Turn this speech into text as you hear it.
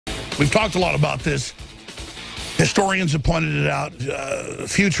We've talked a lot about this. Historians have pointed it out.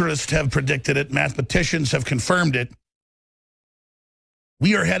 Futurists have predicted it. Mathematicians have confirmed it.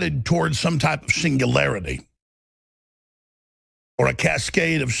 We are headed towards some type of singularity or a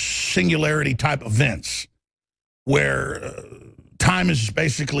cascade of singularity type events where time is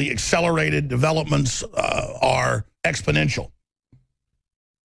basically accelerated. Developments are exponential.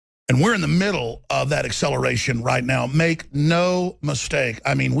 And we're in the middle of that acceleration right now. Make no mistake.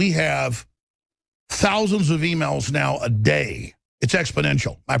 I mean, we have thousands of emails now a day. It's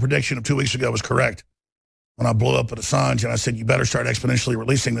exponential. My prediction of 2 weeks ago was correct. When I blew up at Assange and I said, you better start exponentially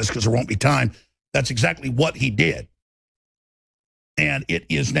releasing this because there won't be time. That's exactly what he did. And it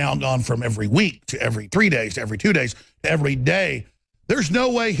is now gone from every week to every 3 days, to every 2 days, to every day. There's no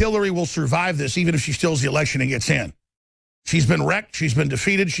way Hillary will survive this, even if she steals the election and gets in. She's been wrecked. She's been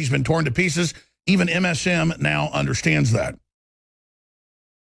defeated. She's been torn to pieces. Even MSM now understands that.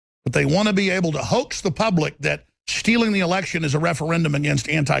 But they want to be able to hoax the public that stealing the election is a referendum against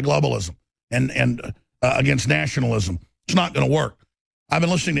anti-globalism and against nationalism. It's not going to work. I've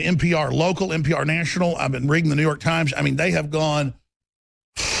been listening to NPR Local, NPR National. I've been reading the New York Times. I mean, they have gone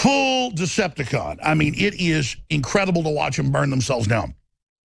full Decepticon. I mean, it is incredible to watch them burn themselves down.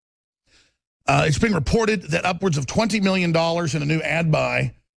 It's been reported that upwards of $20 million in a new ad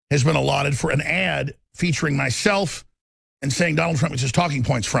buy has been allotted for an ad featuring myself and saying Donald Trump is just talking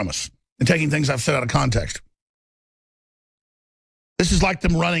points from us and taking things I've said out of context. This is like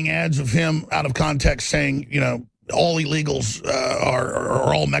them running ads of him out of context saying, you know, all illegals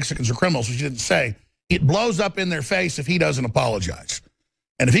are all Mexicans or criminals, which he didn't say. It blows up in their face if he doesn't apologize.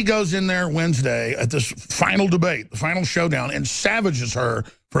 And if he goes in there Wednesday at this final debate, the final showdown, and savages her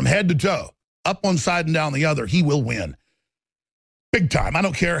from head to toe, up one side and down the other, he will win. Big time. I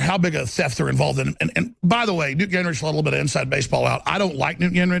don't care how big a theft they're involved in. And by the way, Newt Gingrich, a little bit of inside baseball out. I don't like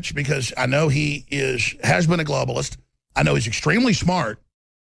Newt Gingrich because I know he has been a globalist. I know he's extremely smart.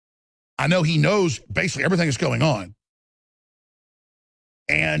 I know he knows basically everything that's going on.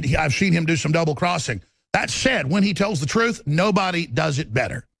 And I've seen him do some double crossing. That said, when he tells the truth, nobody does it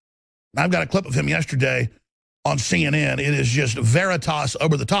better. And I've got a clip of him yesterday on CNN. It is just veritas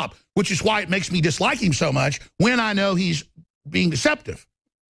over the top, which is why it makes me dislike him so much when I know he's being deceptive.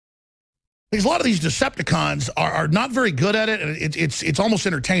 Because a lot of these Decepticons are not very good at it, and it's almost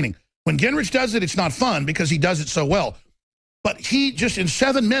entertaining. When Gingrich does it, it's not fun because he does it so well. But he just, in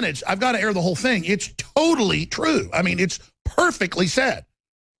 7 minutes, I've got to air the whole thing. It's totally true. I mean, it's perfectly said.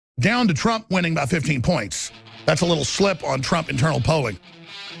 Down to Trump winning by 15 points. That's a little slip on Trump internal polling,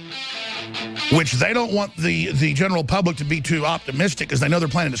 which they don't want the general public to be too optimistic because they know they're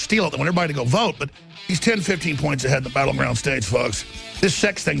planning to steal it. They want everybody to go vote, but he's 10, 15 points ahead in the battleground states, folks. This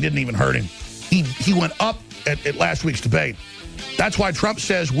sex thing didn't even hurt him. He went up at last week's debate. That's why Trump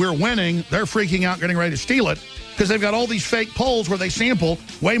says we're winning. They're freaking out, getting ready to steal it, because they've got all these fake polls where they sample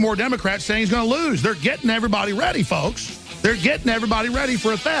way more Democrats saying he's going to lose. They're getting everybody ready, folks. They're getting everybody ready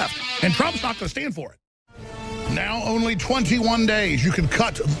for a theft, and Trump's not going to stand for it. Now only 21 days, you can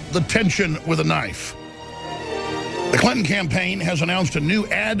cut the tension with a knife. The Clinton campaign has announced a new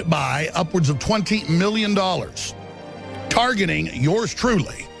ad buy upwards of $20 million, targeting yours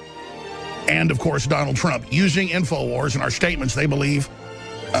truly, and of course Donald Trump, using InfoWars and our statements they believe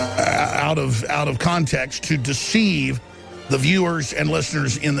out of context to deceive the viewers and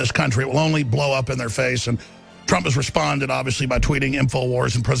listeners in this country. It will only blow up in their face, and Trump has responded obviously by tweeting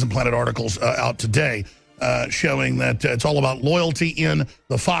InfoWars and President Planet articles out today. Showing that it's all about loyalty in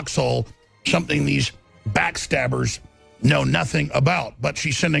the foxhole, something these backstabbers know nothing about. But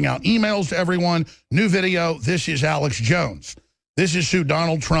she's sending out emails to everyone. New video, this is Alex Jones. This is who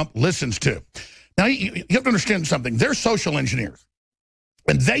Donald Trump listens to. Now, you have to understand something. They're social engineers.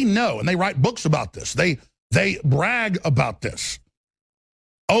 And they know, and they write books about this. They brag about this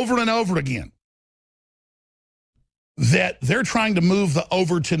over and over again, that they're trying to move the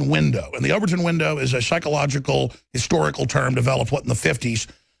Overton window. And the Overton window is a psychological, historical term developed, in the 50s,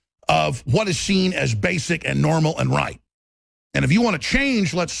 of what is seen as basic and normal and right. And if you want to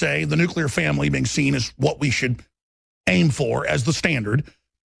change, let's say, the nuclear family being seen as what we should aim for as the standard,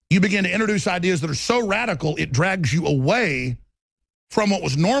 you begin to introduce ideas that are so radical, it drags you away from what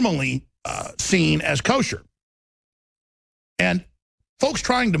was normally seen as kosher. And folks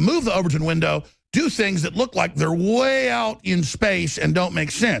trying to move the Overton window do things that look like they're way out in space and don't make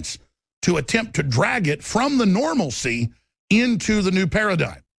sense to attempt to drag it from the normalcy into the new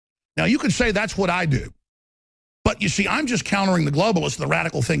paradigm. Now, you could say that's what I do. But you see, I'm just countering the globalists, the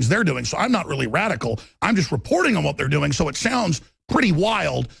radical things they're doing. So I'm not really radical. I'm just reporting on what they're doing so it sounds pretty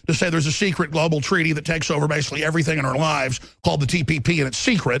wild to say there's a secret global treaty that takes over basically everything in our lives called the TPP, and it's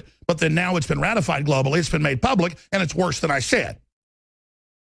secret, but then now it's been ratified globally, it's been made public, and it's worse than I said.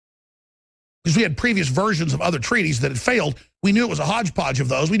 Because we had previous versions of other treaties that had failed. We knew it was a hodgepodge of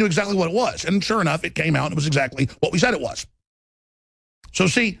those. We knew exactly what it was. And sure enough, it came out and it was exactly what we said it was. So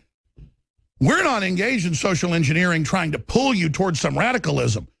see, we're not engaged in social engineering trying to pull you towards some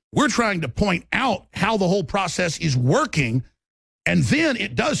radicalism. We're trying to point out how the whole process is working. And then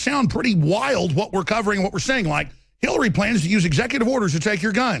it does sound pretty wild what we're covering and what we're saying. Like, Hillary plans to use executive orders to take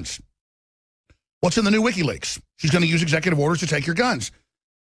your guns. What's in the new WikiLeaks? She's going to use executive orders to take your guns.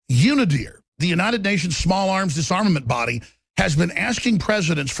 UNIDIR, the United Nations Small Arms Disarmament Body, has been asking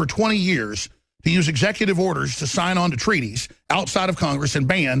presidents for 20 years to use executive orders to sign on to treaties outside of Congress and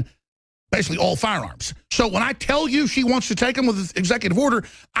ban basically all firearms. So when I tell you she wants to take them with executive order,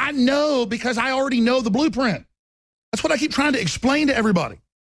 I know because I already know the blueprint. That's what I keep trying to explain to everybody.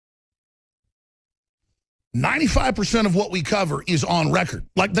 95% of what we cover is on record.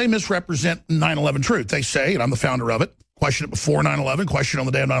 Like, they misrepresent 9/11 truth. They say, and I'm the founder of it, questioned it before 9/11, questioned on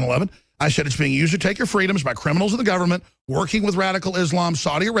the day of 9/11. I said it's being used to take your freedoms by criminals of the government working with radical Islam,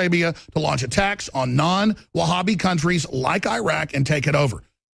 Saudi Arabia, to launch attacks on non-Wahhabi countries like Iraq and take it over.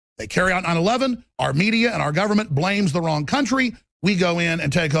 They carry out 9/11. Our media and our government blames the wrong country. We go in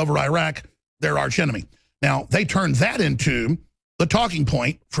and take over Iraq. They're arch enemy. Now, they turned that into the talking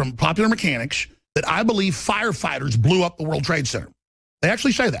point from Popular Mechanics that I believe firefighters blew up the World Trade Center. They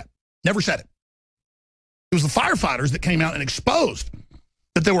actually say that. Never said it. It was the firefighters that came out and exposed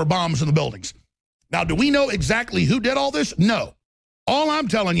that there were bombs in the buildings. Now, do we know exactly who did all this? No. All I'm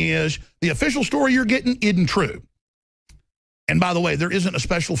telling you is the official story you're getting isn't true. And by the way, there isn't a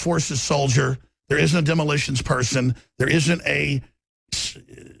special forces soldier. There isn't a demolitions person. There isn't a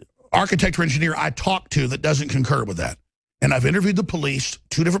architect or engineer I talk to that doesn't concur with that. And I've interviewed the police,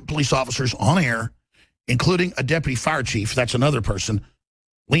 2 different police officers on air, including a deputy fire chief. That's another person.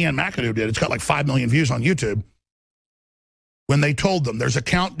 Leanne McAdoo did. It's got like 5 million views on YouTube. When they told them, there's a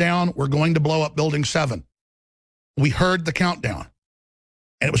countdown, we're going to blow up Building 7. We heard the countdown.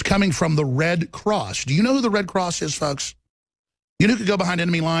 And it was coming from the Red Cross. Do you know who the Red Cross is, folks? You know who could go behind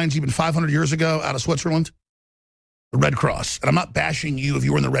enemy lines even 500 years ago out of Switzerland? The Red Cross. And I'm not bashing you if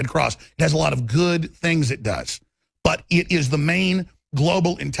you were in the Red Cross. It has a lot of good things it does. But it is the main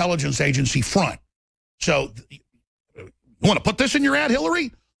global intelligence agency front. So, you want to put this in your ad,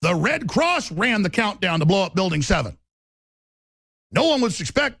 Hillary? The Red Cross ran the countdown to blow up Building 7. No one would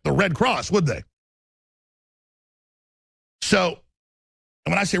suspect the Red Cross, would they? So,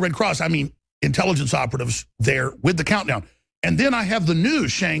 and when I say Red Cross, I mean intelligence operatives there with the countdown. And then I have the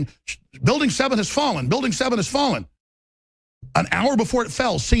news saying, Building 7 has fallen. Building 7 has fallen. An hour before it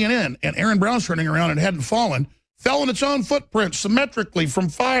fell, CNN and Aaron Brown's turning around and it hadn't fallen, fell in its own footprint symmetrically from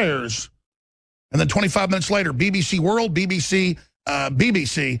fires. And then 25 minutes later, BBC World, BBC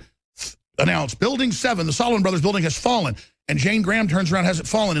announced Building 7, the Solomon Brothers building, has fallen. And Jane Graham turns around, has it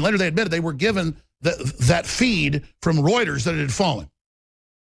fallen? And later they admitted they were given that feed from Reuters that it had fallen.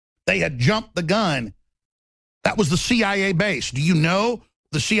 They had jumped the gun. That was the CIA base. Do you know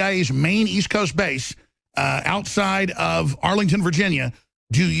the CIA's main East Coast base outside of Arlington, Virginia?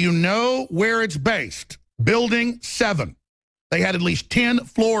 Do you know where it's based? Building 7. They had at least 10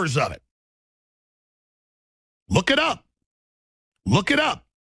 floors of it. Look it up. Look it up.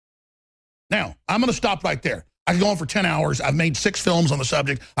 Now, I'm going to stop right there. I could go on for 10 hours. I've made 6 films on the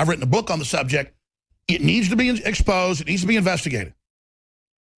subject. I've written a book on the subject. It needs to be exposed. It needs to be investigated.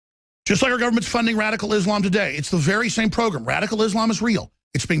 Just like our government's funding radical Islam today, it's the very same program. Radical Islam is real.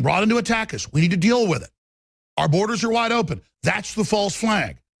 It's being brought in to attack us. We need to deal with it. Our borders are wide open. That's the false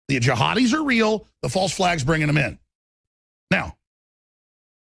flag. The jihadis are real. The false flag's bringing them in. Now,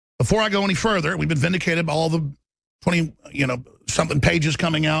 before I go any further, we've been vindicated by all the 20, something pages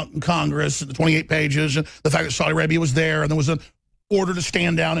coming out in Congress, the 28 pages, and the fact that Saudi Arabia was there, and there was an order to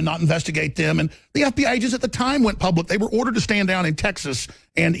stand down and not investigate them. And the FBI agents at the time went public. They were ordered to stand down in Texas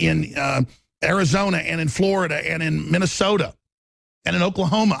and in Arizona and in Florida and in Minnesota and in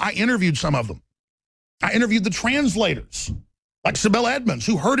Oklahoma. I interviewed some of them. I interviewed the translators, like Sibel Edmonds,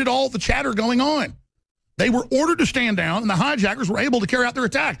 who heard it all, the chatter going on. They were ordered to stand down, and the hijackers were able to carry out their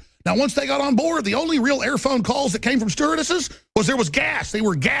attack. Now, once they got on board, the only real airphone calls that came from stewardesses was there was gas. They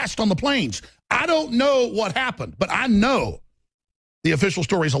were gassed on the planes. I don't know what happened, but I know the official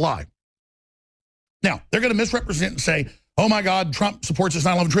story is a lie. Now, they're going to misrepresent and say, oh, my God, Trump supports this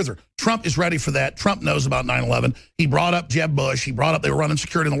 9/11 truther. Trump is ready for that. Trump knows about 9/11. He brought up Jeb Bush. He brought up they were running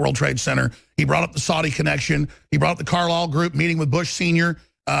security in the World Trade Center. He brought up the Saudi connection. He brought up the Carlyle Group meeting with Bush Sr.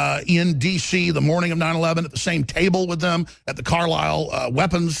 in D.C. the morning of 9/11 at the same table with them at the Carlisle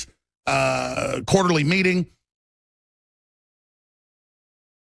weapons quarterly meeting.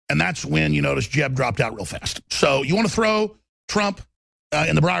 And that's when you notice Jeb dropped out real fast. So you want to throw Trump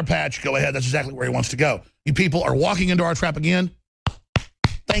in the briar patch, go ahead. That's exactly where he wants to go. You people are walking into our trap again.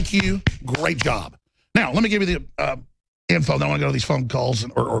 Thank you. Great job. Now, let me give you the info. Then I want to go to these phone calls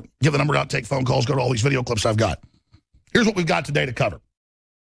or give the number out, take phone calls, go to all these video clips I've got. Here's what we've got today to cover.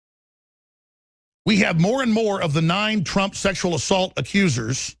 We have more and more of the 9 Trump sexual assault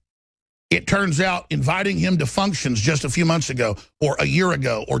accusers, it turns out, inviting him to functions just a few months ago or a year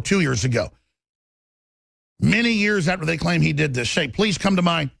ago or 2 years ago. Many years after they claim he did this, say, please come to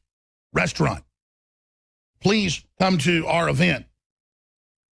my restaurant. Please come to our event.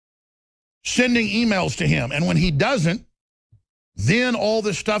 Sending emails to him. And when he doesn't, then all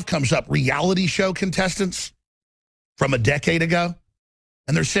this stuff comes up. Reality show contestants from a decade ago.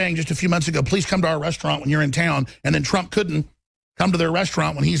 And they're saying just a few months ago, please come to our restaurant when you're in town. And then Trump couldn't come to their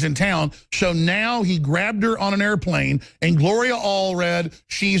restaurant when he's in town. So now he grabbed her on an airplane, and Gloria Allred,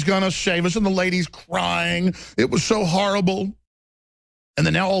 she's going to save us. And the lady's crying. It was so horrible. And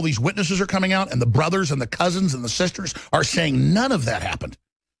then now all these witnesses are coming out, and the brothers and the cousins and the sisters are saying none of that happened.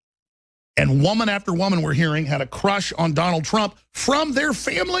 And woman after woman we're hearing had a crush on Donald Trump from their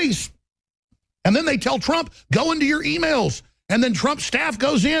families. And then they tell Trump, go into your emails. And then Trump's staff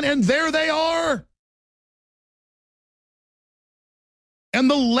goes in, and there they are. And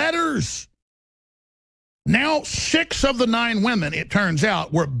the letters. Now 6 of the 9 women, it turns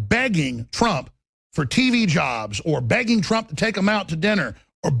out, were begging Trump for TV jobs, or begging Trump to take them out to dinner,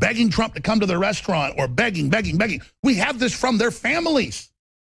 or begging Trump to come to their restaurant, or begging. We have this from their families.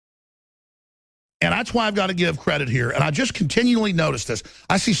 And that's why I've got to give credit here. And I just continually notice this.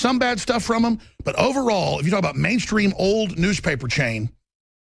 I see some bad stuff from them, but overall, if you talk about mainstream old newspaper chain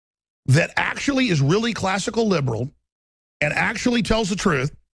that actually is really classical liberal and actually tells the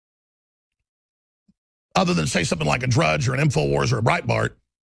truth, other than say something like a Drudge or an InfoWars or a Breitbart,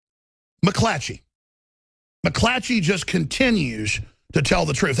 McClatchy. McClatchy just continues to tell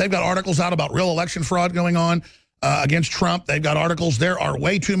the truth. They've got articles out about real election fraud going on against Trump. They've got articles. There are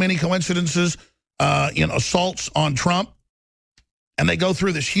way too many coincidences in assaults on Trump. And they go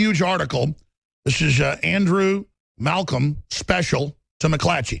through this huge article. This is Andrew Malcolm special to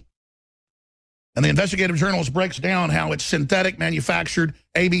McClatchy. And the investigative journalist breaks down how it's synthetic, manufactured,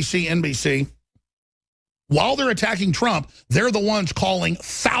 ABC, NBC. While they're attacking Trump, they're the ones calling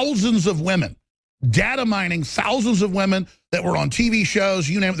thousands of women, data mining thousands of women that were on TV shows,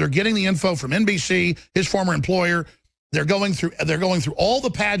 you name it. They're getting the info from NBC, his former employer. They're going through all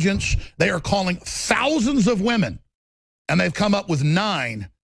the pageants. They are calling thousands of women, and they've come up with 9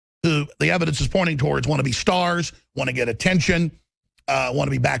 who the evidence is pointing towards want to be stars, want to get attention, want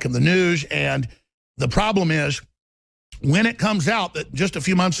to be back in the news. And the problem is, when it comes out that just a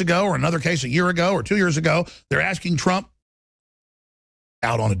few months ago, or another case a year ago or 2 years ago, they're asking Trump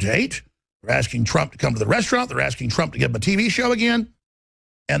out on a date. They're asking Trump to come to the restaurant. They're asking Trump to give them a TV show again.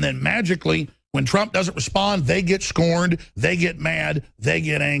 And then magically, when Trump doesn't respond, they get scorned, they get mad, they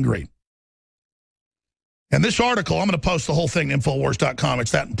get angry. And this article, I'm going to post the whole thing to Infowars.com.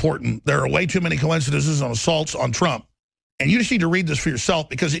 It's that important. There are way too many coincidences on assaults on Trump. And you just need to read this for yourself,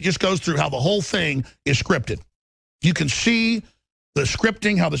 because it just goes through how the whole thing is scripted. You can see the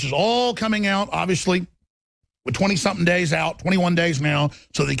scripting, how this is all coming out, obviously, with 20-something days out, 21 days now,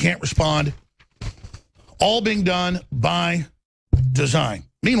 so they can't respond. All being done by design.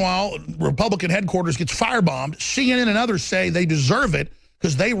 Meanwhile, Republican headquarters gets firebombed. CNN and others say they deserve it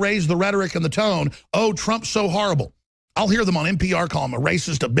because they raise the rhetoric and the tone. Oh, Trump's so horrible. I'll hear them on NPR call him a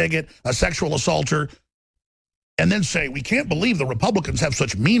racist, a bigot, a sexual assaulter, and then say, we can't believe the Republicans have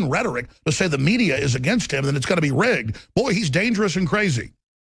such mean rhetoric to say the media is against him and it's going to be rigged. Boy, he's dangerous and crazy.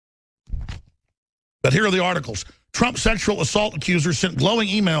 But here are the articles. Trump sexual assault accuser sent glowing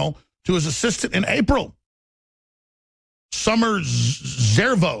email to his assistant in April. Summer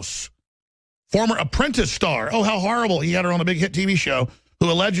Zervos, former Apprentice star. Oh, how horrible. He had her on a big hit TV show,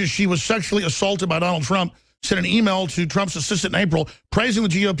 who alleges she was sexually assaulted by Donald Trump, sent an email to Trump's assistant in April praising the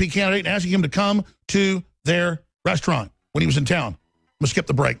GOP candidate and asking him to come to their restaurant when he was in town. I'm going to skip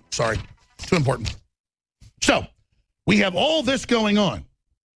the break. Sorry. Too important. So we have all this going on.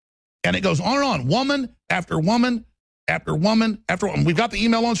 And it goes on and on. Woman after woman after woman after woman. We've got the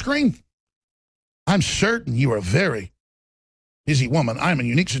email on screen. I'm certain you are a very busy woman. I'm in a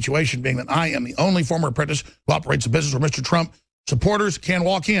unique situation, being that I am the only former apprentice who operates a business where Mr. Trump supporters can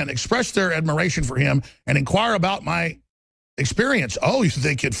walk in, express their admiration for him, and inquire about my experience. Oh, you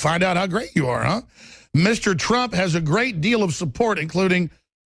think you'd find out how great you are, huh? Mr. Trump has a great deal of support, including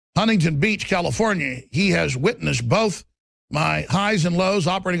Huntington Beach, California. He has witnessed both my highs and lows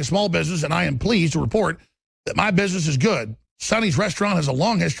operating a small business, and I am pleased to report that my business is good. Sonny's Restaurant has a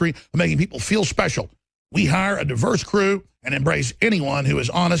long history of making people feel special. We hire a diverse crew and embrace anyone who is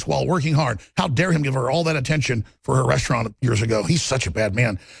honest while working hard. How dare him give her all that attention for her restaurant years ago. He's such a bad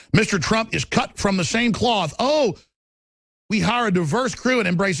man. Mr. Trump is cut from the same cloth. Oh, we hire a diverse crew and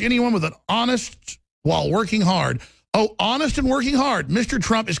embrace anyone with an honest while working hard. Oh, honest and working hard. Mr.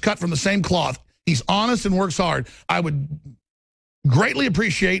 Trump is cut from the same cloth. He's honest and works hard. I would greatly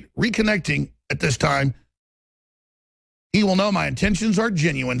appreciate reconnecting at this time. He will know my intentions are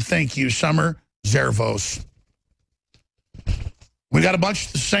genuine. Thank you, Summer Zervos. We got a bunch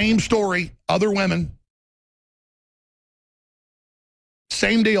of the same story, other women.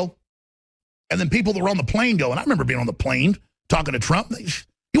 Same deal. And then people that were on the plane going, I remember being on the plane talking to Trump.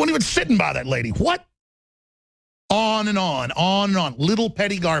 You weren't even sitting by that lady. What? On and on, on and on. Little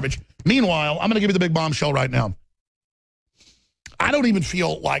petty garbage. Meanwhile, I'm going to give you the big bombshell right now. I don't even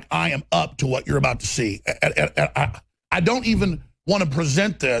feel like I am up to what you're about to see. I don't even want to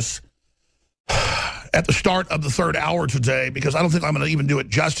present this at the start of the third hour today because I don't think I'm going to even do it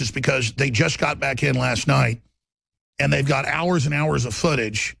justice because they just got back in last night and they've got hours and hours of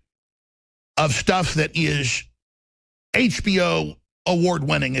footage of stuff that is HBO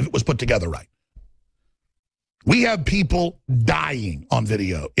award-winning if it was put together right. We have people dying on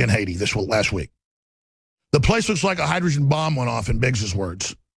video in Haiti last week. The place looks like a hydrogen bomb went off in Biggs's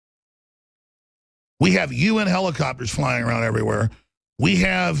words. We have UN helicopters flying around everywhere. We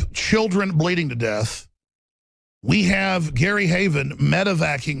have children bleeding to death. We have Gary Haven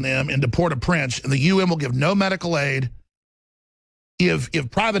medevacing them into Port-au-Prince, and the UN will give no medical aid.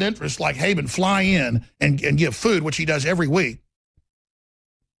 If private interests like Haven fly in and give food, which he does every week,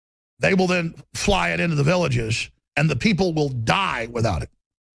 they will then fly it into the villages, and the people will die without it.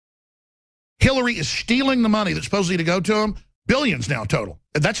 Hillary is stealing the money that's supposedly to go to them, billions now total.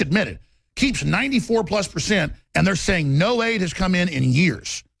 That's admitted. Keeps 94+%, and they're saying no aid has come in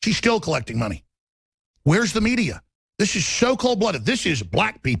years. She's still collecting money. Where's the media? This is so cold-blooded. This is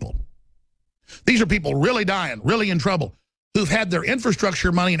black people. These are people really dying, really in trouble, who've had their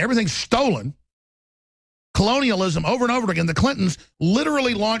infrastructure money and everything stolen. Colonialism over and over again. The Clintons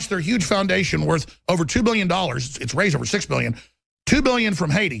literally launched their huge foundation worth over $2 billion. It's raised over $6 billion. $2 billion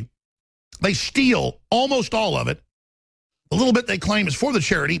from Haiti. They steal almost all of it. The little bit they claim is for the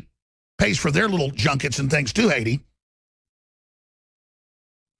charity pays for their little junkets and things to Haiti.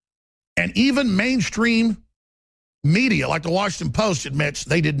 And even mainstream media, like the Washington Post, admits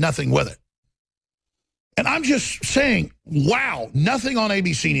they did nothing with it. And I'm just saying, wow, nothing on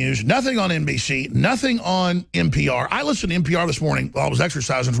ABC News, nothing on NBC, nothing on NPR. I listened to NPR this morning while I was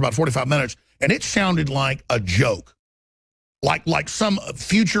exercising for about 45 minutes, and it sounded like a joke. Like some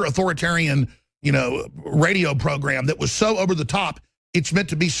future authoritarian, radio program that was so over the top, it's meant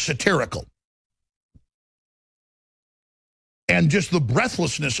to be satirical. And just the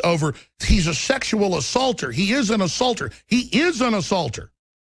breathlessness over, he's a sexual assaulter. He is an assaulter. He is an assaulter.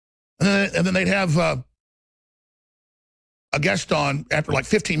 And then they'd have a guest on after like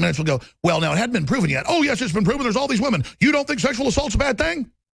 15 minutes will go, well, now it hadn't been proven yet. Oh, yes, it's been proven. There's all these women. You don't think sexual assault's a bad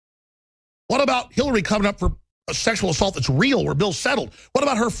thing? What about Hillary coming up for a sexual assault that's real where Bill settled? What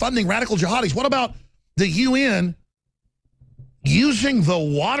about her funding radical jihadis? What about the UN using the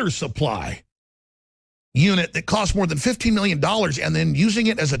water supply unit that costs more than $15 million and then using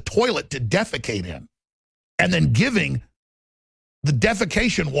it as a toilet to defecate in and then giving the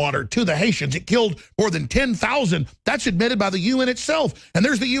defecation water to the Haitians? It killed more than 10,000. That's admitted by the UN itself. And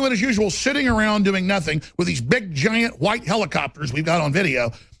there's the UN, as usual, sitting around doing nothing with these big, giant white helicopters we've got on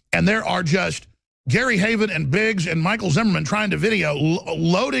video. And there are just Gary Haven and Biggs and Michael Zimmerman trying to video,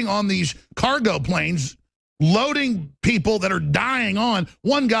 loading on these cargo planes, loading people that are dying on.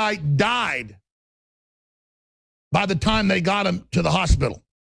 One guy died by the time they got him to the hospital.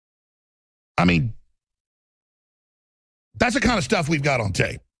 I mean, that's the kind of stuff we've got on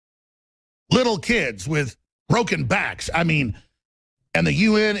tape. Little kids with broken backs. I mean, and the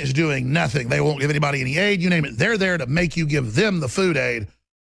UN is doing nothing. They won't give anybody any aid, you name it. They're there to make you give them the food aid.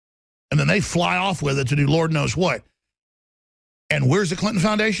 And then they fly off with it to do Lord knows what. And where's the Clinton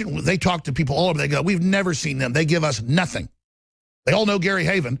Foundation? They talk to people all over. They go, we've never seen them. They give us nothing. They all know Gary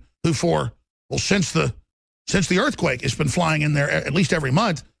Haven, who since the earthquake, has been flying in there at least every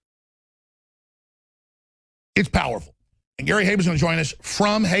month. It's powerful. And Gary Haven's going to join us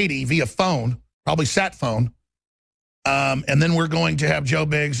from Haiti via phone, probably sat phone. And then we're going to have Joe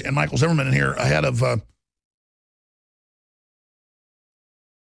Biggs and Michael Zimmerman in here ahead of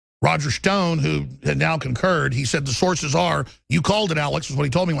Roger Stone, who had now concurred, he said the sources are, you called it, Alex, is what he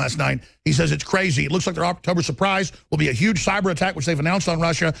told me last night. He says it's crazy. It looks like their October surprise will be a huge cyber attack, which they've announced on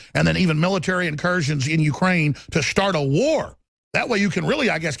Russia, and then even military incursions in Ukraine to start a war. That way you can really,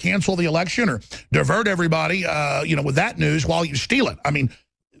 I guess, cancel the election or divert everybody, with that news while you steal it. I mean,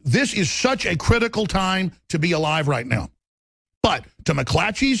 this is such a critical time to be alive right now. But to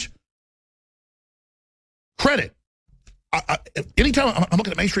McClatchy's credit, anytime I'm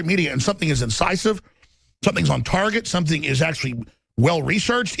looking at mainstream media and something is incisive, something's on target, something is actually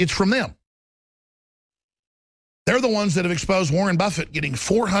well-researched, it's from them. They're the ones that have exposed Warren Buffett getting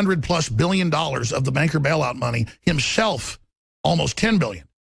 $400+ billion of the banker bailout money, himself almost $10 billion,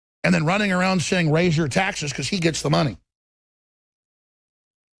 and then running around saying, raise your taxes because he gets the money.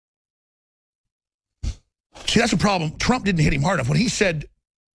 See, that's a problem. Trump didn't hit him hard enough. When he said,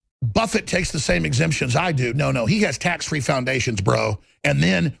 Buffett takes the same exemptions I do. No, he has tax-free foundations, bro, and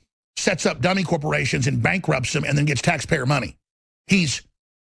then sets up dummy corporations and bankrupts them and then gets taxpayer money. He's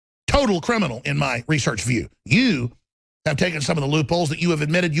total criminal in my research view. You have taken some of the loopholes that you have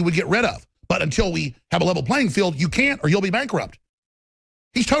admitted you would get rid of. But until we have a level playing field, you can't or you'll be bankrupt.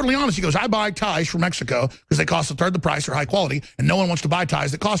 He's totally honest. He goes, I buy ties from Mexico because they cost a third the price, they're high quality, and no one wants to buy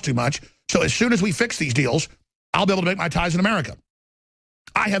ties that cost too much. So as soon as we fix these deals, I'll be able to make my ties in America.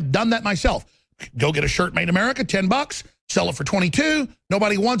 I have done that myself. Go get a shirt made in America, $10, sell it for $22.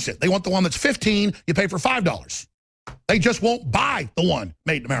 Nobody wants it. They want the one that's $15. You pay for $5. They just won't buy the one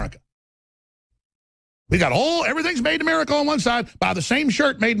made in America. We got everything's made in America on one side. Buy the same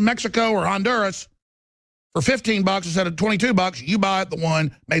shirt made in Mexico or Honduras for $15 instead of $22. You buy it, the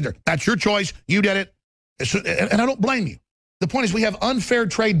one made there. That's your choice. You did it. And I don't blame you. The point is we have unfair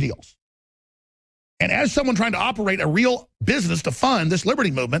trade deals. And as someone trying to operate a real business to fund this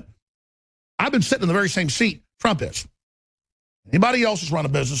liberty movement, I've been sitting in the very same seat Trump is. Anybody else who's run a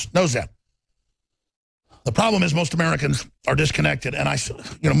business knows that. The problem is most Americans are disconnected. And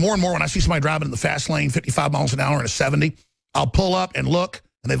more and more when I see somebody driving in the fast lane, 55 miles an hour in a 70, I'll pull up and look,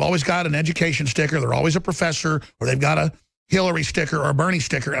 and they've always got an education sticker. They're always a professor, or they've got a Hillary sticker or a Bernie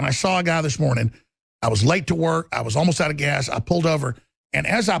sticker. And I saw a guy this morning. I was late to work. I was almost out of gas. I pulled over. And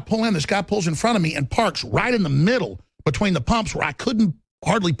as I pull in, this guy pulls in front of me and parks right in the middle between the pumps where I couldn't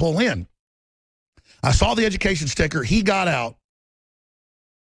hardly pull in. I saw the education sticker. He got out.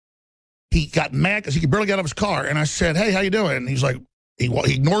 He got mad because he could barely get out of his car. And I said, hey, how you doing? And he's like, he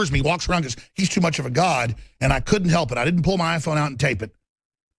ignores me, walks around because he's too much of a god. And I couldn't help it. I didn't pull my iPhone out and tape it.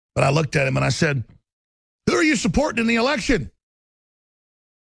 But I looked at him and I said, who are you supporting in the election? And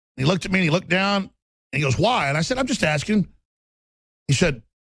he looked at me and he looked down and he goes, why? And I said, I'm just asking. He said,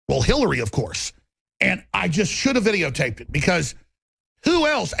 well, Hillary, of course. And I just should have videotaped it because who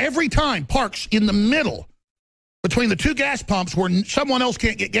else every time parks in the middle between the two gas pumps where someone else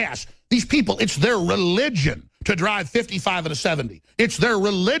can't get gas? These people, it's their religion to drive 55 and a 70. It's their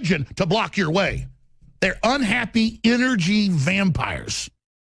religion to block your way. They're unhappy energy vampires.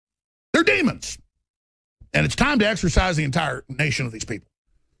 They're demons. And it's time to exercise the entire nation of these people.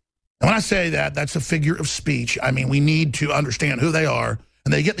 And when I say that, that's a figure of speech. I mean, we need to understand who they are.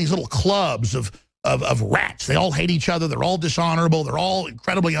 And they get these little clubs of rats. They all hate each other. They're all dishonorable. They're all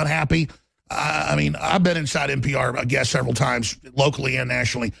incredibly unhappy. I mean, I've been inside NPR, I guess, several times, locally and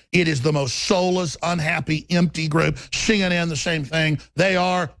nationally. It is the most soulless, unhappy, empty group. CNN, the same thing. They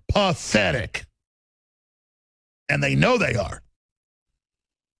are pathetic. And they know they are.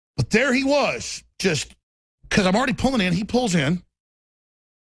 But there he was, just because I'm already pulling in. He pulls in.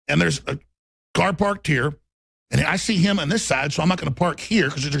 And there's a car parked here, and I see him on this side, so I'm not going to park here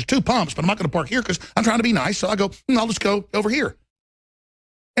because there's two pumps, but I'm not going to park here because I'm trying to be nice. So I go, I'll just go over here.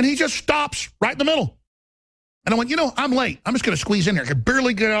 And he just stops right in the middle. And I went, I'm late. I'm just going to squeeze in here. I could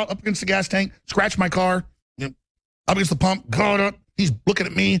barely get out up against the gas tank, scratch my car, up against the pump, caught up. He's looking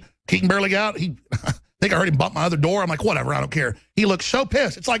at me. He can barely get out. I think I heard him bump my other door. I'm like, whatever, I don't care. He looks so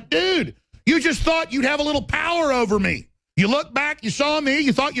pissed. It's like, dude, you just thought you'd have a little power over me. You look back, you saw me,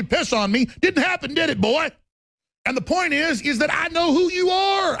 you thought you'd piss on me. Didn't happen, did it, boy? And the point is that I know who you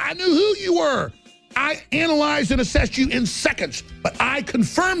are. I knew who you were. I analyzed and assessed you in seconds, but I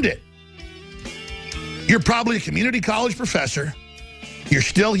confirmed it. You're probably a community college professor. You're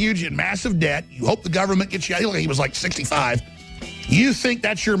still huge in massive debt. You hope the government gets you out. He was like 65. You think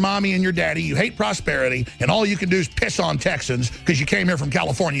that's your mommy and your daddy. You hate prosperity, and all you can do is piss on Texans because you came here from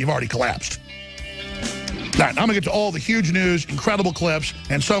California. You've already collapsed. All right, I'm going to get to all the huge news, incredible clips,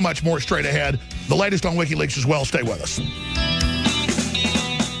 and so much more straight ahead. The latest on WikiLeaks as well. Stay with us.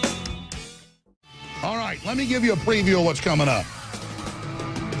 All right, let me give you a preview of what's coming up.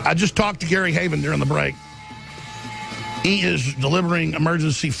 I just talked to Gary Haven during the break. He is delivering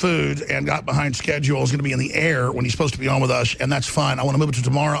emergency food and got behind schedule. Is going to be in the air when he's supposed to be on with us, and that's fine. I want to move it to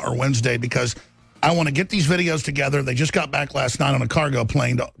tomorrow or Wednesday because I want to get these videos together. They just got back last night on a cargo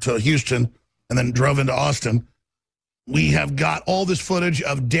plane to Houston and then drove into Austin. We have got all this footage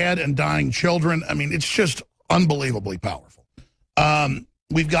of dead and dying children. I mean, it's just unbelievably powerful.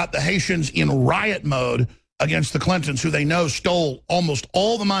 We've got the Haitians in riot mode against the Clintons, who they know stole almost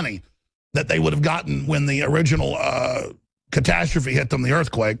all the money that they would have gotten when the original catastrophe hit them, the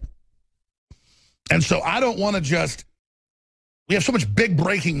earthquake. And so I don't want to just, we have so much big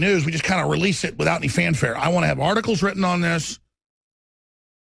breaking news, we just kind of release it without any fanfare. I want to have articles written on this.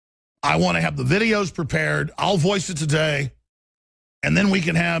 I want to have the videos prepared. I'll voice it today. And then we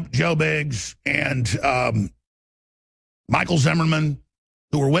can have Joe Biggs and Michael Zimmerman,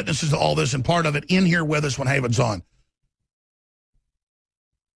 who were witnesses to all this and part of it, in here with us when Haven's on.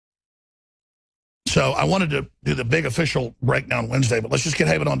 So I wanted to do the big official breakdown Wednesday, but let's just get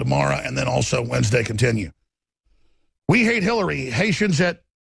Haven on tomorrow and then also Wednesday continue. We hate Hillary. Haitians at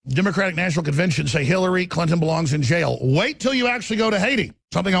Democratic National Convention say Hillary Clinton belongs in jail. Wait till you actually go to Haiti,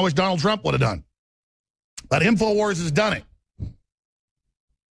 something I wish Donald Trump would have done. But InfoWars has done it.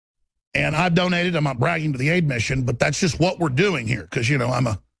 And I've donated. I'm not bragging to the aid mission, but that's just what we're doing here because, you know, I'm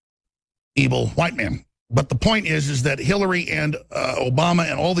a evil white man. But the point is that Hillary and Obama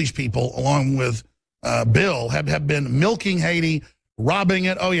and all these people, along with Bill, have been milking Haiti, robbing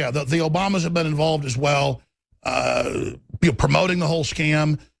it. Oh, yeah, the Obamas have been involved as well, promoting the whole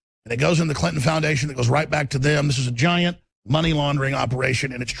scam. And it goes in the Clinton Foundation. It goes right back to them. This is a giant money laundering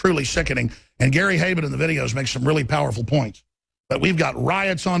operation, and it's truly sickening. And Gary Haben in the videos makes some really powerful points. But we've got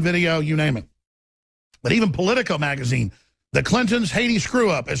riots on video, you name it. But even Politico magazine, the Clintons' Haiti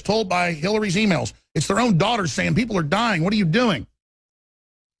screw-up, as told by Hillary's emails. It's their own daughters saying, people are dying. What are you doing?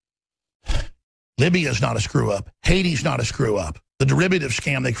 Libya's not a screw-up. Haiti's not a screw-up. The derivative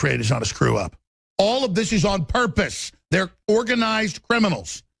scam they created is not a screw-up. All of this is on purpose. They're organized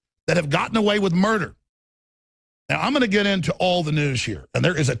criminals that have gotten away with murder. Now, I'm going to get into all the news here, and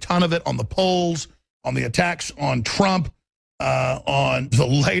there is a ton of it on the polls, on the attacks on Trump, on the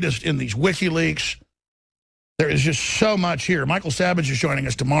latest in these WikiLeaks. There is just so much here. Michael Savage is joining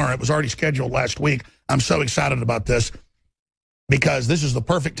us tomorrow. It was already scheduled last week. I'm so excited about this because this is the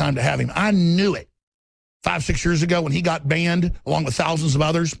perfect time to have him. I knew it 5-6 years ago when he got banned, along with thousands of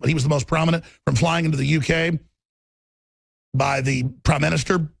others, but he was the most prominent, from flying into the UK by the Prime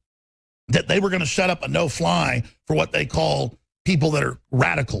Minister, that they were going to set up a no-fly for what they call people that are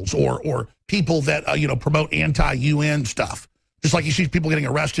radicals or people that, promote anti-UN stuff. Just like you see people getting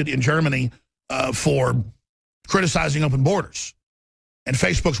arrested in Germany for criticizing open borders. And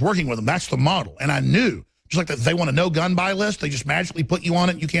Facebook's working with them. That's the model. And I knew, just like that they want a no-gun buy list, they just magically put you on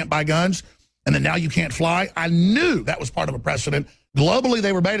it, you can't buy guns, and then now you can't fly. I knew that was part of a precedent. Globally,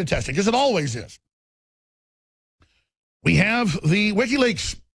 they were beta testing, because it always is. We have the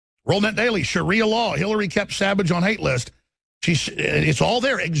WikiLeaks, RollNet Daily, Sharia law. Hillary kept Savage on hate list. It's all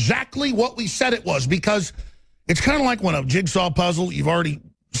there, exactly what we said it was, because it's kind of like when a jigsaw puzzle, you've already,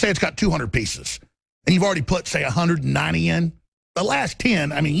 say it's got 200 pieces, and you've already put, say, 190 in. The last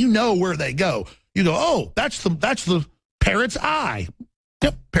 10, I mean, you know where they go. You go, oh, that's the parrot's eye.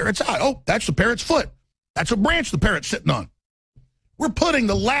 Yep, parrot's eye. Oh, that's the parrot's foot. That's a branch the parrot's sitting on. We're putting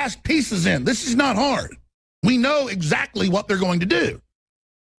the last pieces in. This is not hard. We know exactly what they're going to do.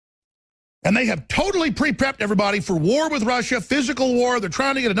 And they have totally pre-prepped everybody for war with Russia, physical war. They're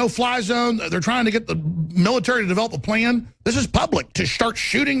trying to get a no-fly zone. They're trying to get the military to develop a plan. This is public, to start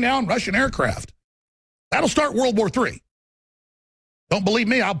shooting down Russian aircraft. That'll start World War III. Don't believe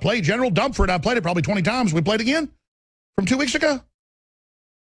me, I'll play General Dumford. I played it probably 20 times. We played again from 2 weeks ago.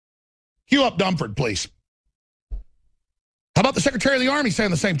 Cue up Dumford, please. How about the Secretary of the Army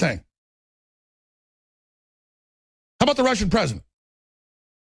saying the same thing? How about the Russian president?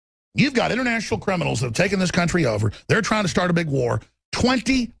 You've got international criminals that have taken this country over. They're trying to start a big war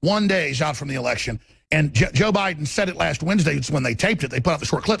 21 days out from the election. And Joe Biden said it last Wednesday. It's when they taped it. They put out the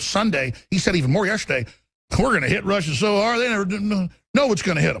short clips Sunday. He said even more yesterday. We're going to hit Russia so hard, they never know what's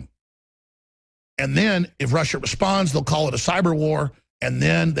going to hit them. And then if Russia responds, they'll call it a cyber war. And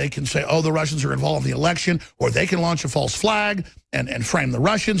then they can say, oh, the Russians are involved in the election. Or they can launch a false flag and frame the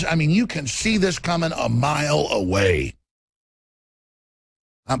Russians. I mean, you can see this coming a mile away.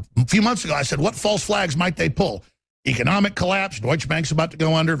 A few months ago, I said, what false flags might they pull? Economic collapse, Deutsche Bank's about to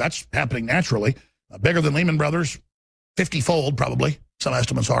go under. That's happening naturally. Bigger than Lehman Brothers, 50-fold probably. Some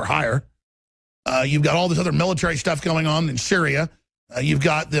estimates are higher. You've got all this other military stuff going on in Syria. You've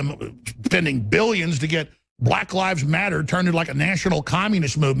got them spending billions to get Black Lives Matter turned into like a national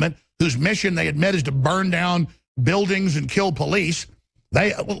communist movement whose mission, they admit, is to burn down buildings and kill police.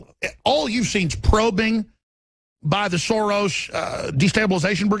 All you've seen is probing by the Soros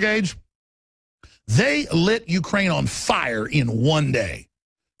destabilization brigades. They lit Ukraine on fire in one day.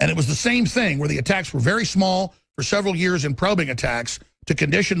 And it was the same thing where the attacks were very small for several years in probing attacks to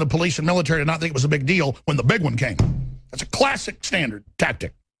condition the police and military to not think it was a big deal when the big one came. That's a classic standard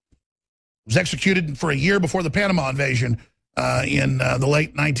tactic. It was executed for a year before the Panama invasion in the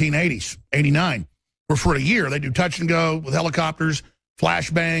late 1980s, 89. Where for a year they do touch and go with helicopters,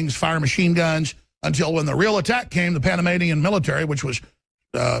 flashbangs, fire machine guns, until when the real attack came, the Panamanian military, which was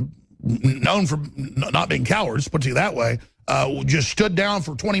known for not being cowards, put it to you that way, just stood down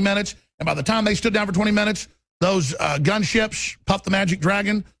for 20 minutes. And by the time they stood down for 20 minutes, those gunships, Puff the Magic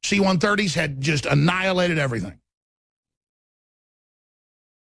Dragon, C-130s, had just annihilated everything.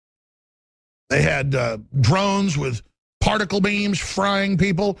 They had drones with particle beams frying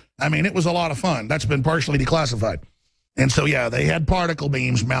people. I mean, it was a lot of fun. That's been partially declassified. And so, yeah, they had particle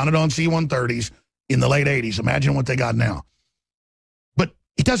beams mounted on C-130s in the late 80s. Imagine what they got now. But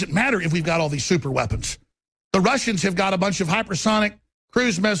it doesn't matter if we've got all these super weapons. The Russians have got a bunch of hypersonic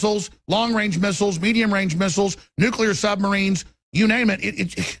cruise missiles, long-range missiles, medium-range missiles, nuclear submarines, you name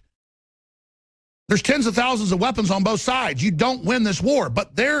it. There's tens of thousands of weapons on both sides. You don't win this war,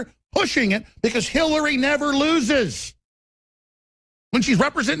 but they're pushing it because Hillary never loses. When she's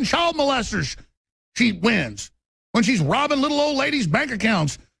representing child molesters, she wins. When she's robbing little old ladies' bank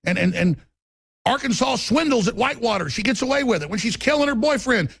accounts and Arkansas swindles at Whitewater, she gets away with it. When she's killing her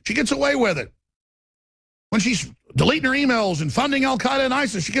boyfriend, she gets away with it. When she's deleting her emails and funding Al-Qaeda and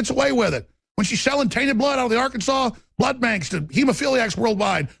ISIS, she gets away with it. When she's selling tainted blood out of the Arkansas blood banks to hemophiliacs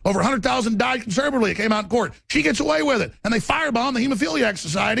worldwide, over 100,000 died conservatively, it came out in court, she gets away with it. And they firebomb the Hemophiliac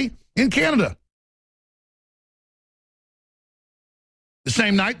Society in Canada. The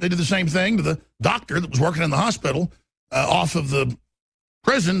same night, they did the same thing to the doctor that was working in the hospital off of the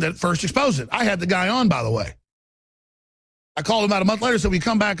prison that first exposed it. I had the guy on, by the way. I called him out a month later, said, "We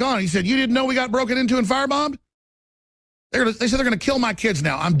come back on." He said, "You didn't know we got broken into and firebombed?" They said they're going to kill my kids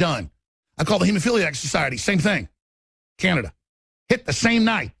now. I'm done. I called the Hemophiliac Society. Same thing. Canada. Hit the same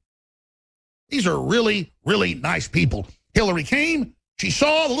night. These are really, really nice people. Hillary came. She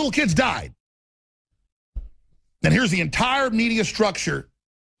saw the little kids died. And here's the entire media structure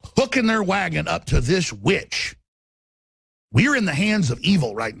hooking their wagon up to this witch. We're in the hands of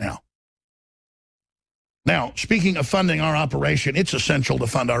evil right now. Now, speaking of funding our operation, it's essential to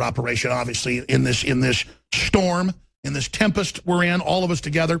fund our operation, obviously, in this storm, in this tempest we're in, all of us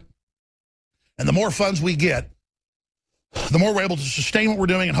together. And the more funds we get, the more we're able to sustain what we're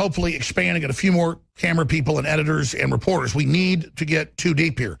doing and hopefully expand and get a few more camera people and editors and reporters. We need to get too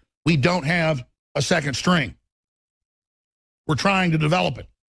deep here. We don't have a second string. We're trying to develop it.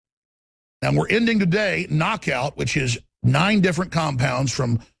 And we're ending today Knockout, which is 9 different compounds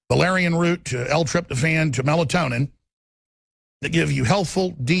from valerian root to L-tryptophan to melatonin that give you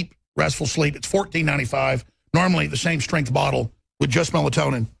healthful, deep, restful sleep. It's $14.95. Normally, the same strength bottle with just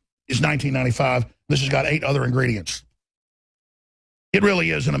melatonin is $19.95. This has got 8 other ingredients. It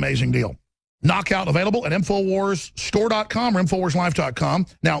really is an amazing deal. Knockout available at InfoWarsStore.com or InfoWarsLife.com.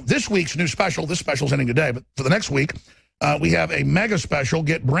 Now, this week's new special, this special's ending today, but for the next week, we have a mega special.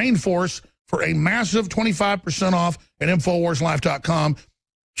 Get Brain Force for a massive 25% off at InfoWarsLife.com.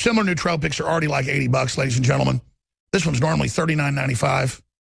 Similar nootropics are already like $80, ladies and gentlemen. This one's normally $39.95.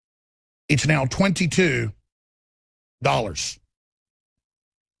 It's now $22. Because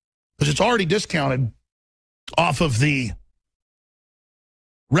it's already discounted off of the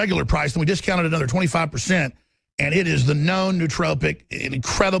regular price, and we discounted another 25%, and it is the known nootropic, an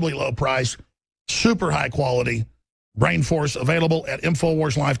incredibly low price, super high quality, Brain Force, available at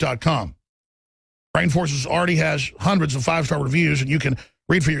InfoWarsLife.com. Brain Force already has hundreds of 5-star reviews, and you can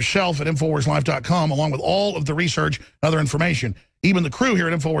read for yourself at InfoWarsLife.com, along with all of the research and other information. Even the crew here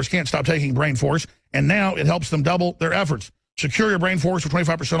at InfoWars can't stop taking Brain Force, and now it helps them double their efforts. Secure your Brain Force for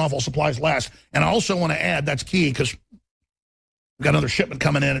 25% off while supplies last. And I also want to add, that's key, because we've got another shipment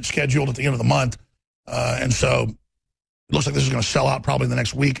coming in. It's scheduled at the end of the month. And so it looks like this is going to sell out probably the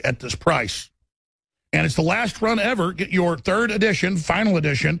next week at this price. And it's the last run ever. Get your 3rd edition, final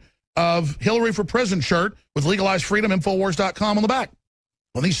edition, of Hillary for Prison shirt with Legalized Freedom, Infowars.com on the back.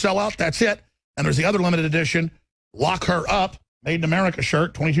 When these sell out, that's it. And there's the other limited edition, Lock Her Up, Made in America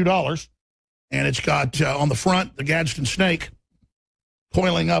shirt, $22. And it's got on the front the Gadsden snake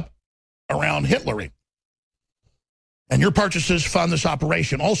coiling up around Hillary. And your purchases fund this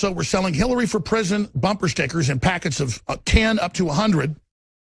operation. Also, we're selling Hillary for Prison bumper stickers in packets of 10 up to 100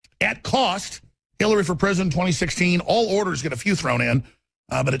 at cost. Hillary for Prison 2016. All orders get a few thrown in.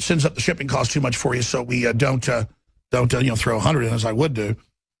 but it sends up the shipping cost too much for you, so we don't throw 100 in as I would do.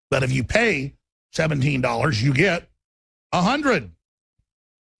 But if you pay $17, you get 100,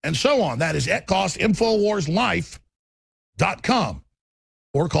 and so on. That is at cost, InfoWarsLife.com,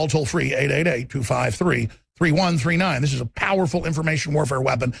 or call toll-free 888-253-3139. This is a powerful information warfare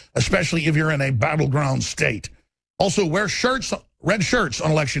weapon, especially if you're in a battleground state. Also, wear shirts, red shirts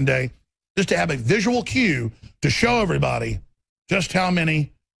on Election Day, just to have a visual cue to show everybody just how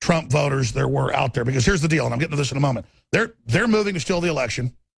many Trump voters there were out there. Because here's the deal, and I'm getting to this in a moment. They're moving to steal the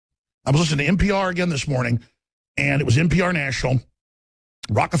election. I was listening to NPR again this morning, and it was NPR National,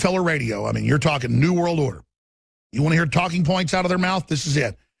 Rockefeller Radio. I mean, you're talking New World Order. You want to hear talking points out of their mouth? This is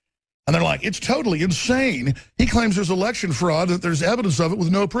it. And they're like, it's totally insane. He claims there's election fraud, that there's evidence of it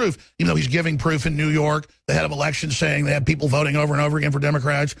with no proof. Even though he's giving proof in New York, the head of elections saying they have people voting over and over again for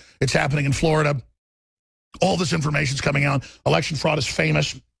Democrats. It's happening in Florida. All this information's coming out. Election fraud is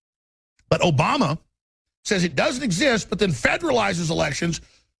famous. But Obama says it doesn't exist, but then federalizes elections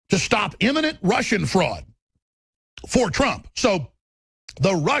to stop imminent Russian fraud for Trump. So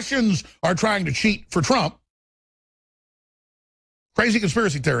the Russians are trying to cheat for Trump. Crazy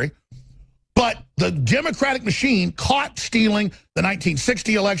conspiracy theory. But the Democratic machine caught stealing the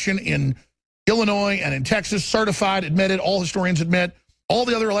 1960 election in Illinois and in Texas, certified, admitted, all historians admit, all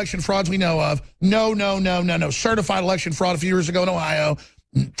the other election frauds we know of. No. Certified election fraud a few years ago in Ohio,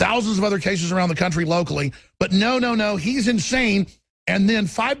 thousands of other cases around the country locally. But no, he's insane. And then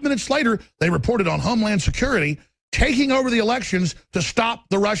 5 minutes later, they reported on Homeland Security taking over the elections to stop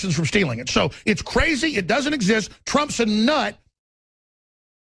the Russians from stealing it. So it's crazy. It doesn't exist. Trump's a nut.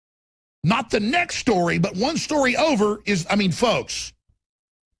 Not the next story, but one story over is, I mean, folks,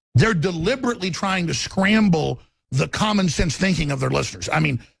 they're deliberately trying to scramble the common sense thinking of their listeners. I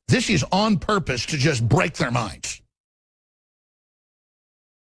mean, this is on purpose to just break their minds.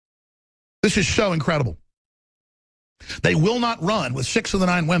 This is so incredible. They will not run with 6 of the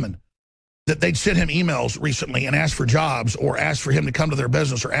 9 women that they'd sent him emails recently and asked for jobs or asked for him to come to their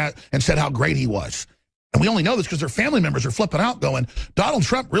business or and said how great he was. And we only know this because their family members are flipping out going, Donald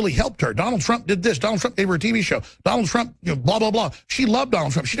Trump really helped her. Donald Trump did this. Donald Trump gave her a TV show. Donald Trump, blah, blah, blah. She loved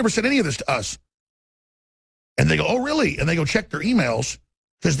Donald Trump. She never said any of this to us. And they go, oh, really? And they go check their emails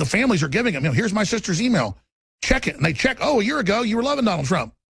because the families are giving them, here's my sister's email. Check it. And they check, oh, a year ago, you were loving Donald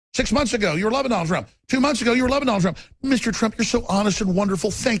Trump. 6 months ago, you were loving Donald Trump. 2 months ago, you were loving Donald Trump. Mr. Trump, you're so honest and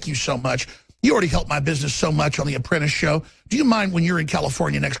wonderful. Thank you so much. You already helped my business so much on The Apprentice show. Do you mind when you're in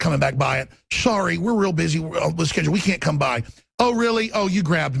California next coming back by it? Sorry, we're real busy on the schedule. We can't come by. Oh, really? Oh, you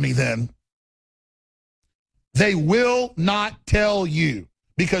grabbed me then. They will not tell you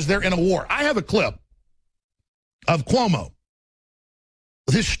because they're in a war. I have a clip of Cuomo,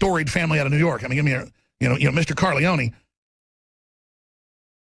 this storied family out of New York. I mean, give me Mr. Corleone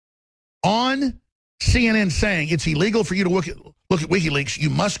on CNN saying it's illegal for you to look at WikiLeaks.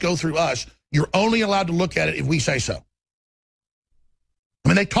 You must go through us. You're only allowed to look at it if we say so. I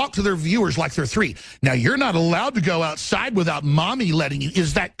mean, they talk to their viewers like they're 3. Now, you're not allowed to go outside without mommy letting you.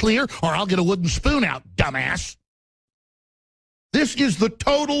 Is that clear? Or I'll get a wooden spoon out, dumbass. This is the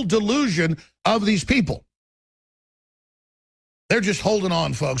total delusion of these people. They're just holding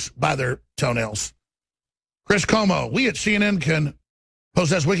on, folks, by their toenails. Chris Cuomo, we at CNN can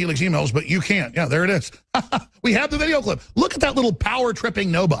possess WikiLeaks emails, but you can't. Yeah, there it is. We have the video clip. Look at that little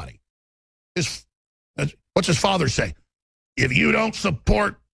power-tripping nobody. What's his father say? If you don't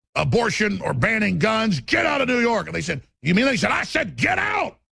support abortion or banning guns, get out of New York. And they said, you mean that? He said, I said, get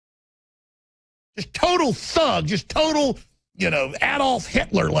out. Just total thug, just total, Adolf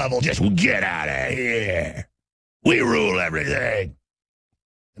Hitler level. Just get out of here. We rule everything.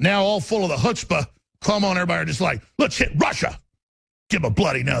 Now all full of the chutzpah, come on, everybody are just like, let's hit Russia. Give a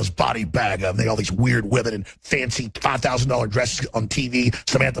bloody nose body bag of them. They all these weird women in fancy $5,000 dresses on TV,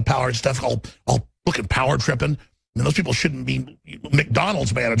 Samantha Power and stuff, all looking power tripping. I mean, those people shouldn't be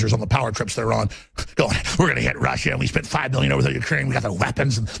McDonald's managers on the power trips they're on. Going, we're going to hit Russia, and we spent $5 billion over the Ukraine. We got the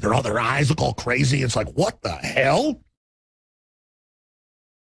weapons, and their eyes look all crazy. It's like, what the hell?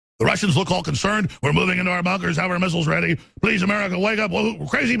 The Russians look all concerned. We're moving into our bunkers, have our missiles ready. Please, America, wake up. Well,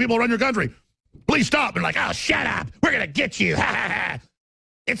 crazy people run your country. Please stop. They're like, oh, shut up. We're going to get you.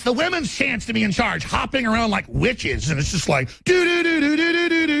 It's the women's chance to be in charge, hopping around like witches. And it's just like,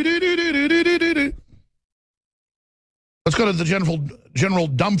 do-do-do-do-do-do-do-do-do-do-do-do-do. Let's go to the General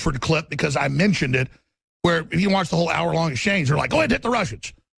Dumford clip because I mentioned it, where if you watch the whole hour-long exchange, they're like, go ahead and hit the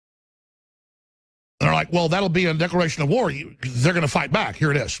Russians. And they're like, well, that'll be a declaration of war. They're going to fight back.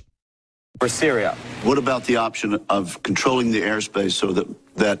 Here it is. For Syria. What about the option of controlling the airspace so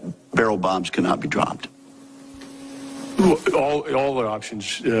that barrel bombs cannot be dropped? All the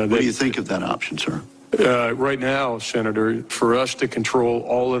options. What do you think of that option, sir? Right now, Senator, for us to control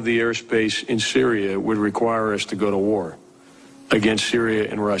all of the airspace in Syria would require us to go to war against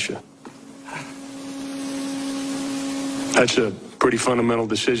Syria and Russia. That's a pretty fundamental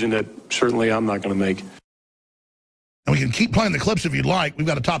decision that certainly I'm not going to make. And we can keep playing the clips if you'd like. We've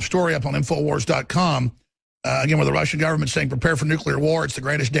got a top story up on Infowars.com. Again, with the Russian government saying, prepare for nuclear war. It's the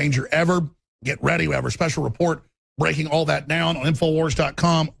greatest danger ever. Get ready. We have our special report breaking all that down on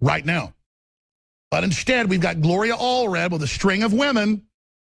Infowars.com right now. But instead, we've got Gloria Allred with a string of women,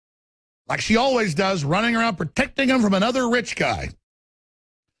 like she always does, running around protecting them from another rich guy.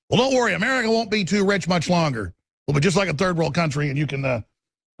 Well, don't worry. America won't be too rich much longer. We'll be just like a third world country, and you can,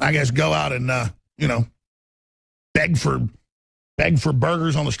 I guess, go out and, you know, beg for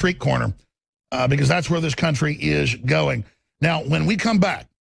burgers on the street corner because that's where this country is going. Now, when we come back,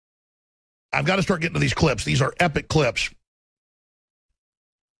 I've got to start getting to these clips. These are epic clips.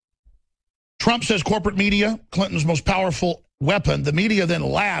 Trump says corporate media, Clinton's most powerful weapon. The media then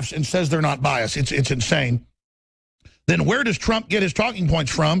laughs and says they're not biased. It's insane. Then where does Trump get his talking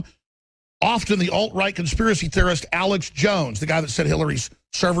points from? Often the alt-right conspiracy theorist Alex Jones, the guy that said Hillary's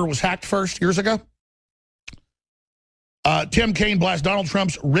server was hacked first years ago. Tim Kaine blasts Donald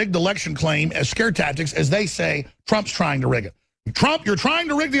Trump's rigged election claim as scare tactics as they say Trump's trying to rig it. Trump, you're trying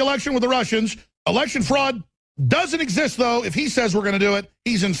to rig the election with the Russians. Election fraud doesn't exist, though. If he says we're going to do it,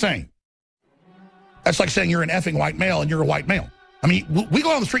 he's insane. That's like saying you're an effing white male and you're a white male. I mean, we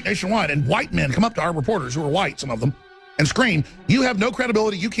go on the street nationwide and white men come up to our reporters, who are white, some of them, and scream, you have no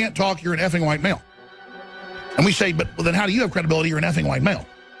credibility, you can't talk, you're an effing white male. And we say, but well, then how do you have credibility, you're an effing white male?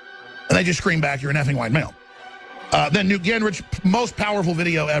 And they just scream back, you're an effing white male. Then Newt Gingrich, most powerful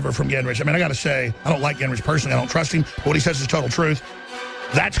video ever from Gingrich. I mean, I got to say, I don't like Gingrich personally. I don't trust him. But what he says is total truth.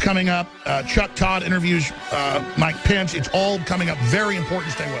 That's coming up. Chuck Todd interviews Mike Pence. It's all coming up. Very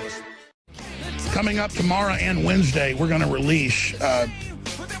important. Stay with us. Coming up tomorrow and Wednesday, we're going to release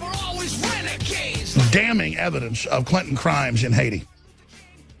damning evidence of Clinton crimes in Haiti.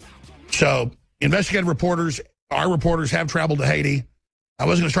 So investigative reporters, our reporters have traveled to Haiti. I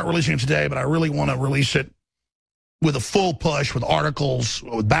wasn't going to start releasing it today, but I really want to release it with a full push, with articles,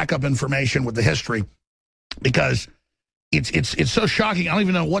 with backup information, with the history, because it's so shocking. I don't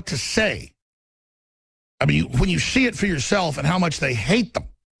even know what to say. I mean, when you see it for yourself and how much they hate them,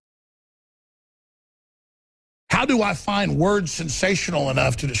 how do I find words sensational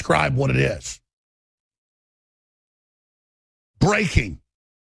enough to describe what it is? Breaking.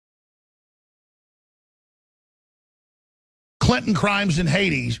 Clinton crimes in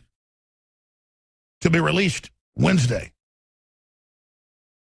Haiti to be released Wednesday.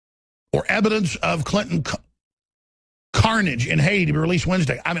 Or evidence of Clinton carnage in Haiti to be released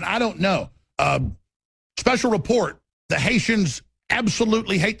Wednesday. I mean, I don't know. Special report, the Haitians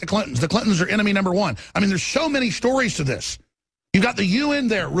absolutely hate the Clintons. The Clintons are enemy number one. I mean, there's so many stories to this. You've got the UN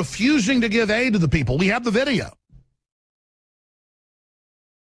there refusing to give aid to the people. We have the video.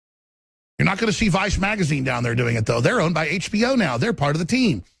 You're not going to see Vice Magazine down there doing it, though. They're owned by HBO now. They're part of the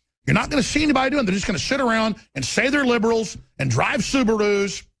team. You're not going to see anybody doing it. They're just going to sit around and say they're liberals and drive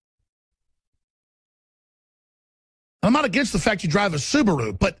Subarus. I'm not against the fact you drive a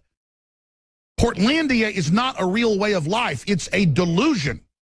Subaru, but Portlandia is not a real way of life. It's a delusion.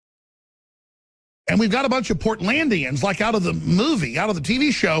 And we've got a bunch of Portlandians, like out of the movie, out of the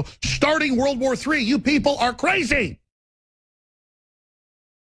TV show, starting World War III. You people are crazy.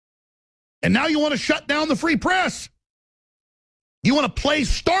 And now you want to shut down the free press. You want to play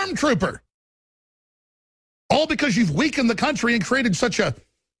stormtrooper. All because you've weakened the country and created such a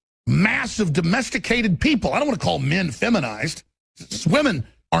mass of domesticated people. I don't want to call men feminized. Women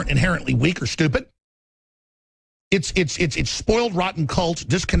aren't inherently weak or stupid. It's spoiled, rotten cults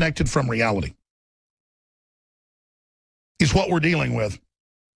disconnected from reality. Is what we're dealing with.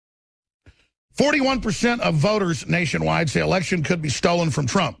 41% of voters nationwide say election could be stolen from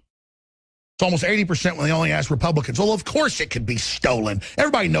Trump. It's almost 80% when they only ask Republicans. Well, of course it could be stolen.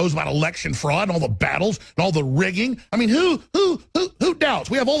 Everybody knows about election fraud and all the battles and all the rigging. I mean, who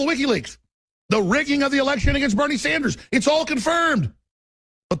doubts? We have all the WikiLeaks. The rigging of the election against Bernie Sanders. It's all confirmed.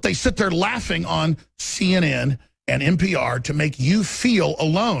 But they sit there laughing on CNN and NPR to make you feel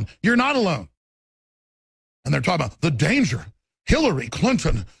alone. You're not alone. And they're talking about the danger. Hillary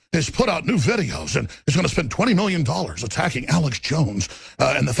Clinton has put out new videos and is going to spend $20 million attacking Alex Jones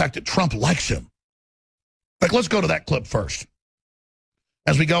and the fact that Trump likes him. Like, let's go to that clip first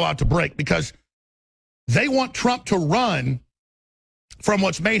as we go out to break, because they want Trump to run from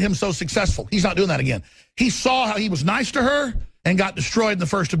what's made him so successful. He's not doing that again. He saw how he was nice to her and got destroyed in the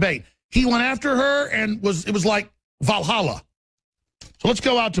first debate. He went after her and it was like Valhalla. So let's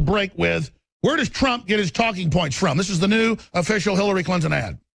go out to break with, where does Trump get his talking points from? This is the new official Hillary Clinton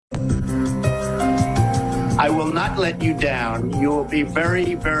ad. I will not let you down. You will be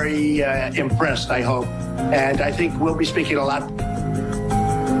very, very impressed, I hope. And I think we'll be speaking a lot.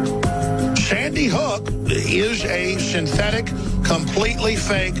 Sandy Hook is a synthetic, completely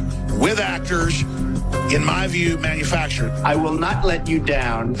fake, with actors, in my view, manufactured. I will not let you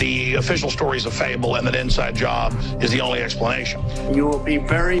down. The official story is a fable, and that inside job is the only explanation. You will be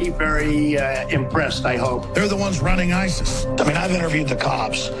very, very impressed, I hope. They're the ones running ISIS. I mean, I've interviewed the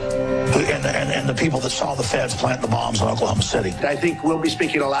cops and the people that saw the feds plant the bombs in Oklahoma City. I think we'll be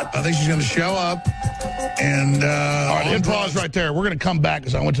speaking a lot. I think she's going to show up. And all right, hit pause right there. We're going to come back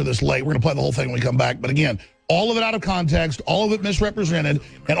because I went to this late. We're going to play the whole thing when we come back. But again, all of it out of context, all of it misrepresented,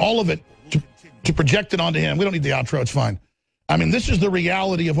 and all of it to project it onto him. We don't need the outro. It's fine. I mean, this is the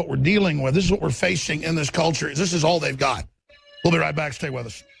reality of what we're dealing with. This is what we're facing in this culture. This is all they've got. We'll be right back. Stay with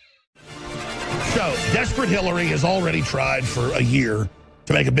us. So, Desperate Hillary has already tried for a year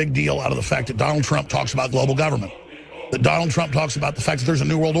to make a big deal out of the fact that Donald Trump talks about global government, that Donald Trump talks about the fact that there's a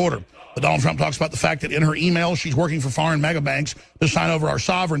new world order, that Donald Trump talks about the fact that in her email she's working for foreign mega banks to sign over our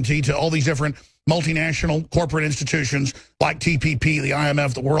sovereignty to all these different multinational corporate institutions like TPP, the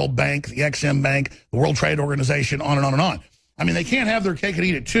IMF, the World Bank, the Exim Bank, the World Trade Organization, on and on and on. I mean, they can't have their cake and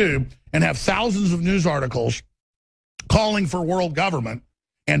eat it too and have thousands of news articles calling for world government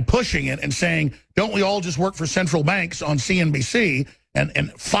and pushing it and saying, don't we all just work for central banks on CNBC?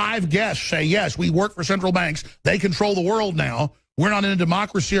 And 5 guests say, yes, we work for central banks. They control the world now. We're not in a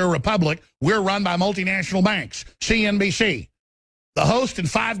democracy or a republic. We're run by multinational banks, CNBC. The host and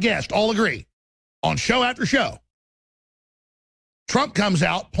 5 guests all agree on show after show. Trump comes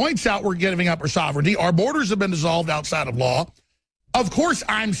out, points out we're giving up our sovereignty. Our borders have been dissolved outside of law. Of course,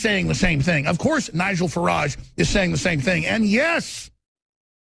 I'm saying the same thing. Of course, Nigel Farage is saying the same thing. And yes,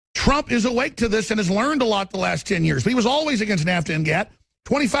 Trump is awake to this and has learned a lot the last 10 years. But he was always against NAFTA and GATT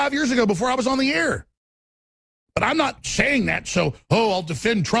 25 years ago before I was on the air. But I'm not saying that so, I'll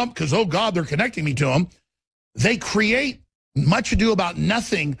defend Trump because, oh, God, they're connecting me to him. They create much ado about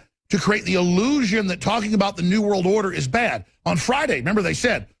nothing to create the illusion that talking about the New World Order is bad. On Friday, remember they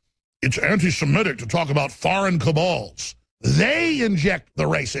said, it's anti-Semitic to talk about foreign cabals. They inject the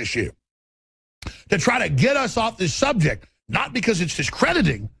race issue to try to get us off this subject, not because it's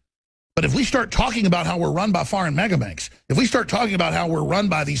discrediting, but if we start talking about how we're run by foreign megabanks, if we start talking about how we're run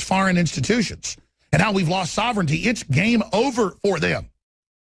by these foreign institutions and how we've lost sovereignty, it's game over for them.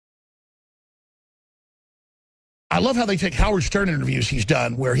 I love how they take Howard Stern interviews he's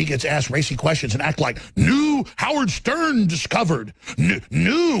done where he gets asked racy questions and act like new Howard Stern discovered,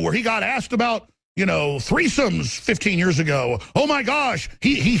 new where he got asked about, you know, threesomes 15 years ago. Oh, my gosh,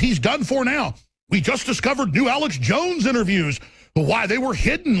 he's done for now. We just discovered new Alex Jones interviews. Why they were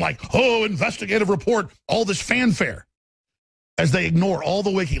hidden, like, investigative report, all this fanfare. As they ignore all the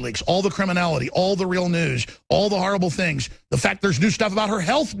WikiLeaks, all the criminality, all the real news, all the horrible things. The fact there's new stuff about her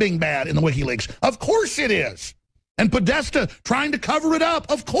health being bad in the WikiLeaks. Of course it is. And Podesta trying to cover it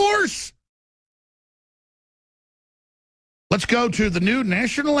up. Of course. Let's go to the new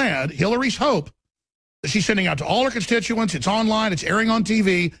national ad, Hillary's Hope, that she's sending out to all her constituents. It's online. It's airing on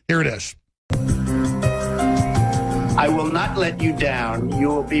TV. Here it is. I will not let you down. You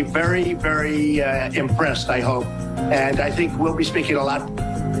will be very, very impressed, I hope. And I think we'll be speaking a lot.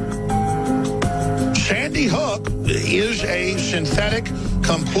 Sandy Hook is a synthetic,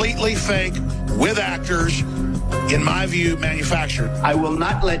 completely fake, with actors, in my view, manufactured. I will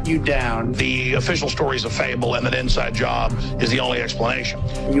not let you down. The official story is a fable, and that inside job is the only explanation.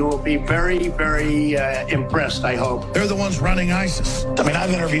 You will be very, very impressed, I hope. They're the ones running ISIS. I mean,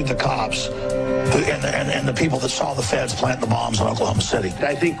 I've interviewed the cops and the people that saw the feds plant the bombs in Oklahoma City.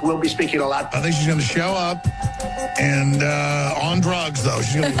 I think we'll be speaking a lot. I think she's going to show up and on drugs, though.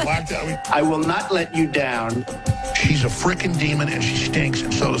 She's going to be blacked out. I will not let you down. She's a freaking demon, and she stinks,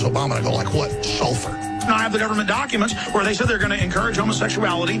 and so does Obama. I go, like what? Sulfur. I have the government documents where they said they're going to encourage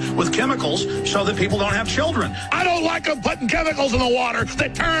homosexuality with chemicals so that people don't have children. I don't like them putting chemicals in the water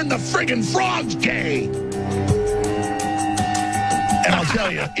that turn the friggin' frogs gay. And I'll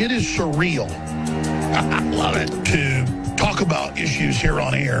tell you, it is surreal. I love it. To talk about issues here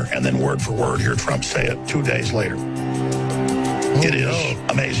on air and then word for word hear Trump say it 2 days later. It is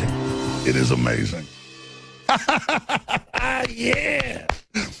amazing. It is amazing. Yeah.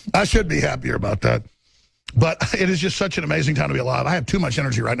 I should be happier about that. But it is just such an amazing time to be alive. I have too much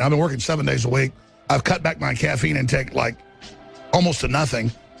energy right now. I've been working 7 days a week. I've cut back my caffeine intake like almost to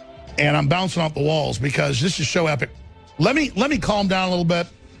nothing. And I'm bouncing off the walls because this is so epic. Let me calm down a little bit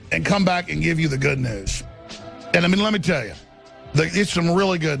and come back and give you the good news. And I mean, let me tell you, it's some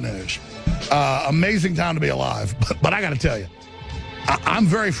really good news. Amazing time to be alive. But I got to tell you, I'm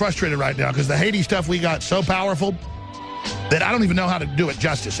very frustrated right now because the Haiti stuff we got so powerful that I don't even know how to do it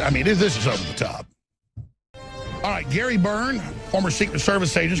justice. I mean, this is over the top. All right, Gary Byrne, former Secret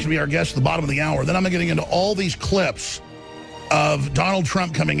Service agent, is going to be our guest at the bottom of the hour. Then I'm getting into all these clips of Donald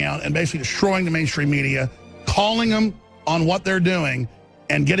Trump coming out and basically destroying the mainstream media, calling them on what they're doing,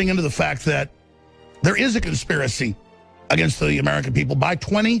 and getting into the fact that there is a conspiracy against the American people by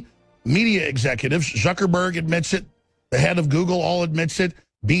 20 media executives. Zuckerberg admits it. The head of Google all admits it.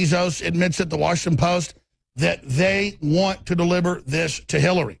 Bezos admits it, the Washington Post, that they want to deliver this to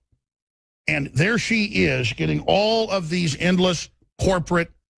Hillary. And there she is getting all of these endless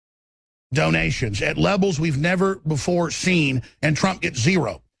corporate donations at levels we've never before seen, and Trump gets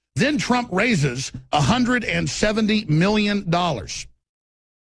zero. Then Trump raises $170 million.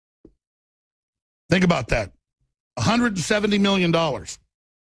 Think about that. $170 million.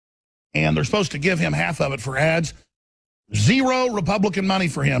 And they're supposed to give him half of it for ads. Zero Republican money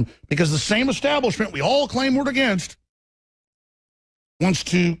for him because the same establishment we all claim we're against wants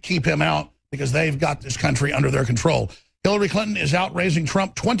to keep him out because they've got this country under their control. Hillary Clinton is out raising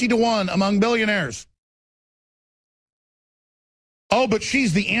Trump 20-1 among billionaires. Oh, but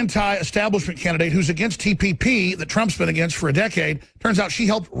she's the anti-establishment candidate who's against TPP that Trump's been against for a decade. Turns out she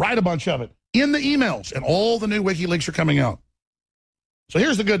helped write a bunch of it in the emails, and all the new WikiLeaks are coming out. So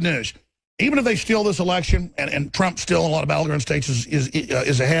here's the good news. Even if they steal this election, and Trump still in a lot of battleground states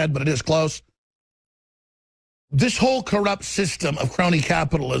is ahead, but it is close, this whole corrupt system of crony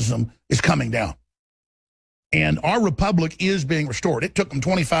capitalism is coming down. And our republic is being restored. It took them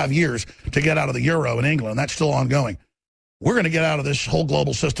 25 years to get out of the euro in England, and that's still ongoing. We're going to get out of this whole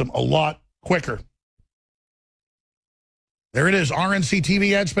global system a lot quicker. There it is, RNC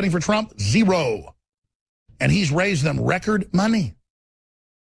TV ad spending for Trump, zero. And he's raised them record money.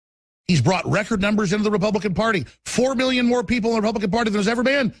 He's brought record numbers into the Republican Party. 4 million more people in the Republican Party than there's ever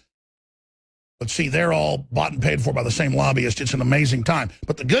been. But see, they're all bought and paid for by the same lobbyist. It's an amazing time.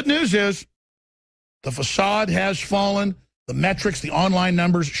 But the good news is the facade has fallen. The metrics, the online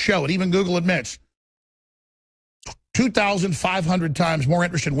numbers show it. Even Google admits 2,500 times more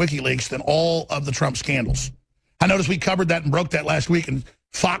interest in WikiLeaks than all of the Trump scandals. I noticed we covered that and broke that last week, and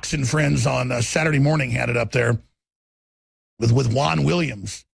Fox and Friends on Saturday morning had it up there with Juan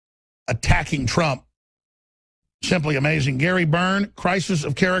Williams attacking Trump. Simply amazing. Gary Byrne,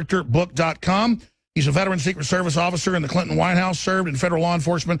 crisisofcharacterbook.com. He's a veteran Secret Service officer in the Clinton White House, served in federal law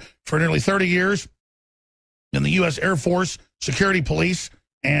enforcement for nearly 30 years in the U.S. Air Force, Security Police,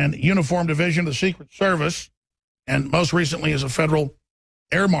 and Uniform Division of the Secret Service, and most recently as a federal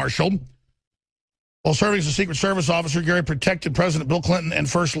air marshal. While serving as a Secret Service officer, Gary protected President Bill Clinton and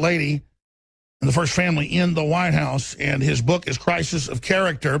First Lady and the First Family in the White House, and his book is Crisis of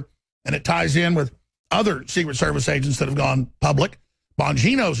Character, and it ties in with other Secret Service agents that have gone public.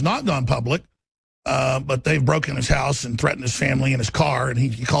 Bongino's not gone public, but they've broken his house and threatened his family and his car, and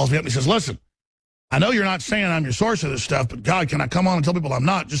he calls me up and he says, listen, I know you're not saying I'm your source of this stuff, but God, can I come on and tell people I'm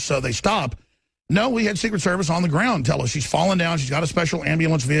not just so they stop? No, we had Secret Service on the ground tell us she's fallen down. She's got a special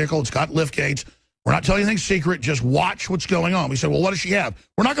ambulance vehicle. It's got lift gates. We're not telling you anything secret. Just watch what's going on. We said, well, what does she have?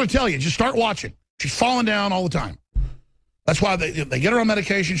 We're not going to tell you. Just start watching. She's falling down all the time. That's why they get her on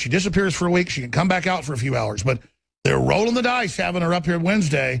medication. She disappears for a week. She can come back out for a few hours. But they're rolling the dice having her up here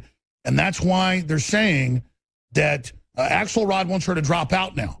Wednesday, and that's why they're saying that Axelrod wants her to drop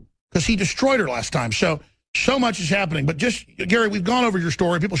out now because he destroyed her last time. So much is happening. But just, Gary, we've gone over your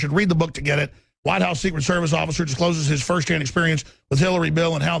story. People should read the book to get it. White House Secret Service officer discloses his firsthand experience with Hillary,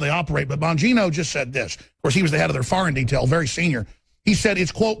 Bill, and how they operate. But Bongino just said this. Of course, he was the head of their foreign detail, very senior. He said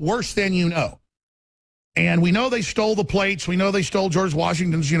it's, quote, worse than you know. And we know they stole the plates. We know they stole George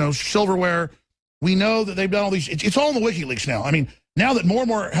Washington's, silverware. We know that they've done all these. It's all in the WikiLeaks now. I mean, now that more and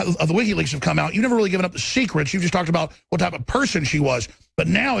more of the WikiLeaks have come out, you've never really given up the secrets. You've just talked about what type of person she was. But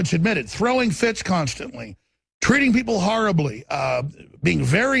now it's admitted, throwing fits constantly, treating people horribly, being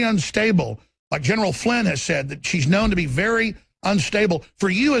very unstable. Like General Flynn has said, that she's known to be very unstable. For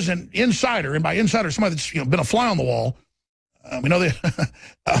you as an insider, and by insider, somebody that's been a fly on the wall, we know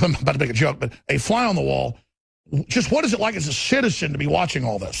I'm about to make a joke, but a fly on the wall, just what is it like as a citizen to be watching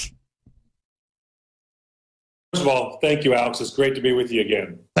all this? First of all, thank you, Alex. It's great to be with you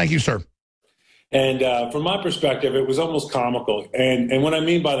again. Thank you, sir. And from my perspective, it was almost comical. And what I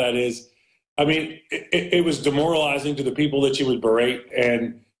mean by that is, it was demoralizing to the people that she would berate.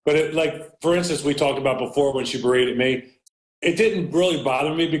 But for instance, we talked about before when she berated me, it didn't really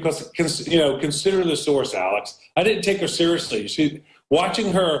bother me because, consider the source, Alex. I didn't take her seriously.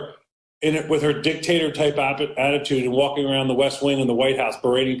 Watching her with her dictator type attitude and walking around the West Wing and the White House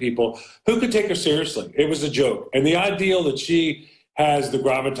berating people, who could take her seriously? It was a joke. And the ideal that she has the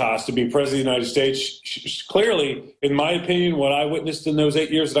gravitas to be president of the United States, she, clearly, in my opinion, what I witnessed in those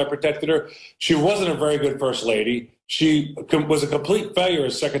 8 years that I protected her, she wasn't a very good first lady. She was a complete failure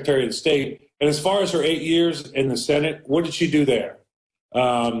as Secretary of State. And as far as her 8 years in the Senate, what did she do there?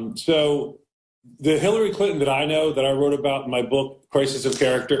 So the Hillary Clinton that I know, that I wrote about in my book, Crisis of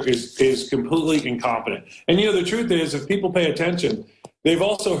Character, is completely incompetent. And, you know, the truth is, if people pay attention, they've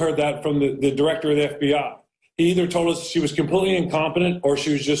also heard that from the director of the FBI. He either told us she was completely incompetent or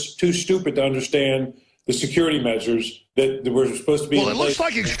she was just too stupid to understand the security measures that were supposed to be in place. Well, it looks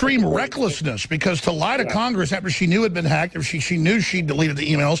like extreme recklessness, because to lie to Congress after she knew it had been hacked, if she knew she deleted the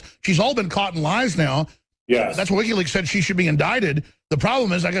emails, she's all been caught in lies now. Yes. That's what WikiLeaks said she should be indicted. The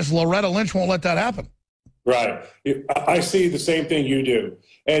problem is, I guess Loretta Lynch won't let that happen. Right. I see the same thing you do.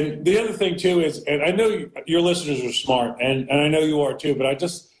 And the other thing, too, is, and I know your listeners are smart, and I know you are, too, but I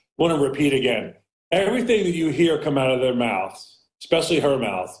just want to repeat again. Everything that you hear come out of their mouths, especially her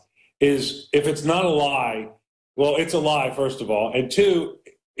mouth, is, if it's not a lie, well, it's a lie, first of all. And two,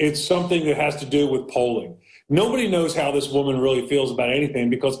 it's something that has to do with polling. Nobody knows how this woman really feels about anything,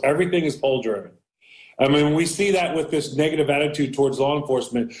 because everything is poll-driven. I mean, we see that with this negative attitude towards law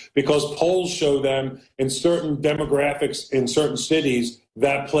enforcement, because polls show them in certain demographics in certain cities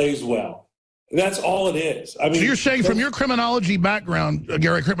that plays well. That's all it is. I mean, so you're saying, from your criminology background,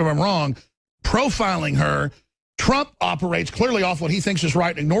 Gary, correct me if I'm wrong, profiling her, Trump operates clearly off what he thinks is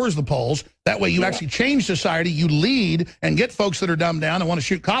right and ignores the polls. That way you actually change society, you lead, and get folks that are dumbed down and want to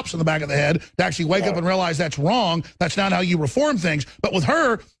shoot cops in the back of the head to actually wake up and realize that's wrong. That's not how you reform things. But with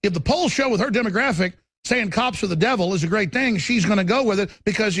her, if the polls show with her demographic, saying cops are the devil is a great thing, she's going to go with it,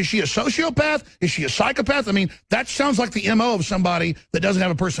 because is she a sociopath? Is she a psychopath? I mean, that sounds like the MO of somebody that doesn't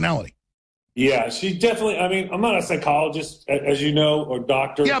have a personality. Yeah, she definitely, I mean, I'm not a psychologist, as you know, or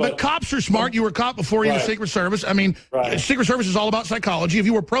doctor. Yeah, but cops are smart. You were a cop before you were Secret Service. I mean, Secret Service is all about psychology. If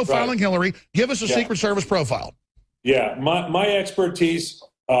you were profiling Hillary, give us a Secret Service profile. Yeah, my expertise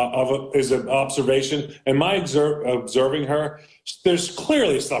is an observation, and my observing her, there's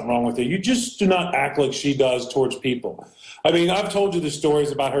clearly something wrong with it. You just do not act like she does towards people. I mean, I've told you the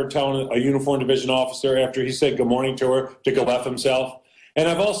stories about her telling a uniformed division officer after he said good morning to her to go F himself. And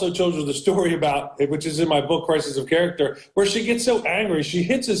I've also told you the story about, which is in my book, Crisis of Character, where she gets so angry, she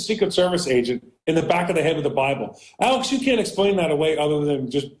hits a Secret Service agent in the back of the head with the Bible. Alex, you can't explain that away other than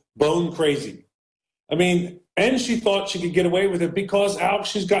just bone crazy. I mean, and she thought she could get away with it because, Alex,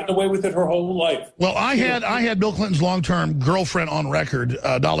 she's gotten away with it her whole life. Well, I had Bill Clinton's long-term girlfriend on record,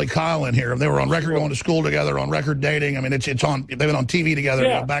 Dolly Kyle, in here. They were on record going to school together, on record dating. I mean, it's on. They've been on TV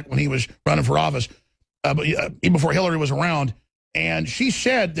together back when he was running for office, but even before Hillary was around. And she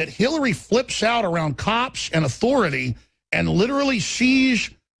said that Hillary flips out around cops and authority and literally sees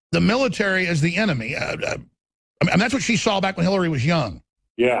the military as the enemy. And that's what she saw back when Hillary was young.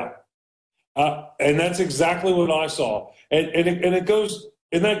 Yeah. And that's exactly what I saw. And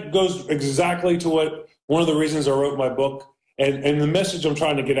that goes exactly to what one of the reasons I wrote my book. And the message I'm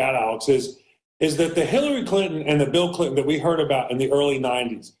trying to get at, Alex, is that the Hillary Clinton and the Bill Clinton that we heard about in the early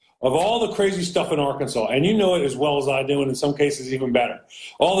 90s, of all the crazy stuff in Arkansas, and you know it as well as I do, and in some cases even better,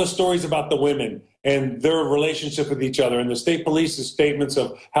 all the stories about the women and their relationship with each other, and the state police's statements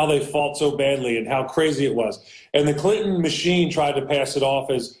of how they fought so badly and how crazy it was. And the Clinton machine tried to pass it off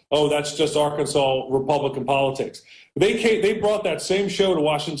as, oh, that's just Arkansas Republican politics. They brought that same show to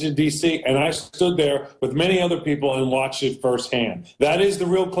Washington, D.C., and I stood there with many other people and watched it firsthand. That is the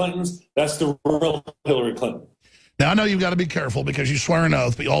real Clintons. That's the real Hillary Clinton. Now, I know you've got to be careful because you swear an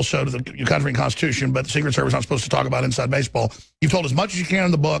oath, but also to the country and Constitution, but the Secret Service is not supposed to talk about inside baseball. You've told as much as you can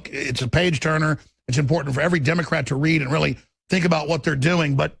in the book. It's a page-turner. It's important for every Democrat to read and really think about what they're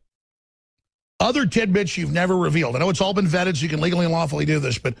doing. But other tidbits you've never revealed. I know it's all been vetted, so you can legally and lawfully do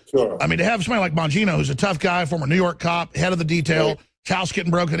this. But, I mean, to have somebody like Bongino, who's a tough guy, former New York cop, head of the detail, house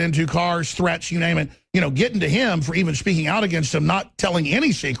getting broken into, cars, threats, you name it, you know, getting to him for even speaking out against him, not telling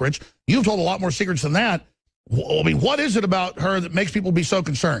any secrets. You've told a lot more secrets than that. I mean, what is it about her that makes people be so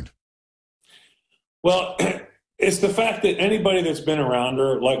concerned? Well, it's the fact that anybody that's been around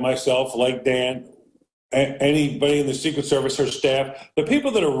her, like myself, like Dan, anybody in the Secret Service, her staff, the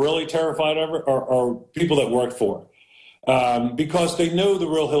people that are really terrified of her are people that work for her because they know the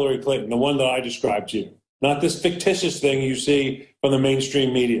real Hillary Clinton, the one that I described to you, not this fictitious thing you see from the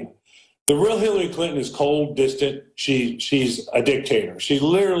mainstream media. The real Hillary Clinton is cold, distant. She's a dictator. She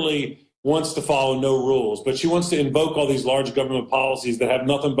literally wants to follow no rules, but she wants to invoke all these large government policies that have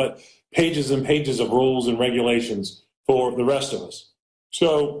nothing but pages and pages of rules and regulations for the rest of us.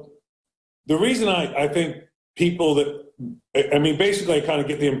 So the reason I think people that, I mean, basically I kind of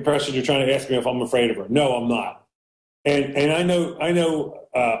get the impression you're trying to ask me if I'm afraid of her. No, I'm not. And I know,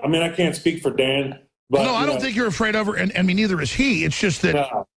 I mean, I can't speak for Dan, but. No, I don't think you're afraid of her, and I mean, neither is he. It's just that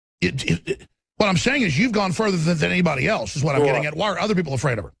what I'm saying is you've gone further than anybody else, is what I'm getting at. Why are other people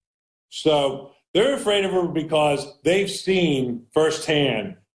afraid of her? So they're afraid of her because they've seen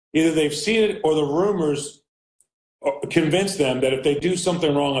firsthand, either they've seen it or the rumors convince them that if they do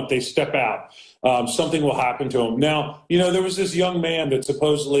something wrong, if they step out, something will happen to them. Now, there was this young man that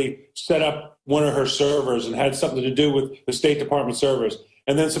supposedly set up one of her servers and had something to do with the State Department servers.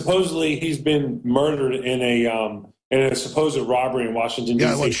 And then supposedly he's been murdered in a supposed robbery in Washington, D.C.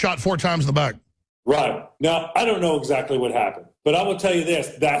 Yeah, like shot 4 times in the back. Right. Now, I don't know exactly what happened, but I will tell you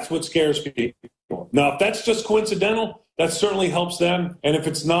this, that's what scares people. Now, if that's just coincidental, that certainly helps them. And if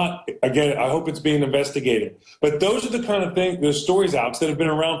it's not, again, I hope it's being investigated. But those are the kind of things, the stories, Alex, that have been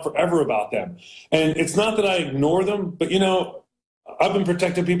around forever about them. And it's not that I ignore them, but, I've been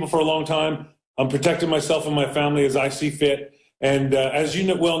protecting people for a long time. I'm protecting myself and my family as I see fit. And as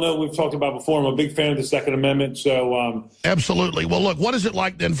you well know, we've talked about before, I'm a big fan of the Second Amendment. So absolutely. Well, look, what is it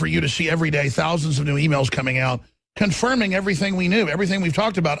like then for you to see every day thousands of new emails coming out confirming everything we knew, everything we've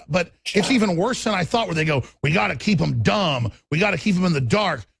talked about? But it's even worse than I thought, where they go, we got to keep them dumb. We got to keep them in the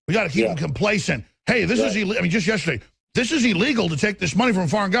dark. We got to keep them complacent. Hey, this is illegal. I mean, just yesterday, this is illegal to take this money from a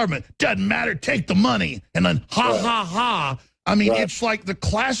foreign government. Doesn't matter. Take the money. And then ha, ha. I mean, it's like the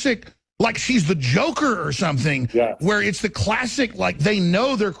classic, like she's the Joker or something, where it's the classic, like they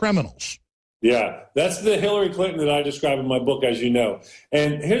know they're criminals. Yeah, that's the Hillary Clinton that I describe in my book, as you know.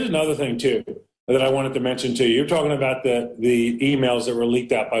 And here's another thing, too, that I wanted to mention to you. You're talking about the emails that were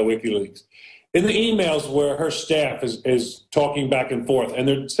leaked out by WikiLeaks. In the emails where her staff is talking back and forth, and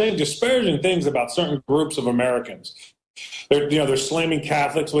they're saying disparaging things about certain groups of Americans. They're slamming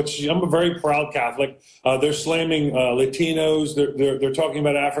Catholics, which I'm a very proud Catholic. They're slamming Latinos. They're talking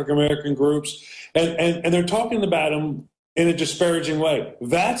about African American groups, and they're talking about them in a disparaging way.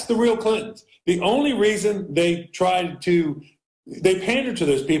 That's the real Clintons. The only reason they pandered to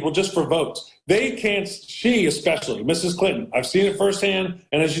those people just for votes. They can't. She especially, Mrs. Clinton. I've seen it firsthand,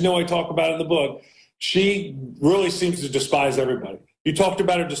 and as you know, I talk about it in the book. She really seems to despise everybody. You talked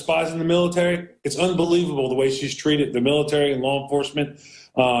about her despising the military. It's unbelievable the way she's treated the military and law enforcement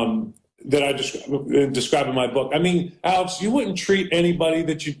that I describe in my book. I mean, Alex, you wouldn't treat anybody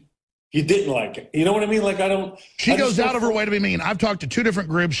that you didn't like. You know what I mean? Like, She goes out of her way to be mean. I've talked to 2 different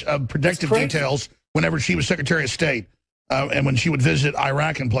groups of protective details whenever she was Secretary of State and when she would visit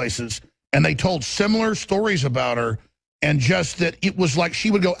Iraq and places. And they told similar stories about her, and just that it was like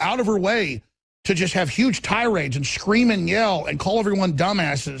she would go out of her way to just have huge tirades and scream and yell and call everyone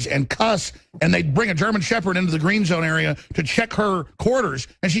dumbasses and cuss. And they'd bring a German Shepherd into the green zone area to check her quarters.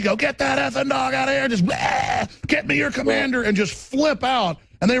 And she'd go, get that effing dog out of here. Just, blah, get me your commander, and just flip out.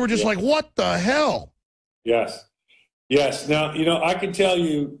 And they were just like, what the hell? Yes. Yes. Now, I can tell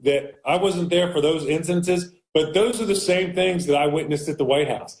you that I wasn't there for those instances, but those are the same things that I witnessed at the White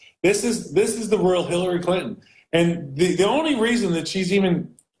House. This is the real Hillary Clinton. And the only reason that she's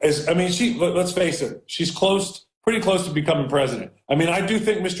even... let's face it, she's pretty close to becoming president. I mean, I do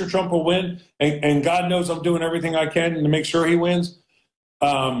think Mr. Trump will win, and God knows I'm doing everything I can to make sure he wins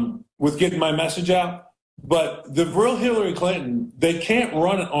with getting my message out. But the real Hillary Clinton, they can't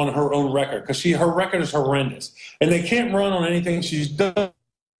run it on her own record because her record is horrendous. And they can't run on anything she's done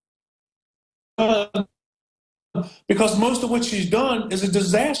because most of what she's done is a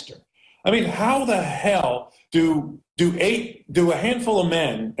disaster. I mean, how the hell do a handful of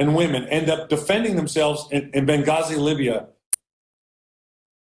men and women end up defending themselves in Benghazi, Libya?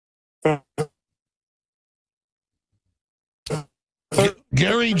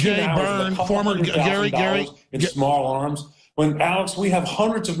 Gary J. Byrne, former Gary in small arms. When, Alex, we have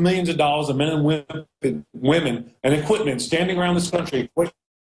hundreds of millions of dollars of men and women and equipment standing around this country.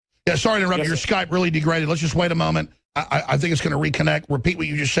 Yeah, sorry to interrupt. Your Skype really degraded. Let's just wait a moment. I think it's going to reconnect. Repeat what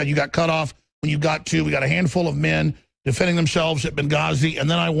you just said. You got cut off when you got to. We got a handful of men defending themselves at Benghazi. And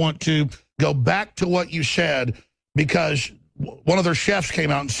then I want to go back to what you said, because one of their chefs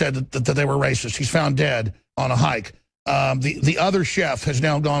came out and said that they were racist. He's found dead on a hike. The other chef has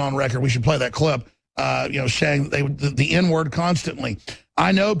now gone on record. We should play that clip, saying the N-word constantly.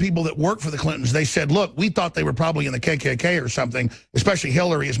 I know people that work for the Clintons. They said, look, we thought they were probably in the KKK or something, especially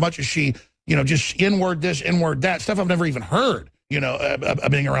Hillary, as much as she, just N-word this, N-word that, stuff I've never even heard, being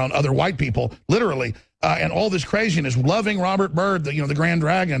around other white people, literally, and all this craziness, loving Robert Byrd, the Grand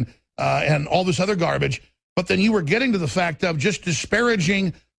Dragon, and all this other garbage. But then you were getting to the fact of just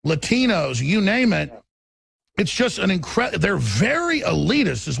disparaging Latinos, you name it. It's just an incredible, they're very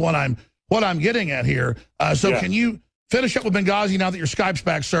elitist is what I'm what I'm getting at here. Can you finish up with Benghazi now that your Skype's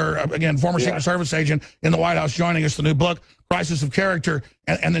back, sir? Again, former Secret Service agent in the White House joining us, the new book, Crisis of Character,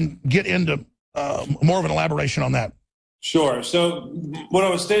 and then get into more of an elaboration on that. Sure. So what I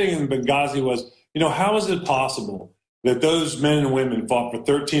was stating in Benghazi was, how is it possible that those men and women fought for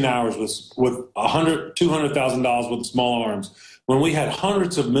 13 hours with $200,000 with small arms when we had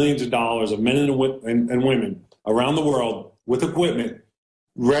hundreds of millions of dollars of men and women around the world with equipment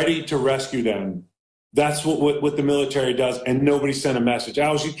ready to rescue them? That's what the military does, and nobody sent a message.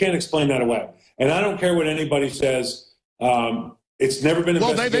 Alex, you can't explain that away. And I don't care what anybody says. It's never been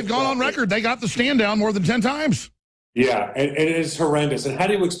Well, they've gone on record. They got the stand down more than 10 times. Yeah, and it is horrendous. And how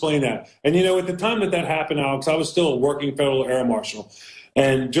do you explain that? And, at the time that happened, Alex, I was still a working federal air marshal.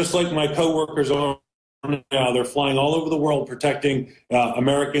 And just like my coworkers are now, they're flying all over the world protecting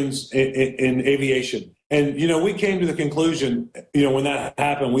Americans in aviation. And, we came to the conclusion, when that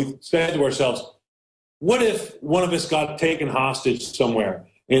happened, we said to ourselves, what if one of us got taken hostage somewhere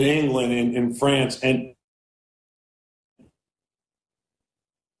in England, in France, and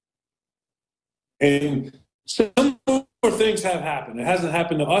some more things have happened. It hasn't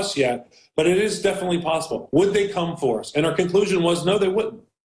happened to us yet, but it is definitely possible. Would they come for us? And our conclusion was, no, they wouldn't.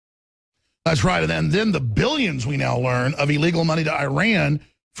 That's right. And then the billions we now learn of illegal money to Iran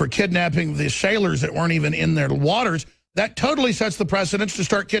for kidnapping the sailors that weren't even in their waters, that totally sets the precedence to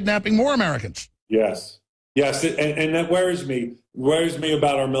start kidnapping more Americans. Yes. Yes, and that worries me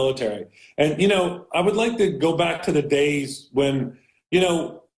about our military. And, I would like to go back to the days when,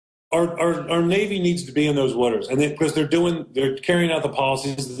 our Navy needs to be in those waters, and because they're carrying out the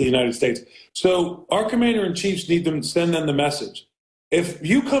policies of the United States. So our commander-in-chiefs need to send them the message. If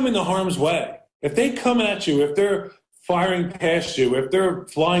you come into harm's way, if they come at you, if they're firing past you, if they're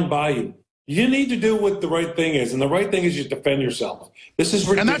flying by you, you need to do what the right thing is, and the right thing is you defend yourself. This is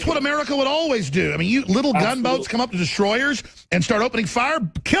ridiculous. And that's what America would always do. I mean, you little gunboats come up to destroyers and start opening fire,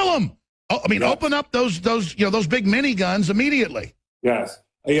 kill them. Open up those big miniguns immediately. Yes.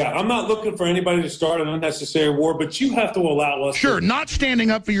 Yeah, I'm not looking for anybody to start an unnecessary war, but you have to allow us. Sure, not standing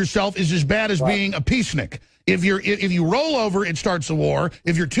up for yourself is as bad as being a peacenik. If you roll over, it starts a war.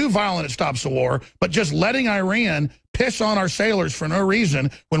 If you're too violent, it stops a war. But just letting Iran piss on our sailors for no reason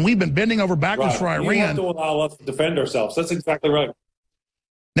when we've been bending over backwards for Iran. You have to allow us to defend ourselves. That's exactly right.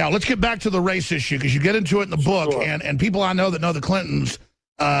 Now, let's get back to the race issue, because you get into it in the book, and people I know that know the Clintons,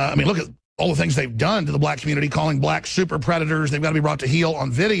 look at all the things they've done to the black community, calling blacks super predators. They've got to be brought to heel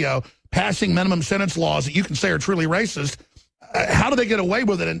on video, passing minimum sentence laws that you can say are truly racist. How do they get away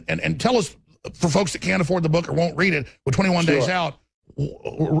with it? And tell us, for folks that can't afford the book or won't read it, with 21 days out,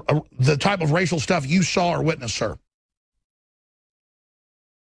 the type of racial stuff you saw or witnessed, sir.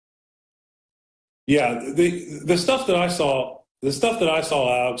 Yeah, the stuff that I saw,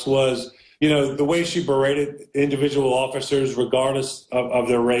 Alex, was, the way she berated individual officers regardless of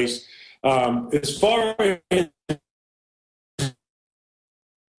their race. As far as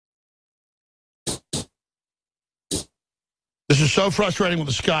this is so frustrating with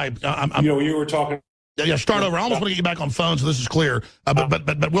the Skype. you were talking. Yeah, start over. I almost want to get you back on phone so this is clear.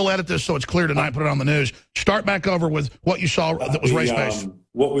 But we'll edit this so it's clear tonight, put it on the news. Start back over with what you saw that was race-based.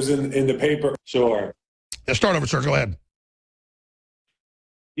 What was in the paper. Sure. Yeah, start over, sir. Go ahead.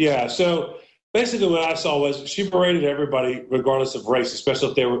 Yeah, so basically what I saw was she berated everybody regardless of race, especially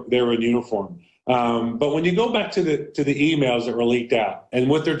if they were in uniform. But when you go back to the emails that were leaked out and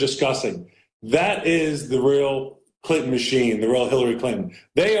what they're discussing, that is the real Clinton machine, the real Hillary Clinton.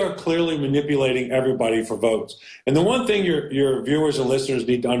 They are clearly manipulating everybody for votes. And the one thing your viewers and listeners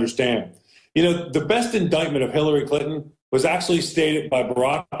need to understand, the best indictment of Hillary Clinton was actually stated by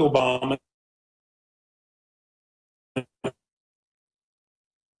Barack Obama.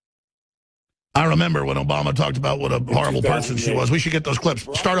 I remember when Obama talked about what a horrible person she was. We should get those clips.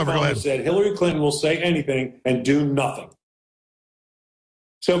 Start over. Go ahead. Said Hillary Clinton will say anything and do nothing.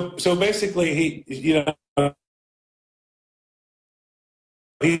 So basically, he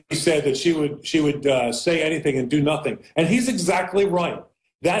said that she would say anything and do nothing, and he's exactly right.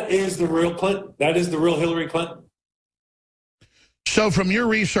 That is the real Clinton. That is the real Hillary Clinton. So from your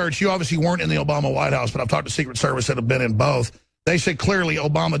research, you obviously weren't in the Obama White House, but I've talked to Secret Service that have been in both. They say clearly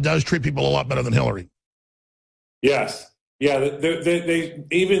Obama does treat people a lot better than Hillary. Yes. Yeah, they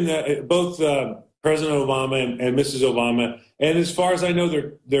even both President Obama and Mrs. Obama, and as far as I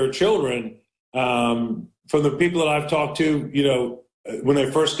know, their children, from the people that I've talked to, when they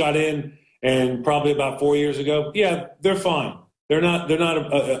first got in, and probably about 4 years ago, yeah, they're fine. They're not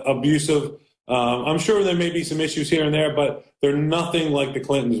abusive. I'm sure there may be some issues here and there, but they're nothing like the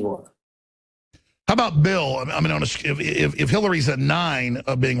Clintons were. How about Bill? I mean, if Hillary's a 9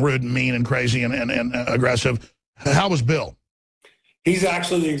 of being rude and mean and crazy and aggressive, how was Bill? He's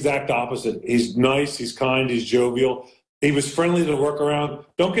actually the exact opposite. He's nice, he's kind, he's jovial. He was friendly to work around.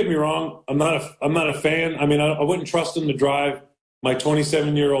 Don't get me wrong, I'm not a fan. I mean, I wouldn't trust him to drive my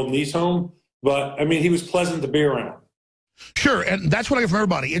 27-year-old niece home, but I mean, he was pleasant to be around. Sure, and that's what I get from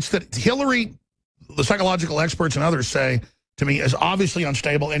everybody. It's that Hillary, the psychological experts and others say to me, is obviously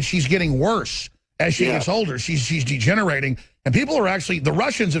unstable, and she's getting worse as she gets older. She's degenerating, and people are actually, the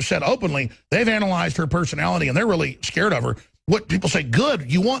Russians have said openly, they've analyzed her personality, and they're really scared of her. What people say,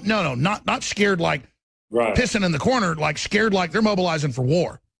 good, you want, no, not scared like pissing in the corner, like scared like they're mobilizing for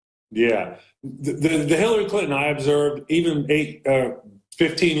war. Yeah. The Hillary Clinton I observed even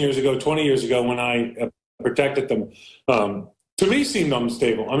 15 years ago, 20 years ago when I protected them, to me seemed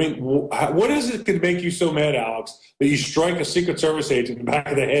unstable. I mean, what is it that could make you so mad, Alex, that you strike a Secret Service agent in the back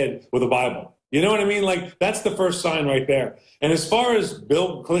of the head with a Bible? You know what I mean? Like, that's the first sign right there. And as far as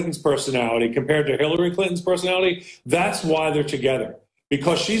Bill Clinton's personality compared to Hillary Clinton's personality, that's why they're together.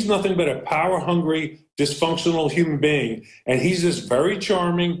 Because she's nothing but a power-hungry, dysfunctional human being. And he's just very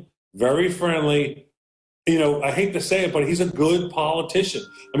charming, very friendly. You know, I hate to say it, but he's a good politician.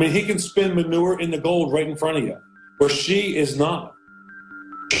 I mean, he can spin manure in the gold right in front of you, where she is not.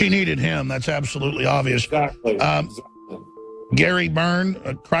 She needed him. That's absolutely obvious. Exactly. Gary Byrne,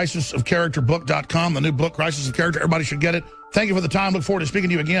 crisisofcharacterbook.com, the new book, Crisis of Character. Everybody should get it. Thank you for the time. Look forward to speaking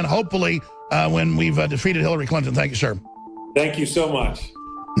to you again, hopefully when we've defeated Hillary Clinton. Thank you, sir. Thank you so much.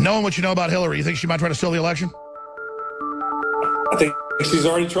 Knowing what you know about Hillary, you think she might try to steal the election? I think she's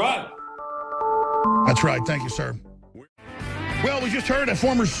already tried. That's right. Thank you, sir. Well, we just heard a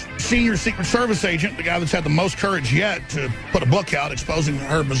former senior Secret Service agent, the guy that's had the most courage yet to put a book out exposing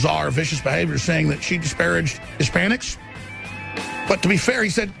her bizarre, vicious behavior, saying that she disparaged Hispanics. But to be fair, he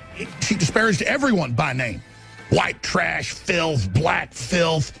said she disparaged everyone by name. White trash, filth, black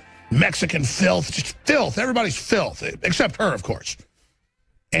filth, Mexican filth, just filth. Everybody's filth, except her, of course.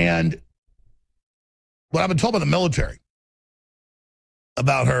 And what I've been told by the military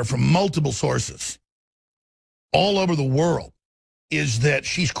about her from multiple sources all over the world is that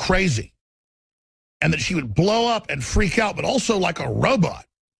she's crazy and that she would blow up and freak out, but also like a robot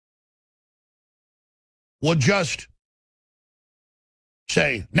would just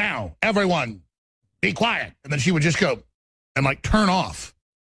say, now, everyone, be quiet. And then she would just go and like turn off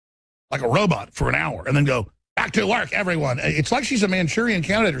like a robot for an hour and then go, back to work, everyone. It's like she's a Manchurian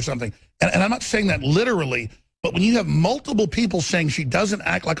candidate or something. And I'm not saying that literally, but when you have multiple people saying she doesn't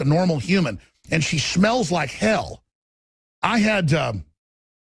act like a normal human and she smells like hell. I had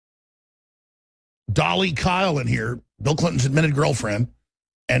Dolly Kyle in here, Bill Clinton's admitted girlfriend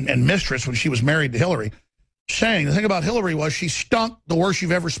and mistress when she was married to Hillary, saying the thing about Hillary was she stunk the worst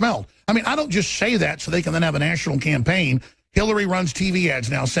you've ever smelled. I mean, I don't just say that so they can then have a national campaign. Hillary runs TV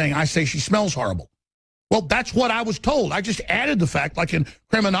ads now saying, I say she smells horrible. Well, that's what I was told. I just added the fact, like in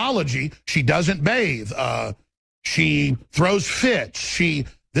criminology, she doesn't bathe. She throws fits.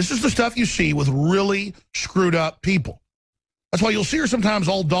 This is the stuff you see with really screwed up people. That's why you'll see her sometimes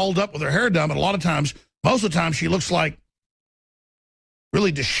all dolled up with her hair done, but a lot of times, most of the time, she looks like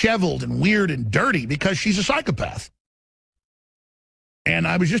really disheveled and weird and dirty because she's a psychopath. And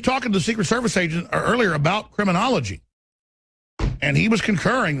I was just talking to the Secret Service agent earlier about criminology, and he was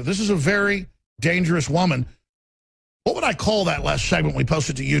concurring that this is a very dangerous woman. What would I call that last segment we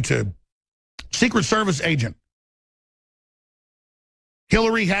posted to YouTube? Secret Service agent.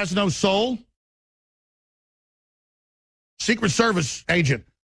 Hillary has no soul. Secret Service agent.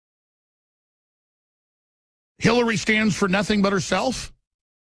 Hillary stands for nothing but herself.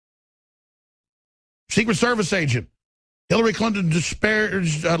 Secret Service agent. Hillary Clinton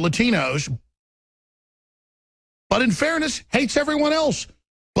disparaged Latinos, but in fairness, hates everyone else,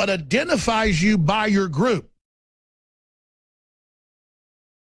 but identifies you by your group.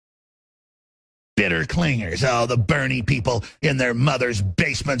 Bitter clingers, oh, the Bernie people in their mother's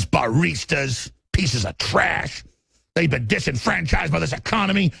basements, baristas, pieces of trash. They've been disenfranchised by this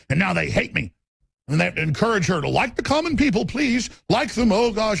economy, and now they hate me. And they encourage her to like the common people, please. Like them.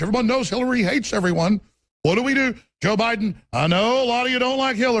 Oh, gosh, everyone knows Hillary hates everyone. What do? Joe Biden, I know a lot of you don't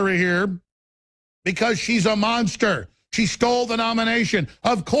like Hillary here because she's a monster. She stole the nomination.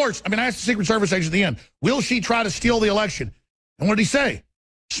 Of course. I mean, I asked the Secret Service agent at the end, will she try to steal the election? And what did he say?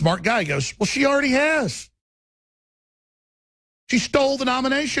 Smart guy goes, well, she already has. She stole the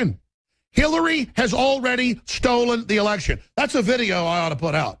nomination. Hillary has already stolen the election. That's a video I ought to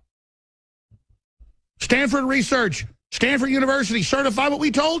put out. Stanford Research, Stanford University certified what we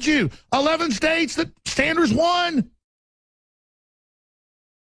told you. 11 states that Sanders won.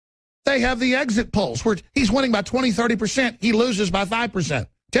 they have the exit polls where he's winning by 20, 30%. He loses by 5%,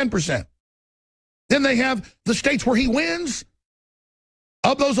 10%. Then they have the states where he wins.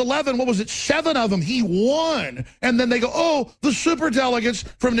 Of those 11, what was it? 7 of them he won. And then they go, oh, the superdelegates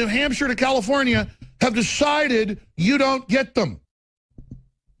from New Hampshire to California have decided you don't get them.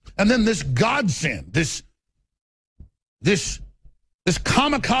 And then this godsend, this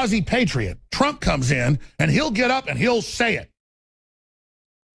kamikaze patriot, Trump comes in, and he'll get up and he'll say it.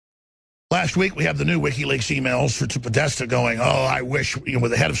 Last week, we have the new WikiLeaks emails to Podesta going, oh, I wish,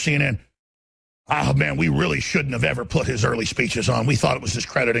 with the head of CNN, oh, man, we really shouldn't have ever put his early speeches on. We thought it was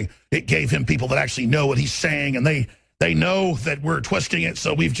discrediting. It gave him people that actually know what he's saying, and they know that we're twisting it,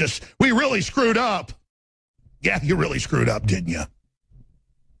 so we really screwed up. Yeah, you really screwed up, didn't you?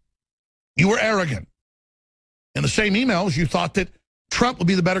 You were arrogant. In the same emails, you thought that Trump would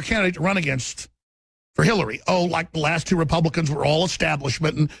be the better candidate to run against for Hillary. Oh, like the last 2 Republicans were all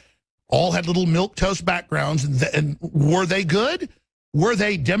establishment and all had little milquetoast backgrounds. And were they good? Were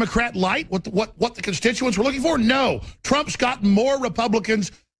they Democrat light? What the constituents were looking for? No. Trump's got more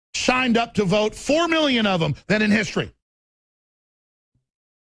Republicans signed up to vote, 4 million of them, than in history.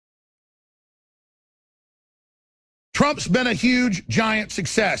 Trump's been a huge, giant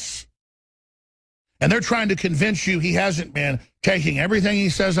success. And they're trying to convince you he hasn't been, taking everything he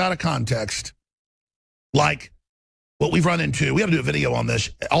says out of context. Like what we've run into. We have to do a video on this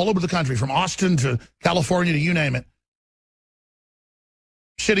all over the country, from Austin to California to you name it.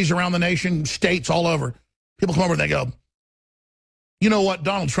 Cities around the nation, states all over. People come over and they go, you know what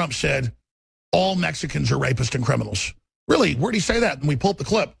Donald Trump said? All Mexicans are rapists and criminals. Really? Where'd he say that? And we pull up the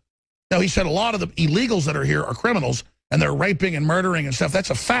clip. No, he said a lot of the illegals that are here are criminals, and they're raping and murdering and stuff. That's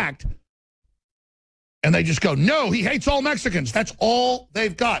a fact. And they just go, no, he hates all Mexicans. That's all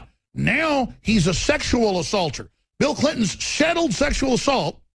they've got. Now he's a sexual assaulter. Bill Clinton's settled sexual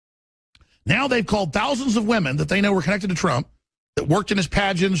assault. Now they've called thousands of women that they know were connected to Trump, that worked in his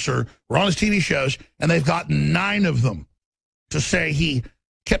pageants or were on his TV shows, and they've gotten 9 of them to say he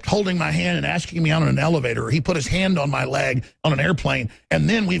kept holding my hand and asking me out on an elevator, or he put his hand on my leg on an airplane. And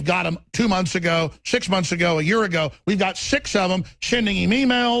then we've got him 2 months ago, 6 months ago, a year ago. We've got 6 of them sending him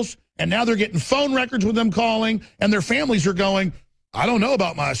emails, and now they're getting phone records with them calling, and their families are going, I don't know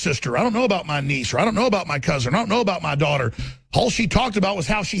about my sister. I don't know about my niece, or I don't know about my cousin. I don't know about my daughter. All she talked about was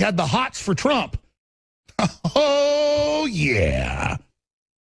how she had the hots for Trump. Oh, yeah.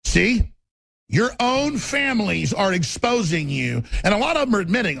 See? Your own families are exposing you. And a lot of them are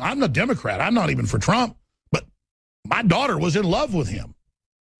admitting, I'm a Democrat. I'm not even for Trump. But my daughter was in love with him.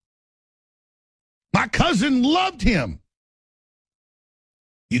 My cousin loved him.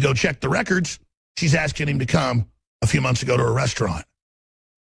 You go check the records. She's asking him to come a few months ago to a restaurant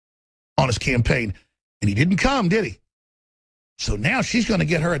on his campaign. And he didn't come, did he? So now she's going to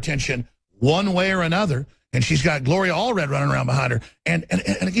get her attention one way or another. And she's got Gloria Allred running around behind her. And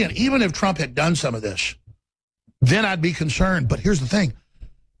again, even if Trump had done some of this, then I'd be concerned. But here's the thing.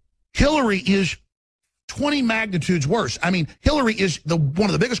 Hillary is 20 magnitudes worse. I mean, Hillary is one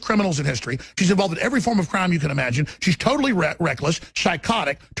of the biggest criminals in history. She's involved in every form of crime you can imagine. She's totally reckless,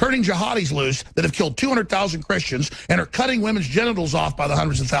 psychotic, turning jihadis loose that have killed 200,000 Christians and are cutting women's genitals off by the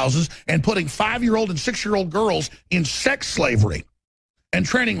hundreds of thousands and putting 5-year-old and 6-year-old girls in sex slavery and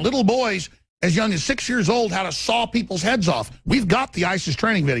training little boys as young as 6 years old how to saw people's heads off. We've got the ISIS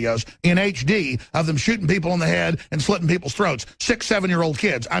training videos in HD of them shooting people in the head and slitting people's throats. 6, 7-year-old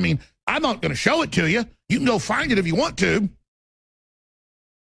kids. I mean, I'm not going to show it to you. You can go find it if you want to.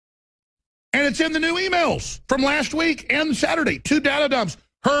 And it's in the new emails from last week and Saturday. 2 data dumps.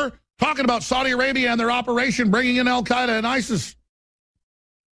 Her talking about Saudi Arabia and their operation bringing in Al-Qaeda and ISIS.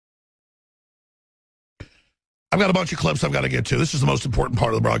 I've got a bunch of clips I've got to get to. This is the most important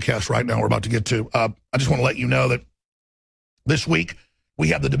part of the broadcast right now we're about to get to. I just want to let you know that this week we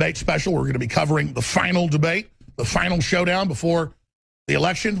have the debate special. We're going to be covering the final debate, the final showdown before the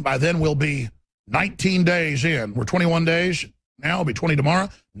election. By then we'll be 19 days in. We're 21 days now. It'll be 20 tomorrow.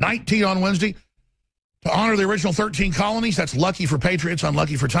 19 on Wednesday. To honor the original 13 colonies, that's lucky for patriots,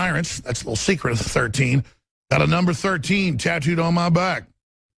 unlucky for tyrants. That's a little secret of the 13. Got a number 13 tattooed on my back.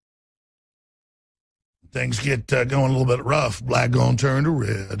 Things get going a little bit rough. Black gonna turn to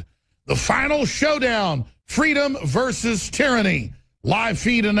red. The final showdown, freedom versus tyranny. Live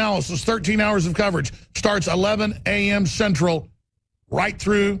feed analysis, 13 hours of coverage. Starts 11 a.m. Central, right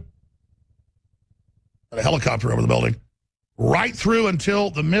through, a helicopter over the building, right through until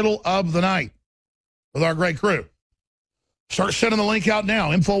the middle of the night with our great crew. Start sending the link out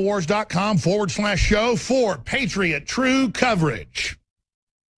now, Infowars.com/show for Patriot True coverage.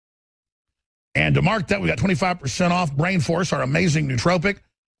 And to mark that, we got 25% off Brain Force, our amazing nootropic.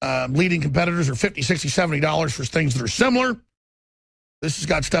 Leading competitors are $50, $60, $70 for things that are similar. This has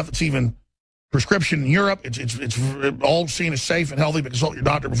got stuff that's even prescription in Europe. It's all seen as safe and healthy, but consult your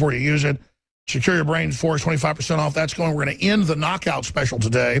doctor before you use it. Secure Your Brain Force, 25% off. That's going. We're going to end the knockout special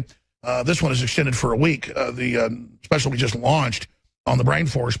today. This one is extended for a week. The special we just launched on the Brain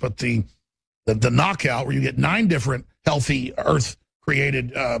Force, but the knockout, where you get 9 different healthy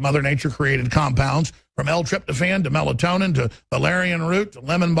Earth-created, Mother Nature-created compounds, from L-tryptophan to melatonin to valerian root to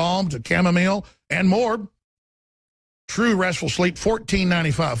lemon balm to chamomile and more. True restful sleep,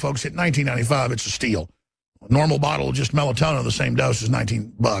 $14.95, folks. At $19.95, it's a steal. A normal bottle of just melatonin, the same dose, is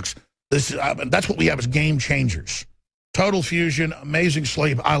 $19. This is, that's what we have as game changers. Total fusion, amazing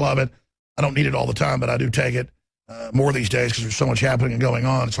sleep. I love it. I don't need it all the time, but I do take it more these days because there's so much happening and going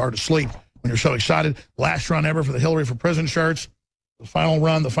on. It's hard to sleep when you're so excited. Last run ever for the Hillary for Prison shirts. The final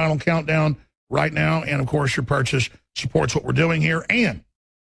run, the final countdown right now. And, of course, your purchase supports what we're doing here. And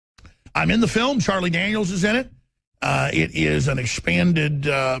I'm in the film. Charlie Daniels is in it. It is an expanded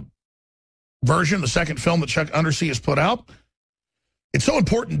version, the second film that Chuck Undersea has put out. It's so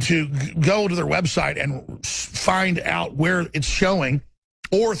important to go to their website and find out where it's showing,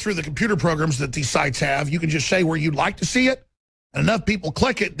 or through the computer programs that these sites have. You can just say where you'd like to see it, and enough people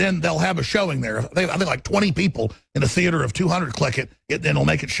click it, then they'll have a showing there. I think like 20 people in a theater of 200 click it, then it'll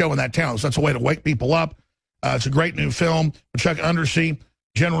make it show in that town. So that's a way to wake people up. It's a great new film. Chuck Undersea,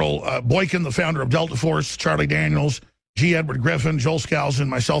 General Boykin, the founder of Delta Force, Charlie Daniels, G. Edward Griffin, Joel Skousen,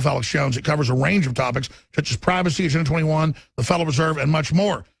 myself, Alex Jones. It covers a range of topics such as privacy, Agenda 21, the Federal Reserve, and much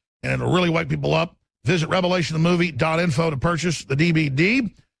more. And it'll really wake people up. Visit revelationthemovie.info to purchase the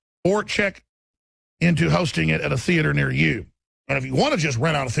DVD, or check into hosting it at a theater near you. And if you want to just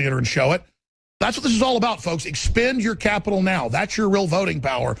rent out a theater and show it, that's what this is all about, folks. Expend your capital now. That's your real voting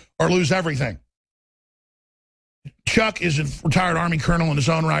power, or lose everything. Chuck is a retired Army colonel in his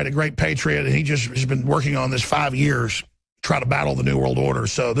own right, a great patriot, and he just has been working on this 5 years to try to battle the New World Order.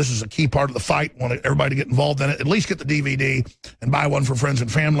 So this is a key part of the fight. Want everybody to get involved in it. At least get the DVD and buy one for friends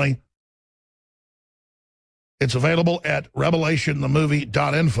and family. It's available at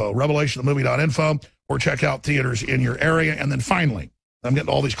revelationthemovie.info, revelationthemovie.info, or check out theaters in your area. And then finally, I'm getting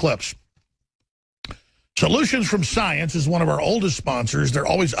all these clips. Solutions from Science is one of our oldest sponsors. They're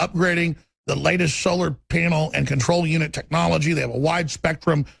always upgrading the latest solar panel and control unit technology. They have a wide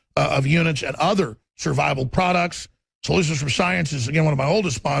spectrum of units and other survival products. Solutions from Science is, again, one of my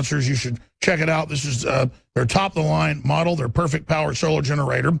oldest sponsors. You should check it out. This is their top-of-the-line model, their Perfect Power solar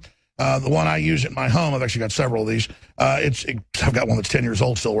generator. The one I use at my home, I've actually got several of these. I've got one that's 10 years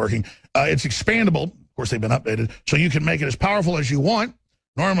old, still working. It's expandable. Of course, they've been updated. So you can make it as powerful as you want.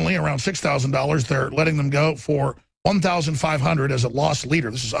 Normally around $6,000. They're letting them go for $1,500 as a loss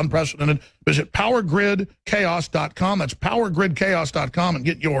leader. This is unprecedented. Visit powergridchaos.com. That's powergridchaos.com and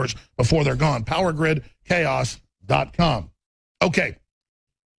get yours before they're gone. Powergridchaos.com. Okay.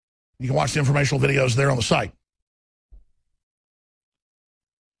 You can watch the informational videos there on the site.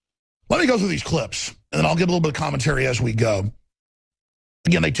 Let me go through these clips, and then I'll get a little bit of commentary as we go.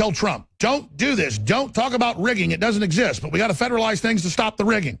 Again, they tell Trump, don't do this. Don't talk about rigging. It doesn't exist, but we got to federalize things to stop the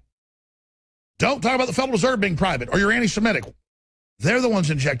rigging. Don't talk about the Federal Reserve being private, or you're anti-Semitic. They're the ones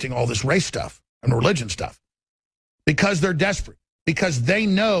injecting all this race stuff and religion stuff because they're desperate, because they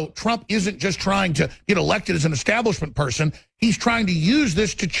know Trump isn't just trying to get elected as an establishment person. He's trying to use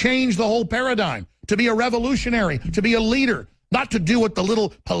this to change the whole paradigm, to be a revolutionary, to be a leader, not to do what the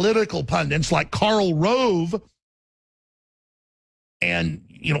little political pundits like Karl Rove and,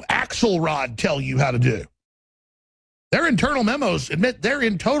 Axelrod tell you how to do. Their internal memos admit they're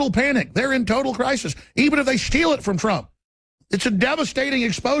in total panic. They're in total crisis, even if they steal it from Trump. It's a devastating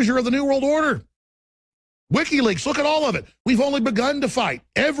exposure of the New World Order. WikiLeaks, look at all of it. We've only begun to fight.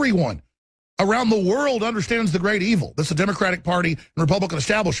 Everyone around the world understands the great evil. That's the Democratic Party and Republican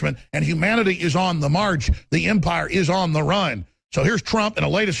establishment, and humanity is on the march. The empire is on the run. So here's Trump in a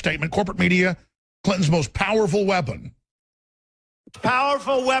latest statement. Corporate media, Clinton's most powerful weapon.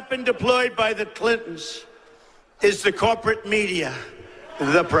 Powerful weapon deployed by the Clintons is the corporate media,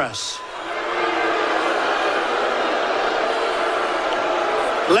 the press.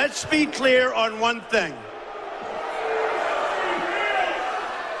 Let's be clear on one thing.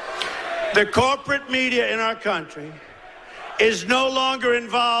 The corporate media in our country is no longer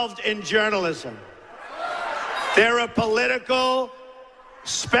involved in journalism. They're a political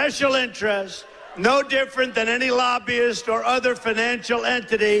special interest, no different than any lobbyist or other financial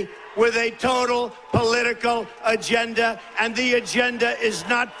entity with a total political agenda, and the agenda is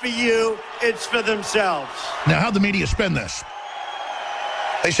not for you, it's for themselves. Now, how'd the media spin this?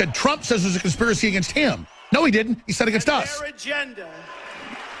 They said Trump says there's a conspiracy against him. No, he didn't. He said against us. Their agenda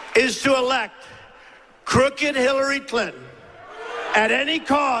is to elect crooked Hillary Clinton at any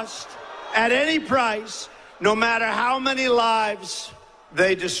cost, at any price, no matter how many lives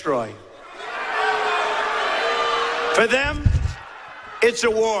they destroy. For them, it's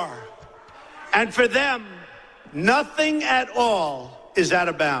a war. And for them, nothing at all is out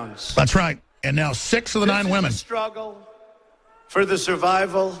of bounds. That's right. And now 6 of the 9 women. This is a struggle for the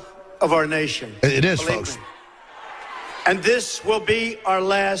survival of our nation. It is, Believe folks. me. And this will be our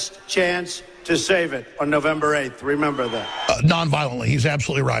last chance to save it on November 8th. Remember that. Non-violently. He's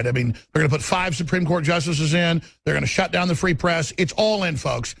absolutely right. I mean, they're going to put 5 Supreme Court justices in. They're going to shut down the free press. It's all in,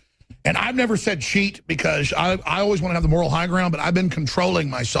 folks. And I've never said cheat because I always want to have the moral high ground, but I've been controlling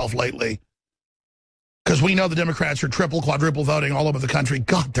myself lately because we know the Democrats are triple, quadruple voting all over the country.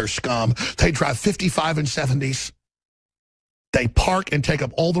 God, they're scum. They drive 55 and 70s. They park and take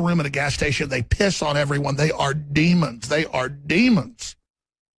up all the room at a gas station. They piss on everyone. They are demons. They are demons.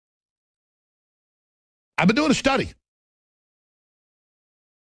 I've been doing a study.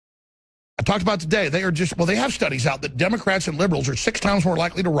 I talked about today, they are just, well, they have studies out that Democrats and liberals are 6 times more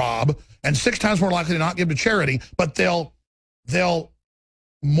likely to rob and 6 times more likely to not give to charity, but they'll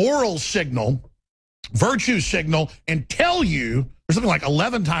moral signal, virtue signal, and tell you, or something like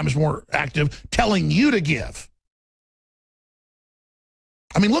 11 times more active, telling you to give.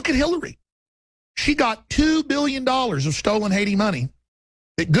 I mean, look at Hillary. She got $2 billion of stolen Haiti money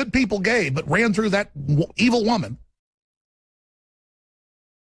that good people gave, but ran through that evil woman.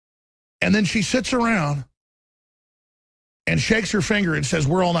 And then she sits around and shakes her finger and says,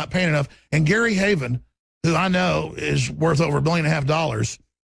 we're all not paying enough. And Gary Haven, who I know is worth over $1.5 billion,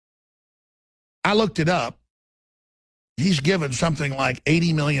 I looked it up. He's given something like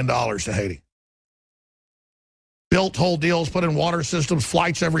 $80 million to Haiti. Built whole deals, put in water systems,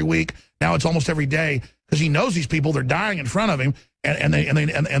 flights every week. Now it's almost every day because he knows these people. They're dying in front of him, and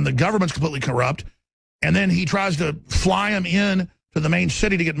the government's completely corrupt. And then he tries to fly them in to the main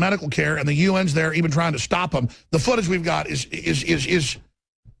city to get medical care, and the UN's there even trying to stop them. The footage we've got is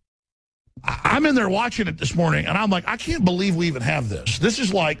I'm in there watching it this morning, and I'm like, I can't believe we even have this. This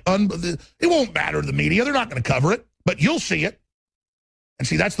is like, it won't matter to the media. They're not going to cover it, but you'll see it. And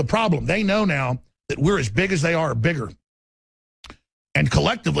see, that's the problem. They know now that we're as big as they are, or bigger. And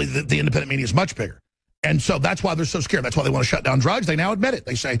collectively, the independent media is much bigger. And so that's why they're so scared. That's why they want to shut down drugs. They now admit it.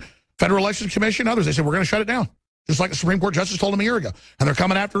 They say, Federal Elections Commission, others, they say, we're going to shut it down. Just like the Supreme Court justice told them a year ago. And they're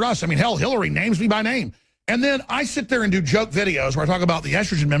coming after us. I mean, hell, Hillary names me by name. And then I sit there and do joke videos where I talk about the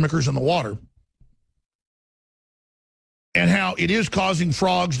estrogen mimickers in the water and how it is causing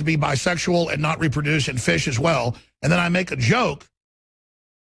frogs to be bisexual and not reproduce, and fish as well. And then I make a joke.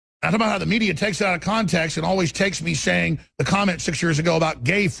 I talk about how the media takes it out of context and always takes me saying the comment 6 years ago about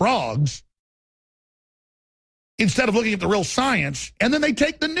gay frogs instead of looking at the real science. And then they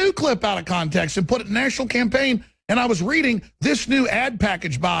take the new clip out of context and put it in national campaign. And I was reading this new ad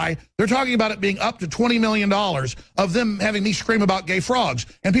package buy. They're talking about it being up to $20 million of them having me scream about gay frogs.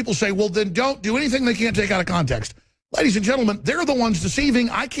 And people say, well, then don't do anything they can't take out of context. Ladies and gentlemen, they're the ones deceiving.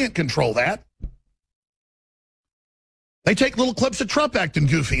 I can't control that. They take little clips of Trump acting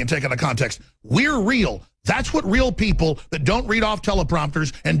goofy and take it out of context. We're real. That's what real people that don't read off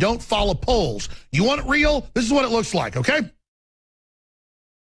teleprompters and don't follow polls. You want it real? This is what it looks like, okay?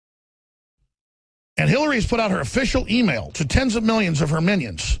 And Hillary has put out her official email to tens of millions of her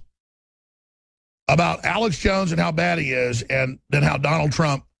minions about Alex Jones and how bad he is, and then how Donald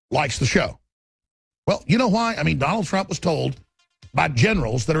Trump likes the show. Well, you know why? I mean, Donald Trump was told by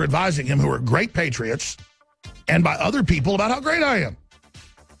generals that are advising him who are great patriots and by other people about how great I am.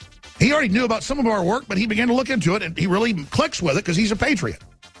 He already knew about some of our work, but he began to look into it, and he really clicks with it because he's a patriot.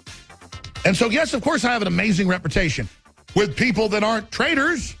 And so, yes, of course, I have an amazing reputation with people that aren't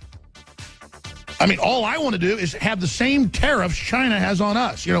traitors. I mean, all I want to do is have the same tariffs China has on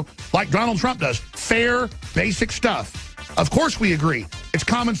us, you know, like Donald Trump does. Fair, basic stuff. Of course we agree. It's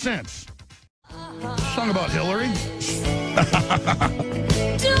common sense. Song about Hillary.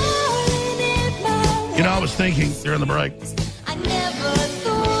 You know, I was thinking during the break,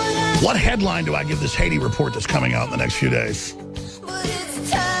 what headline do I give this Haiti report that's coming out in the next few days?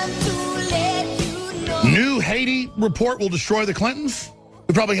 New Haiti report will destroy the Clintons?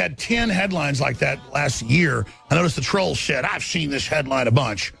 We probably had 10 headlines like that last year. I noticed the troll said, I've seen this headline a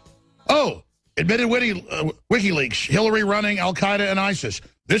bunch. Oh, admitted WikiLeaks, Hillary running Al-Qaeda and ISIS.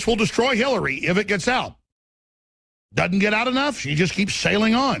 This will destroy Hillary if it gets out. Doesn't get out enough, she just keeps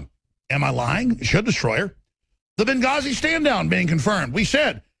sailing on. Am I lying? It should destroy her. The Benghazi stand-down being confirmed. We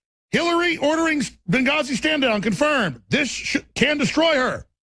said, Hillary ordering Benghazi stand-down confirmed. This can destroy her.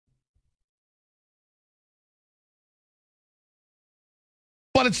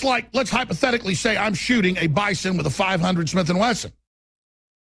 But it's like, let's hypothetically say I'm shooting a bison with a .500 Smith & Wesson.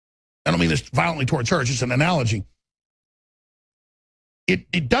 I don't mean this violently towards her, it's just an analogy.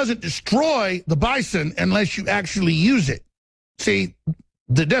 It doesn't destroy the bison unless you actually use it. See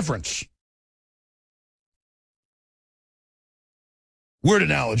the difference. Weird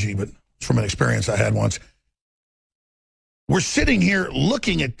analogy, but it's from an experience I had once. We're sitting here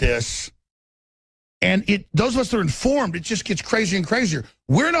looking at this, and those of us that are informed, it just gets crazier and crazier.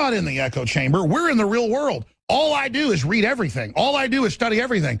 We're not in the echo chamber. We're in the real world. All I do is read everything. All I do is study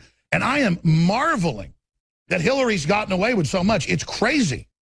everything. And I am marveling that Hillary's gotten away with so much. It's crazy.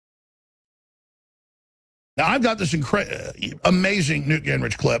 Now, I've got this amazing Newt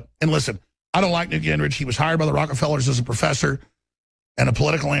Gingrich clip. And listen, I don't like Newt Gingrich. He was hired by the Rockefellers as a professor and a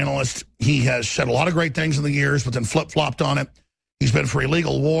political analyst. He has said a lot of great things in the years, but then flip-flopped on it. He's been for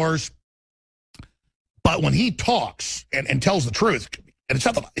illegal wars. But when he talks and tells the truth, and it's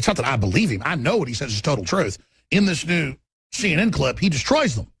not that I believe him. I know what he says is total truth. In this new CNN clip, he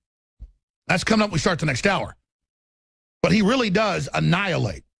destroys them. That's coming up when we start the next hour. But he really does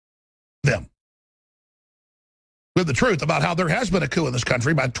annihilate them with the truth about how there has been a coup in this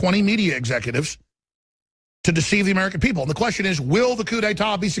country by 20 media executives to deceive the American people. And the question is, will the coup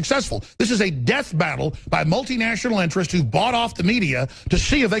d'etat be successful? This is a death battle by multinational interests who bought off the media to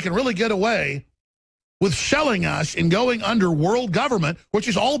see if they can really get away with selling us and going under world government, which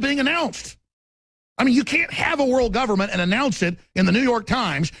is all being announced. I mean, you can't have a world government and announce it in the New York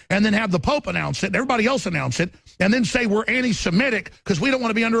Times and then have the Pope announce it and everybody else announce it and then say we're anti-Semitic because we don't want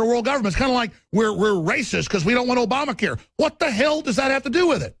to be under a world government. It's kind of like we're racist because we don't want Obamacare. What the hell does that have to do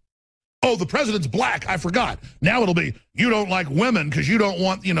with it? Oh, the president's black. I forgot. Now it'll be you don't like women because you don't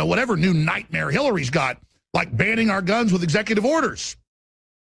want, whatever new nightmare Hillary's got, like banning our guns with executive orders.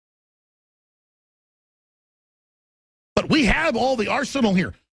 But we have all the arsenal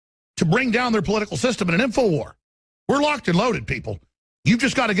here to bring down their political system in an info war. We're locked and loaded, people. You've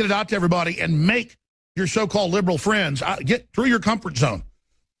just got to get it out to everybody and make your so-called liberal friends get through your comfort zone.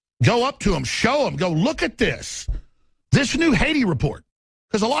 Go up to them, show them, go look at this. This new Haiti report,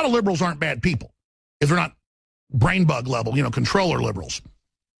 because a lot of liberals aren't bad people if they're not brain bug level, controller liberals.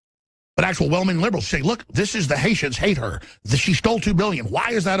 But actual well-meaning liberals say, look, this is the Haitians hate her. She stole $2 billion.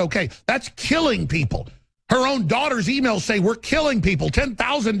 Why is that okay? That's killing people. Her own daughter's emails say we're killing people.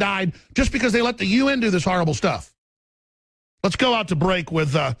 10,000 died just because they let the UN do this horrible stuff. Let's go out to break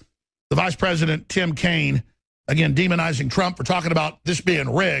with the Vice President, Tim Kaine, again, demonizing Trump for talking about this being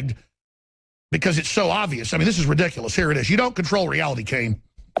rigged because it's so obvious. I mean, this is ridiculous. Here it is. You don't control reality, Kaine.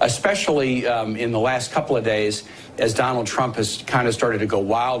 Especially in the last couple of days, as Donald Trump has kind of started to go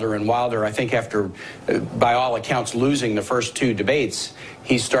wilder and wilder. I think after, by all accounts, losing the first two debates,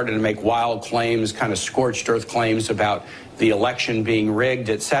 he started to make wild claims, kind of scorched earth claims about the election being rigged,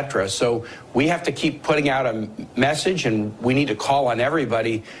 etc. So we have to keep putting out a message, and we need to call on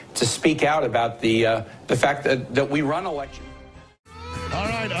everybody to speak out about the fact that we run elections. All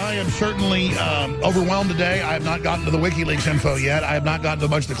right, I am certainly overwhelmed today. I have not gotten to the WikiLeaks info yet. I have not gotten to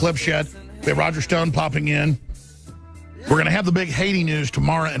much of the clips yet. We have Roger Stone popping in. We're going to have the big Haiti news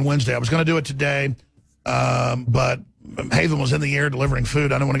tomorrow and Wednesday. I was going to do it today, but Haven was in the air delivering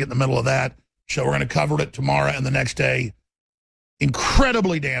food. I don't want to get in the middle of that. So we're going to cover it tomorrow and the next day.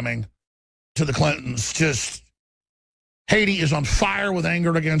 Incredibly damning to the Clintons. Just Haiti is on fire with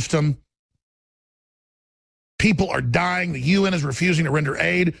anger against them. People are dying. The UN is refusing to render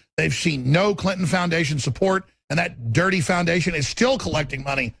aid. They've seen no Clinton Foundation support, and that dirty foundation is still collecting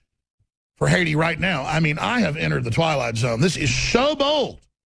money for Haiti right now. I mean, I have entered the twilight zone. This is so bold.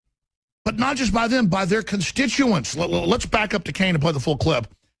 But not just by them, by their constituents. Let's back up to Kaine and play the full clip,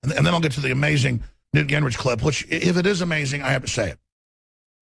 and then I'll get to the amazing Newt Gingrich clip, which, if it is amazing, I have to say it.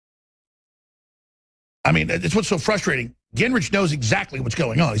 I mean, it's what's so frustrating. Gingrich knows exactly what's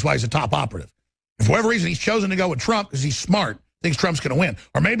going on. That's why he's a top operative. And for whatever reason, he's chosen to go with Trump because he's smart, thinks Trump's going to win.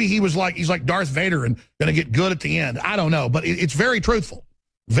 Or maybe he's like Darth Vader and going to get good at the end. I don't know. But it's very truthful,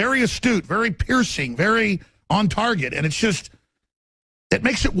 very astute, very piercing, very on target. And it's just, it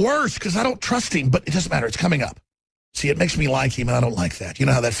makes it worse because I don't trust him. But it doesn't matter. It's coming up. See, it makes me like him, and I don't like that. You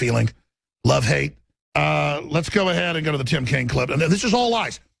know how that feeling? Love, hate. Let's go ahead and go to the Tim Kaine clip. And this is all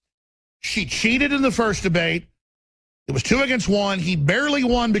lies. She cheated in the first debate. It was 2 against 1. He barely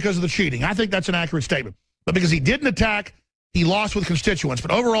won because of the cheating. I think that's an accurate statement. But because he didn't attack, he lost with constituents.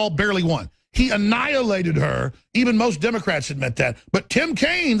 But overall, barely won. He annihilated her. Even most Democrats admit that. But Tim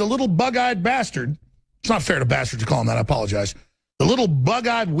Kaine, the little bug-eyed bastard, it's not fair to bastards to call him that, I apologize. The little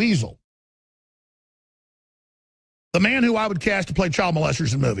bug-eyed weasel. The man who I would cast to play child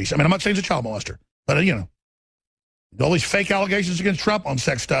molesters in movies. I mean, I'm not saying he's a child molester, but, All these fake allegations against Trump on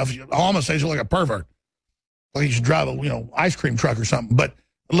sex stuff. All I'm going to say is like a pervert. Like he should drive a ice cream truck or something. But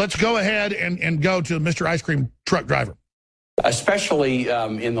let's go ahead and go to Mr. Ice Cream Truck Driver. Especially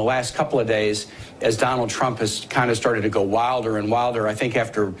in the last couple of days, as Donald Trump has kind of started to go wilder and wilder. I think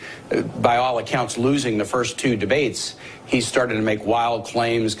after, by all accounts, losing the first two debates, he started to make wild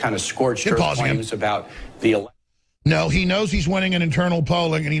claims, kind of scorched earth claims about the election. No, he knows he's winning in internal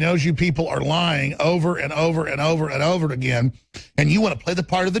polling, and he knows you people are lying over and over and over and over again, and you want to play the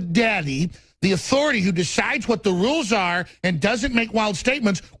part of the daddy, the authority who decides what the rules are and doesn't make wild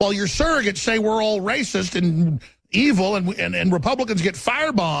statements while your surrogates say we're all racist and evil and Republicans get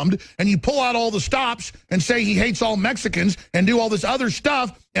firebombed, and you pull out all the stops and say he hates all Mexicans and do all this other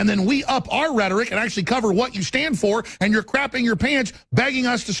stuff, and then we up our rhetoric and actually cover what you stand for, and you're crapping your pants begging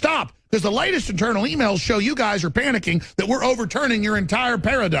us to stop. Because the latest internal emails show you guys are panicking that we're overturning your entire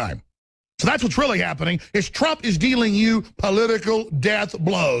paradigm. So that's what's really happening, is Trump is dealing you political death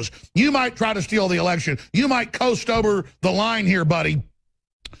blows. You might try to steal the election. You might coast over the line here, buddy.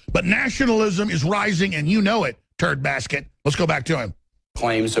 But nationalism is rising, and you know it, turd basket. Let's go back to him.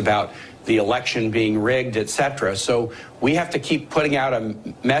 Claims about the election being rigged, etc. So we have to keep putting out a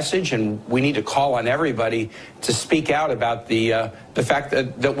message, and we need to call on everybody to speak out about the fact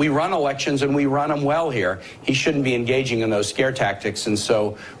that we run elections and we run them well here. He shouldn't be engaging in those scare tactics, and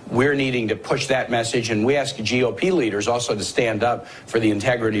so we're needing to push that message, and we ask GOP leaders also to stand up for the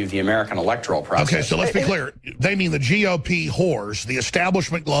integrity of the American electoral process. Okay, so let's be clear. They mean the GOP whores, the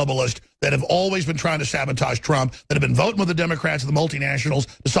establishment globalists that have always been trying to sabotage Trump, that have been voting with the Democrats and the multinationals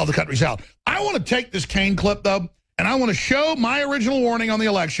to sell the country's out. I want to take this Kane clip, though, and I want to show my original warning on the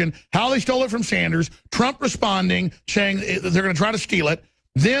election, how they stole it from Sanders, Trump responding, saying they're going to try to steal it,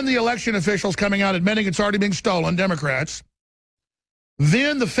 then the election officials coming out admitting it's already being stolen, Democrats,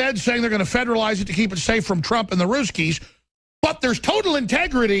 then the Fed saying they're going to federalize it to keep it safe from Trump and the Ruskies, but there's total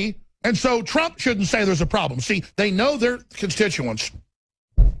integrity, and so Trump shouldn't say there's a problem. See, they know their constituents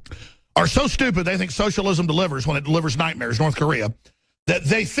are so stupid they think socialism delivers when it delivers nightmares, North Korea, that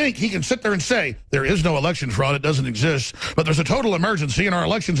they think he can sit there and say, there is no election fraud, it doesn't exist, but there's a total emergency and our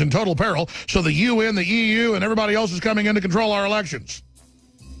election's in total peril, so the UN, the EU, and everybody else is coming in to control our elections.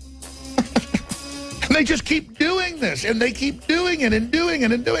 And they just keep doing this, and they keep doing it and doing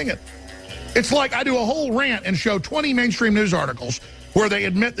it and doing it. It's like I do a whole rant and show 20 mainstream news articles where they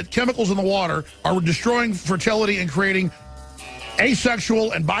admit that chemicals in the water are destroying fertility and creating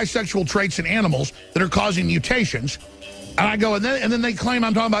asexual and bisexual traits in animals that are causing mutations. And I go, and then they claim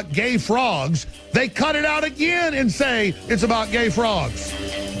I'm talking about gay frogs. They cut it out again and say it's about gay frogs.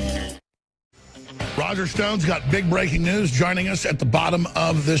 Roger Stone's got big breaking news joining us at the bottom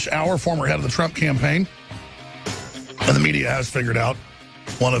of this hour, former head of the Trump campaign. And the media has figured out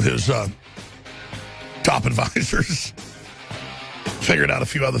one of his top advisors figured out a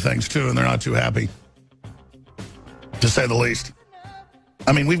few other things, too, and they're not too happy, to say the least.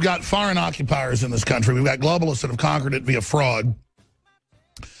 I mean, we've got foreign occupiers in this country. We've got globalists that have conquered it via fraud.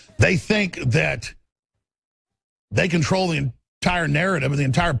 They think that they control the entire narrative and the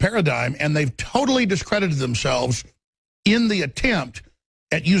entire paradigm, and they've totally discredited themselves in the attempt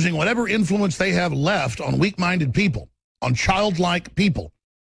at using whatever influence they have left on weak-minded people, on childlike people.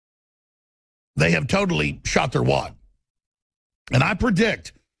 They have totally shot their wad. And I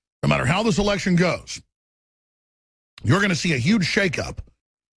predict, no matter how this election goes, you're going to see a huge shakeup.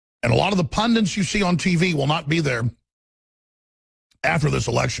 And a lot of the pundits you see on TV will not be there after this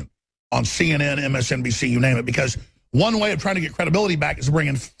election, on CNN, MSNBC, you name it, because one way of trying to get credibility back is to bring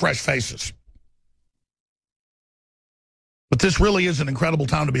in fresh faces. But this really is an incredible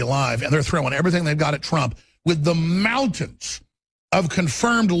time to be alive, and they're throwing everything they've got at Trump with the mountains of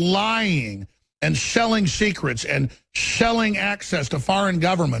confirmed lying and selling secrets and selling access to foreign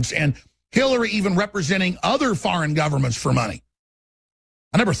governments, and Hillary even representing other foreign governments for money.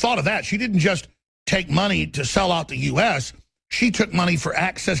 I never thought of that. She didn't just take money to sell out the U.S. She took money for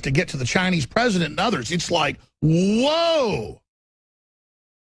access to get to the Chinese president and others. It's like, whoa.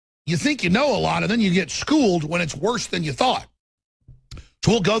 You think you know a lot, and then you get schooled when it's worse than you thought.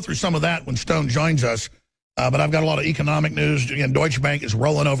 So we'll go through some of that when Stone joins us. But I've got a lot of economic news. Again, Deutsche Bank is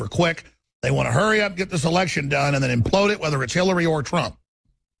rolling over quick. They want to hurry up, get this election done, and then implode it, whether it's Hillary or Trump.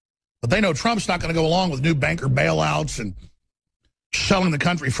 But they know Trump's not going to go along with new banker bailouts and selling the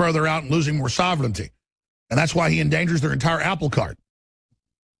country further out and losing more sovereignty. And that's why he endangers their entire apple cart.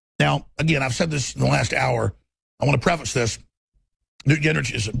 Now, again, I've said this in the last hour. I want to preface this. Newt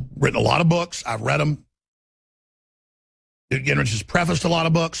Gingrich has written a lot of books. I've read them. Newt Gingrich has prefaced a lot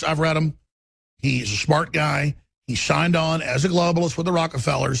of books. I've read them. He's a smart guy. He signed on as a globalist with the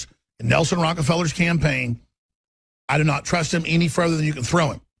Rockefellers in Nelson Rockefeller's campaign. I do not trust him any further than you can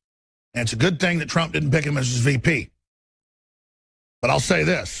throw him. And it's a good thing that Trump didn't pick him as his VP. But I'll say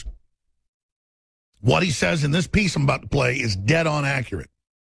this. What he says in this piece I'm about to play is dead on accurate.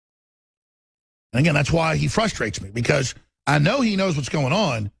 And again, that's why he frustrates me, because I know he knows what's going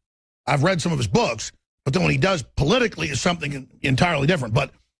on. I've read some of his books, but then when he does politically is something entirely different.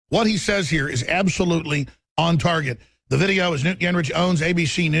 But what he says here is absolutely on target. The video is Newt Gingrich owns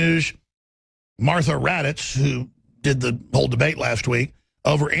ABC News. Martha Raddatz, who did the whole debate last week,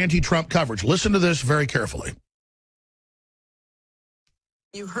 over anti-Trump coverage. Listen to this very carefully.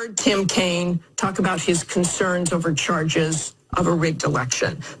 You heard Tim Kaine talk about his concerns over charges of a rigged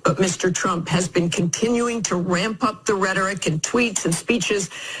election. But Mr. Trump has been continuing to ramp up the rhetoric and tweets and speeches.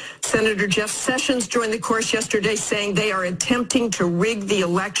 Senator Jeff Sessions joined the course yesterday saying they are attempting to rig the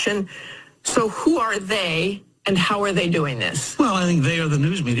election. So who are they and how are they doing this? Well, I think they are the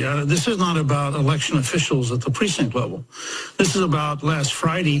news media. This is not about election officials at the precinct level. This is about last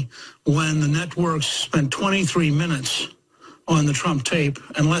Friday when the networks spent 23 minutes on the Trump tape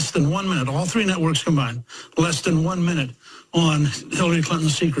and less than 1 minute, all three networks combined, less than 1 minute on Hillary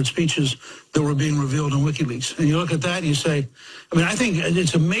Clinton's secret speeches that were being revealed on WikiLeaks. And you look at that and you say, I mean, I think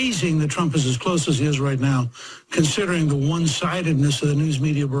it's amazing that Trump is as close as he is right now, considering the one-sidedness of the news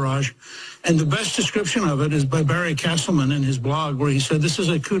media barrage. And the best description of it is by Barry Castleman in his blog, where he said, this is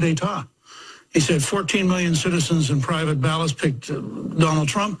a coup d'etat. He said 14 million citizens in private ballots picked Donald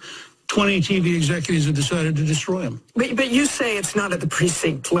Trump. 20 TV executives have decided to destroy him. But you say it's not at the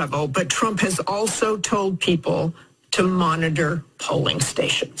precinct level, but Trump has also told people to monitor polling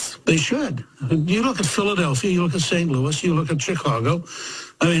stations. They should. You look at Philadelphia, you look at St. Louis, you look at Chicago.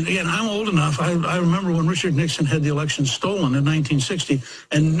 I mean, again, I'm old enough. I remember when Richard Nixon had the election stolen in 1960,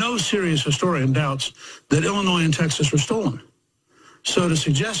 and no serious historian doubts that Illinois and Texas were stolen. So to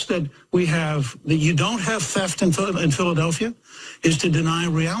suggest that you don't have theft in Philadelphia is to deny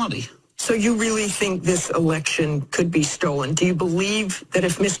reality. So you really think this election could be stolen? Do you believe that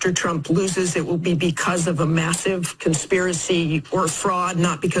if Mr. Trump loses, it will be because of a massive conspiracy or fraud,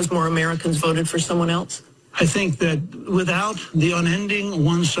 not because more Americans voted for someone else? I think that without the unending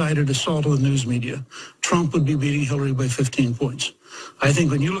one-sided assault of the news media, Trump would be beating Hillary by 15 points. I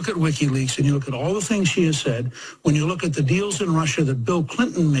think when you look at WikiLeaks and you look at all the things she has said, when you look at the deals in Russia that Bill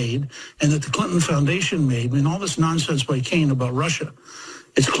Clinton made and that the Clinton Foundation made, I mean, all this nonsense by Kaine about Russia,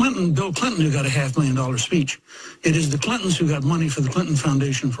 it's Bill Clinton who got a $500,000 speech. It is the Clintons who got money for the Clinton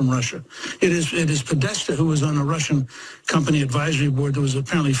Foundation from Russia. It is Podesta who was on a Russian company advisory board that was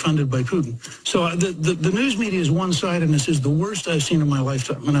apparently funded by Putin. So the news media's one-sidedness is the worst I've seen in my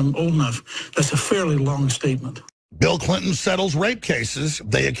lifetime, and I'm old enough. That's a fairly long statement. Bill Clinton settles rape cases.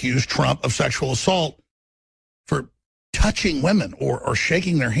 They accuse Trump of sexual assault for touching women or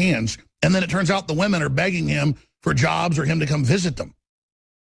shaking their hands. And then it turns out the women are begging him for jobs or him to come visit them.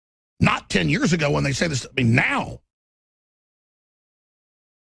 Not 10 years ago when they say this. I mean, now.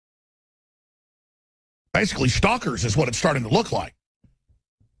 Basically, stalkers is what it's starting to look like.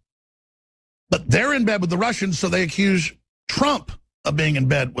 But they're in bed with the Russians, so they accuse Trump of being in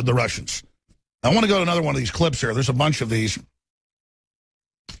bed with the Russians. I want to go to another one of these clips here. There's a bunch of these.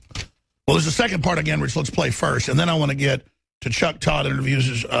 Well, there's a second part again, which let's play first. And then I want to get to Chuck Todd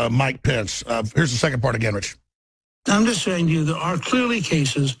interviews Mike Pence. Here's the second part again, Rich. I'm just saying to you, there are clearly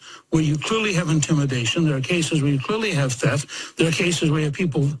cases where you clearly have intimidation. There are cases where you clearly have theft. There are cases where you have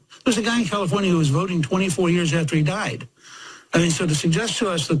people. There's a guy in California who was voting 24 years after he died. I mean, so to suggest to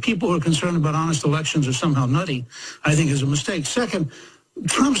us that people who are concerned about honest elections are somehow nutty, I think is a mistake. Second,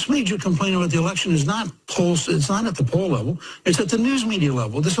 Trump's major complaint about the election is not polls. It's not at the poll level. It's at the news media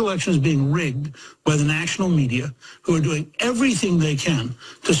level. This election is being rigged by the national media, who are doing everything they can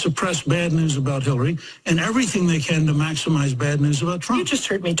to suppress bad news about Hillary and everything they can to maximize bad news about Trump. You just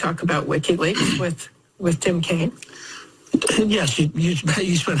heard me talk about WikiLeaks with Tim Kaine. Yes,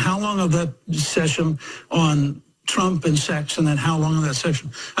 you spent how long of that session on Trump and sex, and then how long in that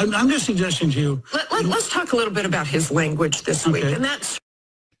section? I'm just suggesting to you. Let's talk a little bit about his language this week, and that's.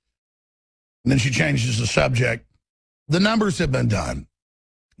 And then she changes the subject. The numbers have been done.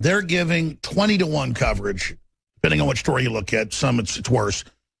 They're giving 20-to-1 coverage, depending on which story you look at. Some it's worse,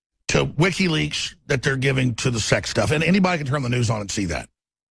 to WikiLeaks that they're giving to the sex stuff. And anybody can turn the news on and see that.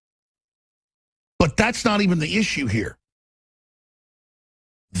 But that's not even the issue here.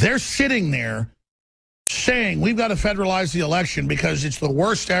 They're sitting there saying we've got to federalize the election because it's the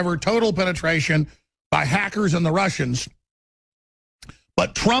worst ever total penetration by hackers and the Russians.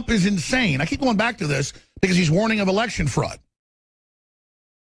 But Trump is insane. I keep going back to this because he's warning of election fraud.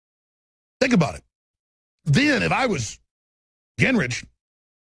 Think about it. Then, if I was Gingrich,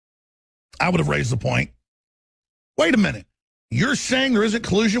 I would have raised the point. Wait a minute. You're saying there isn't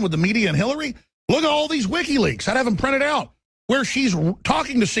collusion with the media and Hillary? Look at all these WikiLeaks. I'd have them printed out where she's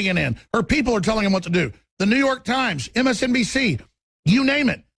talking to CNN. Her people are telling him what to do. The New York Times, MSNBC, you name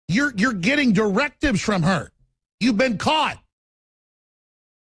it. You're getting directives from her. You've been caught.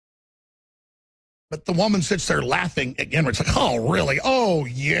 But the woman sits there laughing again. It's like, oh, really? Oh,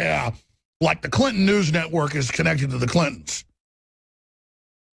 yeah. Like the Clinton News Network is connected to the Clintons.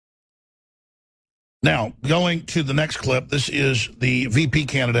 Now, going to the next clip, this is the VP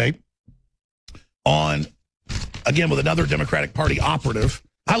candidate on, again, with another Democratic Party operative.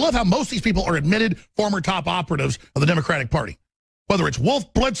 I love how most of these people are admitted former top operatives of the Democratic Party. Whether it's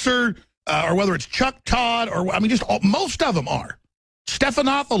Wolf Blitzer or whether it's Chuck Todd, or, I mean, just most of them are.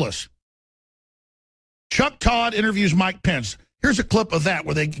 Stephanopoulos. Chuck Todd interviews Mike Pence. Here's a clip of that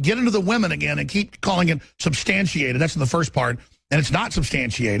where they get into the women again and keep calling it substantiated. That's in the first part. And it's not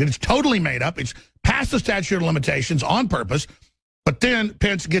substantiated. It's totally made up. It's past the statute of limitations on purpose. But then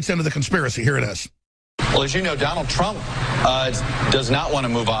Pence gets into the conspiracy. Here it is. Well, as you know, Donald Trump does not want to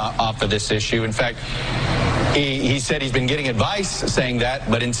move off of this issue. In fact, he said he's been getting advice saying that,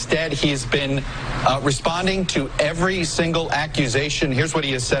 but instead he's been responding to every single accusation. Here's what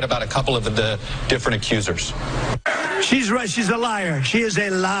he has said about a couple of the different accusers. She's right. She's a liar. She is a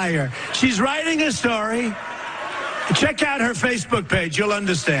liar. She's writing a story. Check out her Facebook page. You'll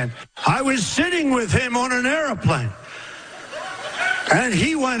understand. I was sitting with him on an airplane, and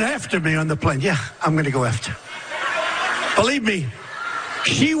he went after me on the plane. Yeah, I'm going to go after. Believe me,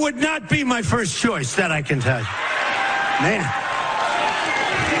 she would not be my first choice, that I can tell you. Man,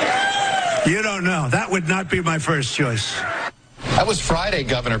 you don't know. That would not be my first choice. That was Friday,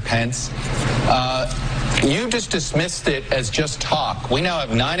 Governor Pence. You just dismissed it as just talk. We now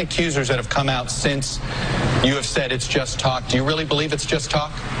have 9 accusers that have come out since you have said it's just talk. Do you really believe it's just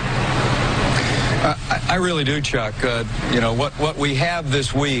talk? I really do, Chuck. You know, what we have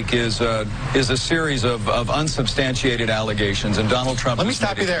this week is a series of unsubstantiated allegations, and Donald Trump. Let me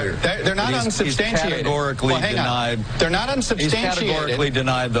stop you there. They're not unsubstantiated. He's categorically denied. They're not unsubstantiated. He's categorically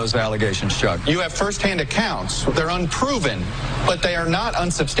denied those allegations, Chuck. You have firsthand accounts. They're unproven, but they are not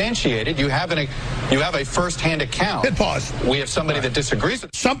unsubstantiated. You have a firsthand account. Hit pause. We have somebody that disagrees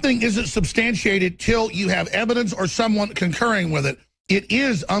with. Something isn't substantiated till you have evidence or someone concurring with it. It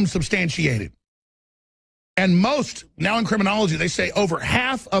is unsubstantiated. And most, now in criminology, they say over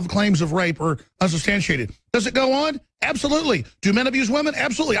half of claims of rape are unsubstantiated. Does it go on? Absolutely. Do men abuse women?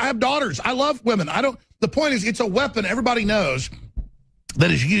 Absolutely. I have daughters. I love women. The point is, it's a weapon everybody knows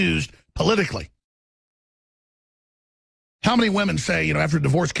that is used politically. How many women say, you know, after a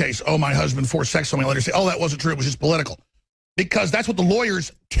divorce case, oh, my husband forced sex on me, later say, oh, that wasn't true, it was just political. Because that's what the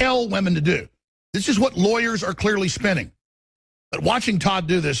lawyers tell women to do. This is what lawyers are clearly spinning. But watching Todd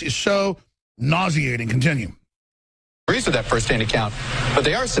do this is so nauseating. Continue. Agrees with that first-hand account, but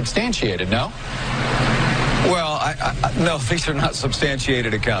they are substantiated, no? Well, no, these are not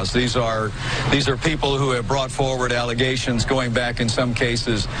substantiated accounts. These are people who have brought forward allegations going back, in some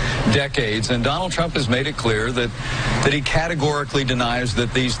cases, decades. And Donald Trump has made it clear that he categorically denies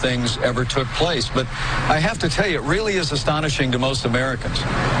that these things ever took place. But I have to tell you, it really is astonishing to most Americans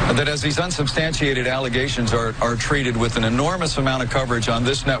that as these unsubstantiated allegations are treated with an enormous amount of coverage on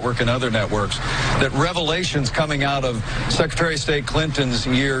this network and other networks, that revelations coming out of Secretary of State Clinton's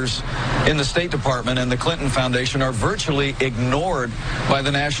years in the State Department and the Clinton Foundation are virtually ignored by the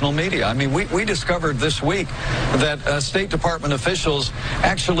national media. I mean, we discovered this week that State Department officials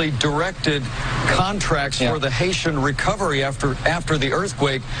actually directed contracts for the Haitian recovery after the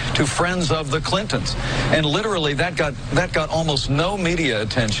earthquake to friends of the Clintons, and literally that got almost no media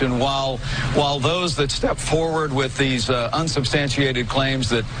attention, while those that stepped forward with these unsubstantiated claims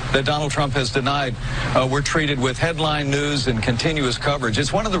that Donald Trump has denied were treated with headline news and continuous coverage.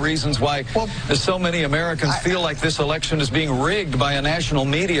 It's one of the reasons why so many Americans feel like this election is being rigged by a national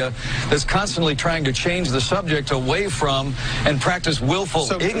media that's constantly trying to change the subject away from and practice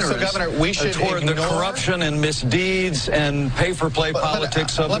willful ignorance Governor, we should toward the corruption and misdeeds and pay-for-play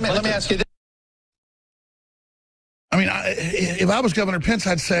politics of the Clintons. Let me ask you this. I mean, if I was Governor Pence,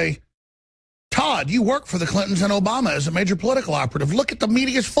 I'd say, Todd, you work for the Clintons and Obama as a major political operative. Look at the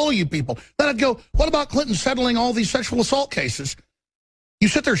media's full of you people. Then I'd go, what about Clinton settling all these sexual assault cases? You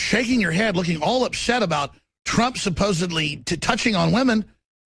sit there shaking your head, looking all upset about Trump supposedly touching on women.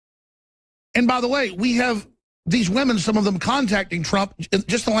 And by the way, we have these women, some of them contacting Trump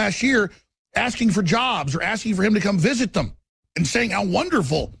just in the last year, asking for jobs or asking for him to come visit them and saying how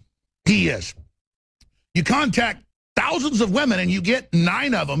wonderful he is. You contact thousands of women and you get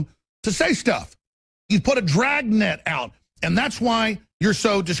 9 of them to say stuff. You put a dragnet out, and that's why you're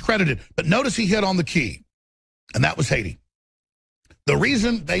so discredited. But notice he hit on the key. And that was Haiti. The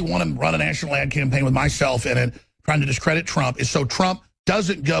reason they want to run a national ad campaign with myself in it, trying to discredit Trump, is so Trump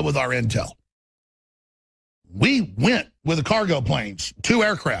doesn't go with our intel. We went with the cargo planes, 2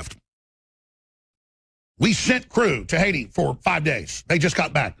 aircraft. We sent crew to Haiti for 5 days. They just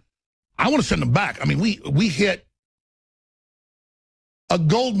got back. I want to send them back. I mean, we hit a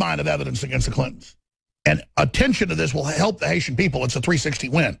gold mine of evidence against the Clintons. And attention to this will help the Haitian people. It's a 360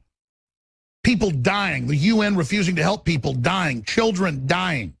 win. People dying, the UN refusing to help people dying, children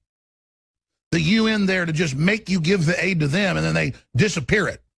dying. The UN there to just make you give the aid to them, and then they disappear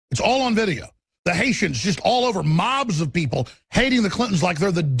it. It's all on video. The Haitians just all over, mobs of people hating the Clintons like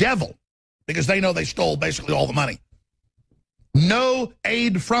they're the devil because they know they stole basically all the money. No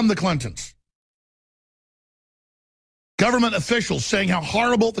aid from the Clintons. Government officials saying how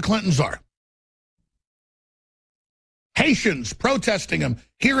horrible the Clintons are. Haitians protesting them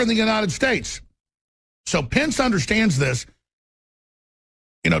here in the United States. So Pence understands this.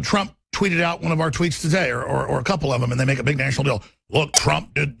 You know, Trump tweeted out one of our tweets today, or a couple of them, and they make a big national deal. Look,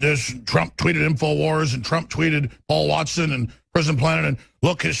 Trump did this, Trump tweeted InfoWars, and Trump tweeted Paul Watson and Prison Planet, and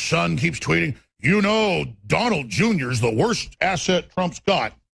look, his son keeps tweeting, you know, Donald Jr. is the worst asset Trump's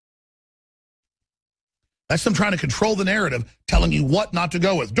got. That's them trying to control the narrative, telling you what not to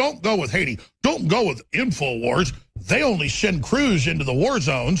go with. Don't go with Haiti. Don't go with InfoWars. They only send crews into the war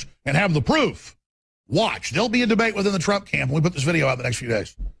zones and have the proof. Watch. There'll be a debate within the Trump camp when we put this video out in the next few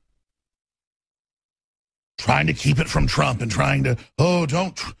days. Trying to keep it from Trump and trying to, oh,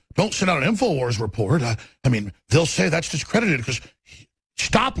 don't send out an InfoWars report. I mean, they'll say that's discredited because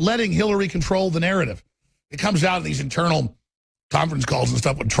stop letting Hillary control the narrative. It comes out in these internal conference calls and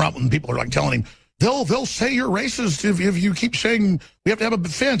stuff with Trump when people are like telling him, they'll say you're racist if you keep saying we have to have a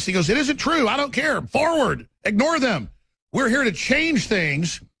defense. He goes, it isn't true. I don't care. Forward. Ignore them. We're here to change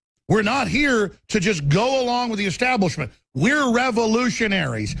things. We're not here to just go along with the establishment. We're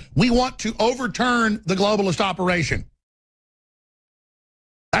revolutionaries. We want to overturn the globalist operation.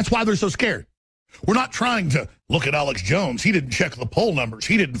 That's why they're so scared. We're not trying to look at Alex Jones. He didn't check the poll numbers.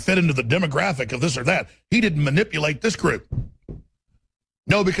 He didn't fit into the demographic of this or that. He didn't manipulate this group.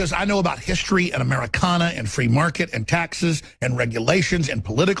 No, because I know about history and Americana and free market and taxes and regulations and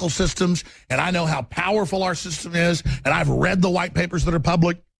political systems, and I know how powerful our system is, and I've read the white papers that are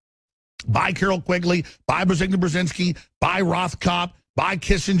public by Carol Quigley, by Brzezinski, by Rothkopf, by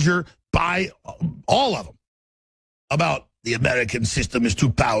Kissinger, by all of them about the American system is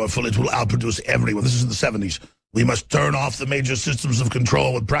too powerful. It will outproduce everyone. This is in the 70s. We must turn off the major systems of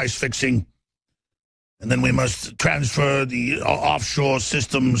control with price fixing. And then we must transfer the offshore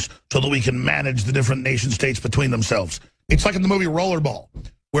systems so that we can manage the different nation states between themselves. It's like in the movie Rollerball,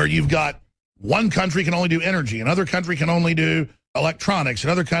 where you've got one country can only do energy, another country can only do electronics,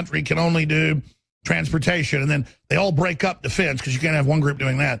 another country can only do transportation, and then they all break up defense because you can't have one group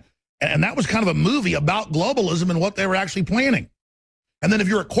doing that. And that was kind of a movie about globalism and what they were actually planning. And then if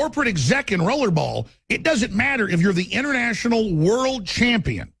you're a corporate exec in Rollerball, it doesn't matter if you're the international world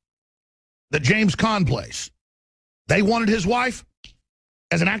champion that James Caan plays. They wanted his wife.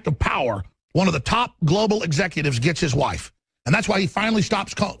 As an act of power, one of the top global executives gets his wife. And that's why he finally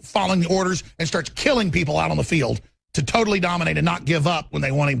stops following the orders and starts killing people out on the field to totally dominate and not give up when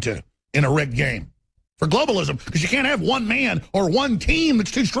they want him to in a rigged game. For globalism, because you can't have one man or one team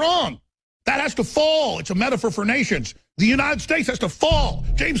that's too strong. That has to fall. It's a metaphor for nations. The United States has to fall.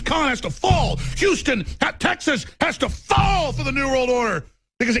 James Caan has to fall. Houston, Texas has to fall for the New World Order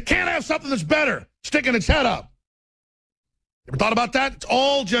because it can't have something that's better sticking its head up. Ever thought about that? It's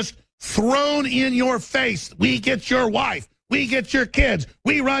all just thrown in your face. We get your wife. We get your kids.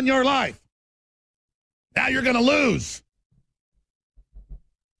 We run your life. Now you're going to lose.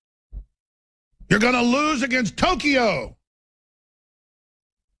 You're going to lose against Tokyo.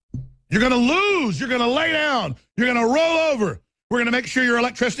 You're going to lose. You're going to lay down. You're going to roll over. We're going to make sure your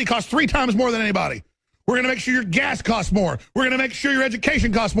electricity costs 3 times more than anybody. We're going to make sure your gas costs more. We're going to make sure your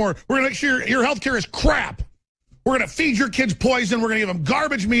education costs more. We're going to make sure your health care is crap. We're going to feed your kids poison. We're going to give them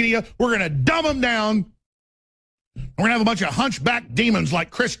garbage media. We're going to dumb them down. We're going to have a bunch of hunchback demons like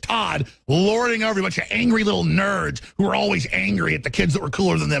Chris Todd lording over a bunch of angry little nerds who are always angry at the kids that were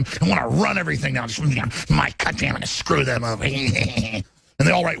cooler than them and want to run everything down. My goddamn, I'm going to screw them over. And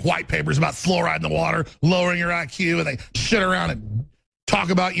they all write white papers about fluoride in the water, lowering your IQ, and they sit around and talk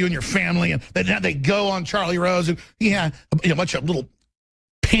about you and your family. And they go on Charlie Rose. And, a bunch of little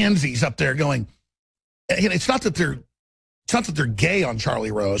pansies up there going, it's not that they're gay on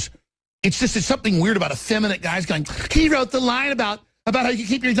Charlie Rose. It's just it's something weird about effeminate guys going, he wrote the line about how you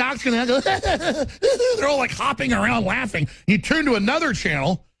keep your dogs going. They're all like hopping around laughing. You turn to another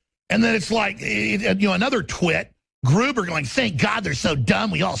channel, And then it's like, another twit, Gruber going, thank God they're so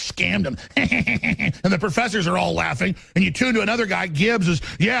dumb, we all scammed them. And the professors are all laughing. And you tune to another guy, Gibbs, is,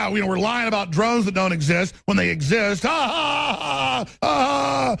 yeah, we're lying about drones that don't exist when they exist. And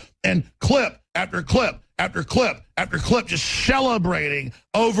clip after clip after clip after clip, just celebrating,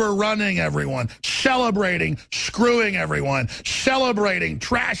 overrunning everyone, celebrating, screwing everyone, celebrating,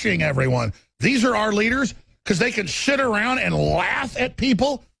 trashing everyone. These are our leaders because they can sit around and laugh at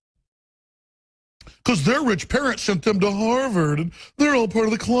people because their rich parents sent them to Harvard and they're all part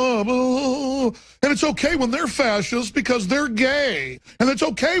of the club. Oh. And it's okay when they're fascists because they're gay. And it's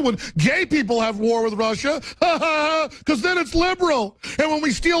okay when gay people have war with Russia because then it's liberal. And when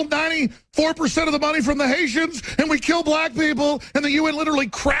we steal 94% of the money from the Haitians and we kill black people and the UN literally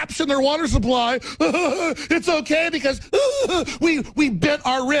craps in their water supply, it's okay because we bent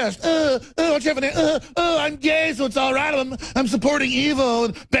our wrist. I'm gay, so it's all right. I'm supporting evil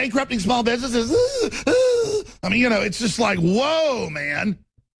and bankrupting small businesses. I mean, it's just like, whoa, man.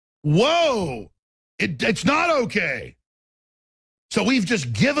 Whoa. It's not okay. So we've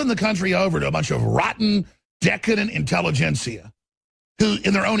just given the country over to a bunch of rotten, decadent intelligentsia who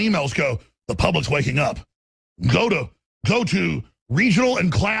in their own emails go, the public's waking up. Go to regional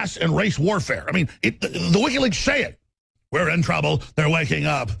and class and race warfare. I mean, the WikiLeaks say it. We're in trouble. They're waking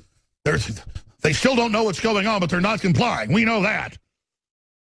up. They still don't know what's going on, but they're not complying. We know that.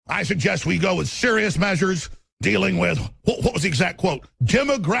 I suggest we go with serious measures dealing with, what was the exact quote?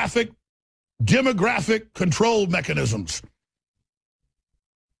 Demographic control mechanisms.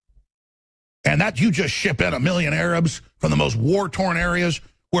 And that you just ship in 1 million Arabs from the most war-torn areas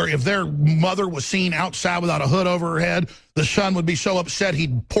where if their mother was seen outside without a hood over her head, the son would be so upset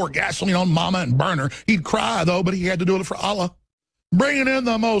he'd pour gasoline on mama and burn her. He'd cry, though, but he had to do it for Allah. Bringing in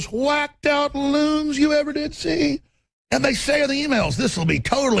the most whacked-out loons you ever did see. And they say in the emails, this will be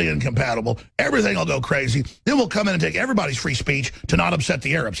totally incompatible. Everything will go crazy. Then we'll come in and take everybody's free speech to not upset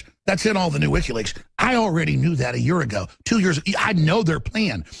the Arabs. That's in all the new WikiLeaks. I already knew that a year ago, 2 years ago. I know their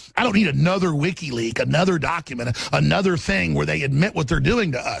plan. I don't need another WikiLeak, another document, another thing where they admit what they're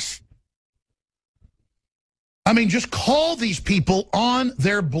doing to us. I mean, just call these people on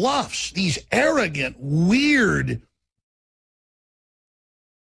their bluffs. These arrogant, weird,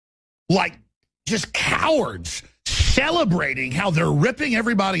 like just cowards celebrating how they're ripping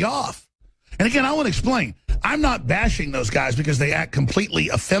everybody off. And again, I want to explain. I'm not bashing those guys because they act completely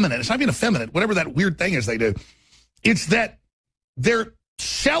effeminate. It's not even effeminate, whatever that weird thing is they do. It's that they're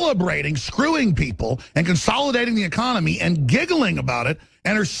celebrating screwing people and consolidating the economy and giggling about it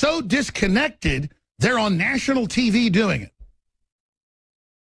and are so disconnected, they're on national TV doing it.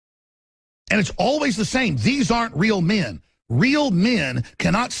 And it's always the same. These aren't real men. Real men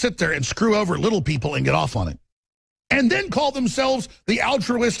cannot sit there and screw over little people and get off on it. And then call themselves the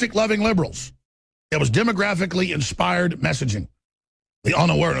altruistic, loving liberals. It was demographically inspired messaging. The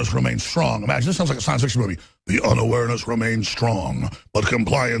unawareness remains strong. Imagine, this sounds like a science fiction movie. The unawareness remains strong, but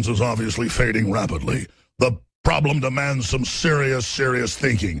compliance is obviously fading rapidly. The problem demands some serious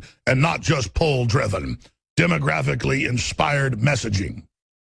thinking, and not just poll-driven. Demographically inspired messaging.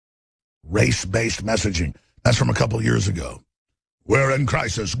 Race-based messaging. That's from a couple years ago. We're in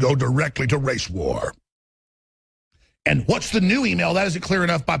crisis. Go directly to race war. And what's the new email? That isn't clear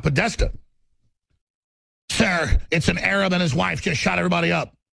enough by Podesta. Sir, it's an Arab and his wife just shot everybody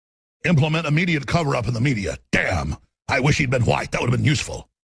up. Implement immediate cover-up in the media. Damn, I wish he'd been white. That would have been useful.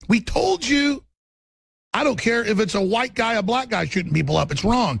 We told you. I don't care if it's a white guy, a black guy shooting people up. It's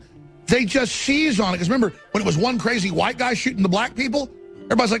wrong. They just seize on it. Because remember, when it was one crazy white guy shooting the black people,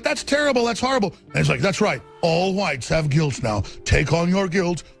 everybody's like, that's terrible, that's horrible. And it's like, that's right. All whites have guilt now. Take on your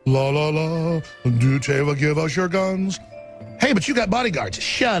guilt. La, la, la. Do Teva give us your guns? Hey, but you got bodyguards.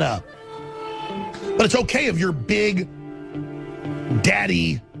 Shut up. But it's okay if you're big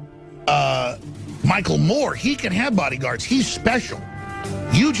daddy Michael Moore. He can have bodyguards. He's special.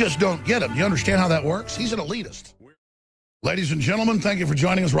 You just don't get him. You understand how that works? He's an elitist. Ladies and gentlemen, thank you for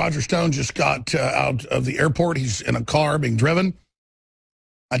joining us. Roger Stone just got out of the airport. He's in a car being driven.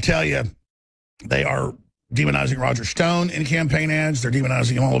 I tell you, they are demonizing Roger Stone in campaign ads. They're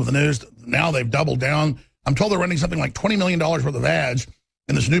demonizing him all over the news. Now they've doubled down. I'm told they're running something like $20 million worth of ads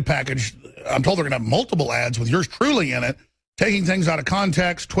in this new package. I'm told they're going to have multiple ads with yours truly in it, taking things out of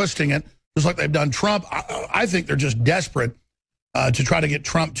context, twisting it, just like they've done Trump. I think they're just desperate to try to get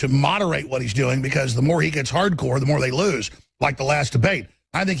Trump to moderate what he's doing, because the more he gets hardcore, the more they lose, like the last debate.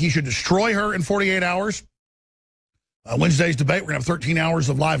 I think he should destroy her in 48 hours. Wednesday's debate, we're going to have 13 hours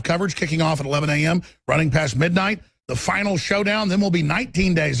of live coverage kicking off at 11 a.m., running past midnight. The final showdown, then we'll be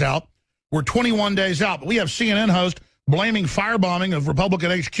 19 days out. We're 21 days out, but we have CNN host blaming firebombing of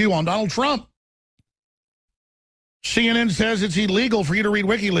Republican HQ on Donald Trump. CNN says it's illegal for you to read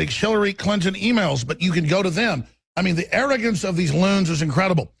WikiLeaks, Hillary Clinton emails, but you can go to them. I mean, the arrogance of these loons is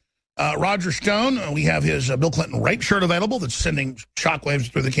incredible. Roger Stone, we have his Bill Clinton rape shirt available that's sending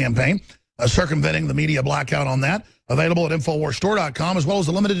shockwaves through the campaign, circumventing the media blackout on that. Available at InfoWarsStore.com, as well as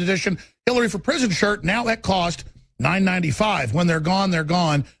the limited edition Hillary for Prison shirt, now at cost $9.95. When they're gone, they're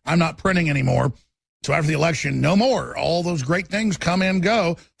gone. I'm not printing anymore. So after the election, no more. All those great things come and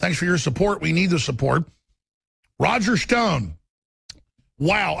go. Thanks for your support. We need the support. Roger Stone.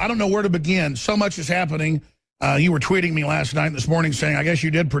 Wow, I don't know where to begin. So much is happening. You were tweeting me last night and this morning saying, I guess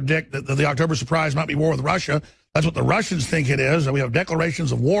you did predict that the October surprise might be war with Russia. That's what the Russians think it is. We have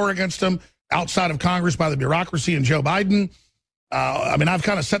declarations of war against them outside of Congress by the bureaucracy and Joe Biden. I mean, I've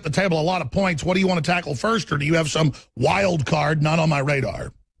kind of set the table a lot of points. What do you want to tackle first, or do you have some wild card not on my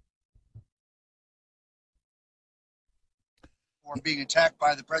radar? Or being attacked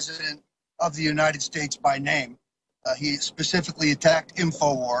by the President of the United States by name. He specifically attacked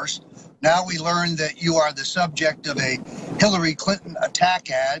InfoWars. Now we learn that you are the subject of a Hillary Clinton attack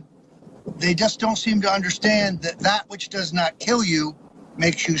ad. They just don't seem to understand that that which does not kill you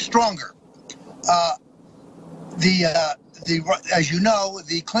makes you stronger. As you know,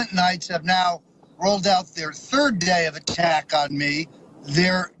 the Clintonites have now rolled out their third day of attack on me.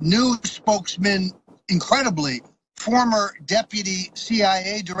 Their new spokesman, incredibly, former Deputy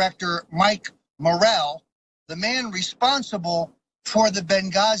CIA Director Mike Morell, the man responsible for the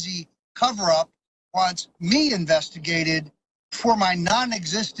Benghazi cover-up, wants me investigated for my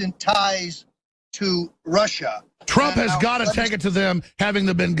non-existent ties to Russia. Trump has got to take it to them, having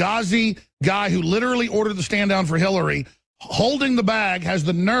the Benghazi guy who literally ordered the stand down for Hillary, holding the bag, has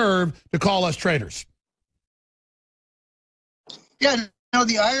the nerve to call us traitors. Yeah,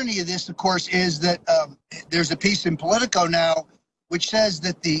 the irony of this, of course, is that there's a piece in Politico now which says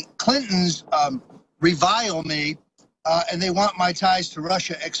that the Clintons revile me and they want my ties to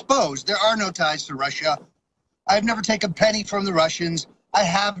Russia exposed. There are no ties to Russia. I've never taken a penny from the Russians. I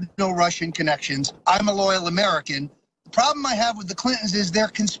have no Russian connections. I'm a loyal American. The problem I have with the Clintons is they're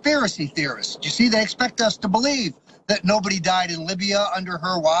conspiracy theorists. You see, they expect us to believe that nobody died in Libya under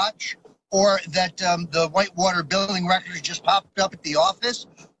her watch, or that the Whitewater billing records just popped up at the office,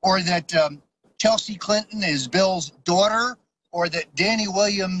 or that Chelsea Clinton is Bill's daughter, or that Danny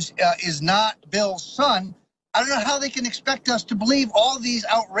Williams is not Bill's son. I don't know how they can expect us to believe all these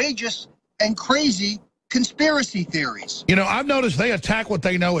outrageous and crazy conspiracy theories. You know, I've noticed they attack what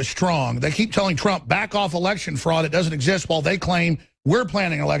they know is strong. They keep telling Trump, back off election fraud. It doesn't exist, while they claim we're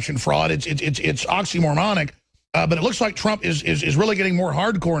planning election fraud. It's oxymoronic. But it looks like Trump is really getting more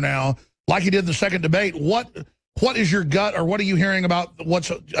hardcore now, like he did in the second debate. What is your gut, or what are you hearing about what's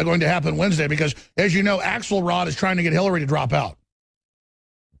going to happen Wednesday? Because, as you know, Axelrod is trying to get Hillary to drop out.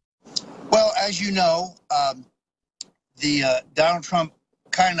 Well, as you know, Donald Trump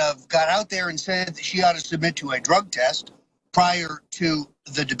kind of got out there and said that she ought to submit to a drug test prior to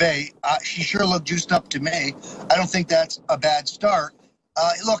the debate. She sure looked juiced up to me. I don't think that's a bad start.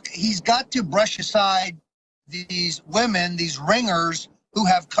 Look, he's got to brush aside these women, these ringers who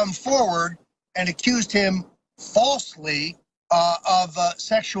have come forward and accused him falsely of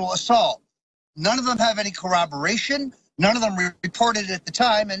sexual assault. None of them have any corroboration. None of them reported it at the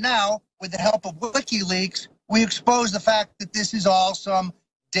time. And now, with the help of WikiLeaks, we expose the fact that this is all some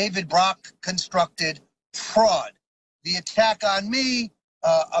David Brock constructed fraud. The attack on me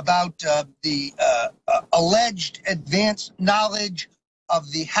about the alleged advanced knowledge of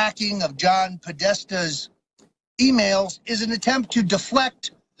the hacking of John Podesta's emails is an attempt to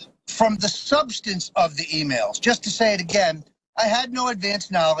deflect from the substance of the emails. Just to say it again, I had no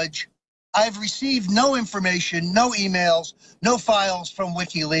advanced knowledge. I've received no information, no emails, no files from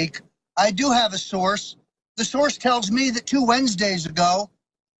WikiLeaks. I do have a source. The source tells me that 2 Wednesdays ago,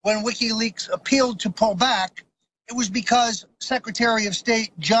 when WikiLeaks appealed to pull back, it was because Secretary of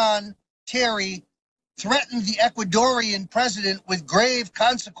State John Kerry threatened the Ecuadorian president with grave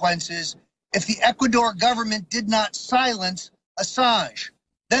consequences if the Ecuador government did not silence Assange.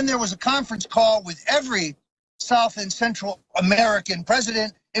 Then there was a conference call with every South and Central American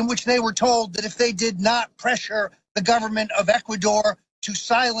president in which they were told that if they did not pressure the government of Ecuador to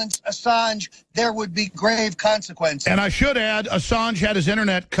silence Assange, there would be grave consequences. And I should add, Assange had his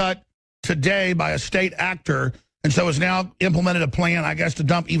internet cut today by a state actor, and so has now implemented a plan, I guess, to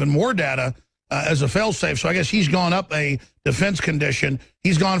dump even more data as a failsafe. So I guess he's gone up a defense condition.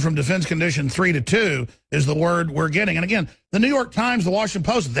 He's gone from defense condition 3 to 2 is the word we're getting. And again, the New York Times, the Washington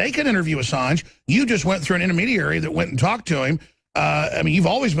Post, they can interview Assange. You just went through an intermediary that went and talked to him. I mean, you've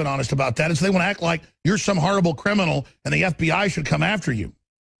always been honest about that. And so they want to act like you're some horrible criminal and the FBI should come after you.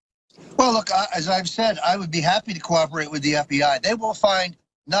 Well, look, as I've said, I would be happy to cooperate with the FBI. They will find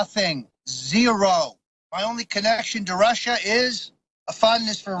nothing, zero. My only connection to Russia is a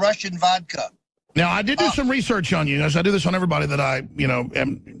fondness for Russian vodka. Now, I did do some research on you, as I do this on everybody that I,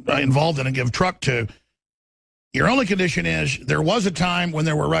 am involved in and give truck to. Your only condition is there was a time when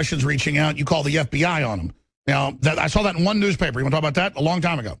there were Russians reaching out. You call the FBI on them. Now, I saw that in one newspaper. You want to talk about that? A long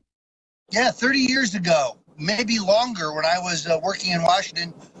time ago. Yeah, 30 years ago, maybe longer, when I was working in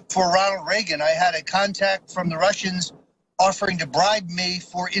Washington for Ronald Reagan, I had a contact from the Russians offering to bribe me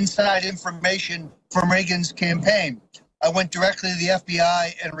for inside information from Reagan's campaign. I went directly to the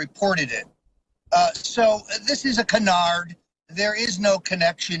FBI and reported it. So this is a canard. There is no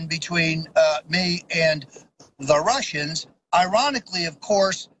connection between me and the Russians. Ironically, of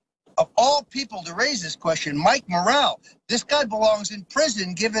course, of all people to raise this question, Mike Morrell, this guy belongs in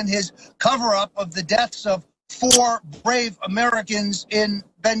prison given his cover-up of the deaths of 4 brave Americans in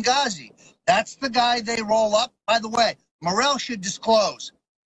Benghazi. That's the guy they roll up. By the way, Morrell should disclose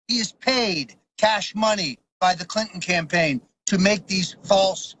he is paid cash money by the Clinton campaign to make these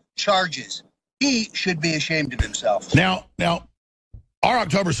false charges. He should be ashamed of himself. Now, our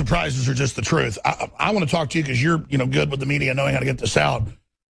October surprises are just the truth. I want to talk to you because you're, good with the media, knowing how to get this out.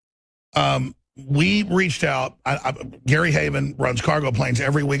 We reached out. Gary Haven runs cargo planes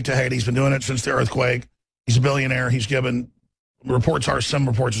every week to Haiti. He's been doing it since the earthquake. He's a billionaire. He's given some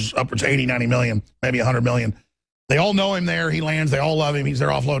reports is upwards of 80, 90 million, maybe 100 million. They all know him there. He lands. They all love him. He's there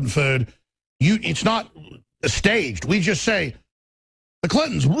offloading food. It's not staged. We just say, the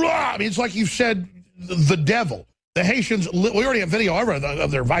Clintons, rah! I mean, it's like you've said the devil. The Haitians, we already have video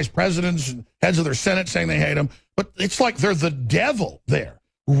of their vice presidents and heads of their Senate saying they hate them. But it's like they're the devil there.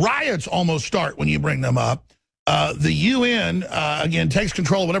 Riots almost start when you bring them up. The UN, again, takes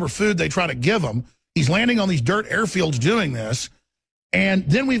control of whatever food they try to give them. He's landing on these dirt airfields doing this. And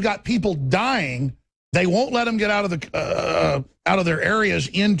then we've got people dying. They won't let them get out of their areas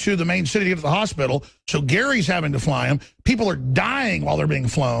into the main city to get to the hospital. So Gary's having to fly them. People are dying while they're being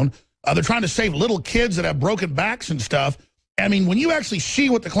flown. They're trying to save little kids that have broken backs and stuff. I mean, when you actually see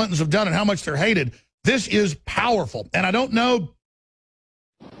what the Clintons have done and how much they're hated, this is powerful. And I don't know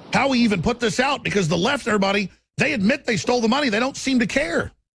how we even put this out because the left, everybody, they admit they stole the money. They don't seem to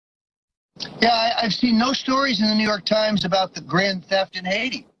care. Yeah, I've seen no stories in the New York Times about the grand theft in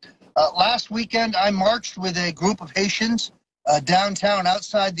Haiti. Last weekend, I marched with a group of Haitians downtown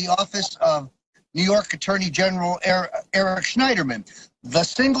outside the office of New York Attorney General Eric Schneiderman, the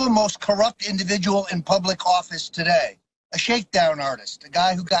single most corrupt individual in public office today, a shakedown artist, a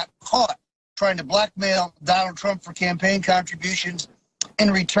guy who got caught trying to blackmail Donald Trump for campaign contributions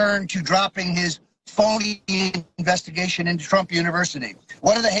in return to dropping his phony investigation into Trump University.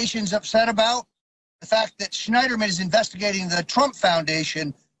 What are the Haitians upset about? The fact that Schneiderman is investigating the Trump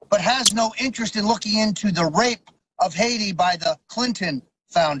Foundation but has no interest in looking into the rape of Haiti by the Clinton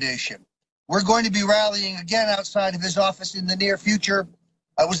Foundation. We're going to be rallying again outside of his office in the near future.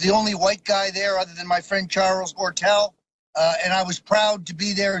 I was the only white guy there other than my friend Charles Ortel, and I was proud to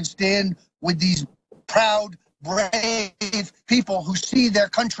be there and stand with these proud, brave people who see their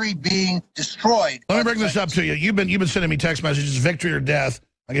country being destroyed. Let me bring this up to you. You've been sending me text messages, victory or death.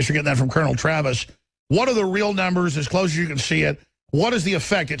 I guess you're getting that from Colonel Travis. What are the real numbers as close as you can see it? What is the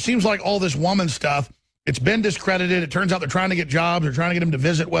effect? It seems like all this woman stuff, it's been discredited. It turns out they're trying to get jobs. They're trying to get him to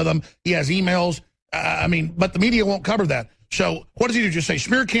visit with them. He has emails. But the media won't cover that. So what does he do? Just say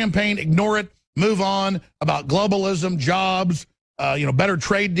smear campaign, ignore it, move on about globalism, jobs, better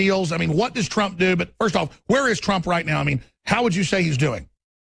trade deals. I mean, what does Trump do? But first off, where is Trump right now? I mean, how would you say he's doing?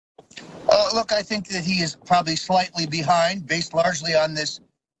 Look, I think that he is probably slightly behind, based largely on this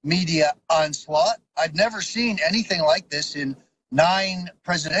media onslaught. I've never seen anything like this in 9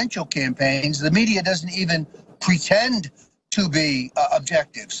 presidential campaigns. The media doesn't even pretend to be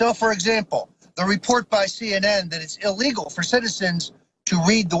objective. So, for example, the report by CNN that it's illegal for citizens to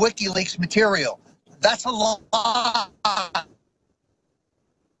read the WikiLeaks material. That's a lie.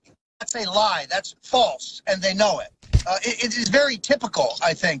 That's a lie. That's false, and they know it. It is very typical,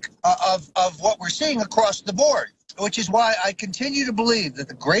 I think, of what we're seeing across the board, which is why I continue to believe that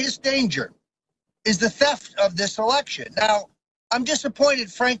the greatest danger is the theft of this election. Now, I'm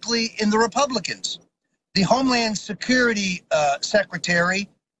disappointed, frankly, in the Republicans. The Homeland Security Secretary,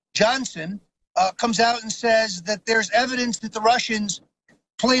 Johnson, comes out and says that there's evidence that the Russians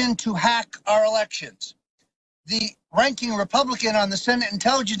plan to hack our elections. The ranking Republican on the Senate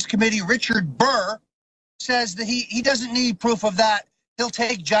Intelligence Committee, Richard Burr, says that he doesn't need proof of that. He'll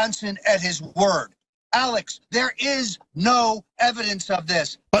take Johnson at his word. Alex, there is no evidence of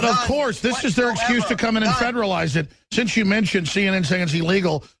this. But of course, this is their excuse to come in and federalize it. Since you mentioned CNN saying it's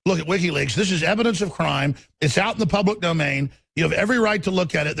illegal, look at WikiLeaks. This is evidence of crime. It's out in the public domain. You have every right to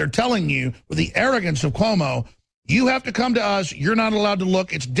look at it. They're telling you, with the arrogance of Cuomo, you have to come to us. You're not allowed to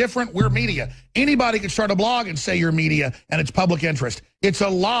look. It's different. We're media. Anybody can start a blog and say you're media and it's public interest. It's a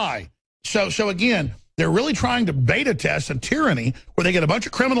lie. So again, they're really trying to beta test a tyranny where they get a bunch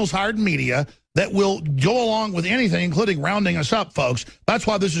of criminals hired in media that will go along with anything, including rounding us up, folks. That's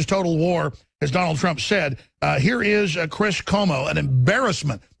why this is total war, as Donald Trump said. Here is Chris Cuomo, an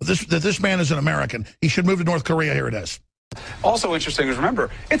embarrassment that this man is an American. He should move to North Korea. Here it is. Also interesting is, remember,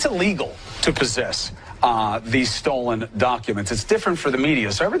 it's illegal to possess these stolen documents. It's different for the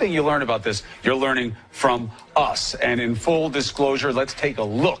media. So everything you learn about this, you're learning from us. And in full disclosure, let's take a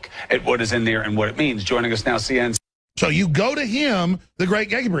look at what is in there and what it means. Joining us now, CNN. So you go to him, the great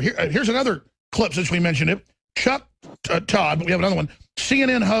gatekeeper. Here's another clip since we mentioned it. Chuck Todd, but we have another one.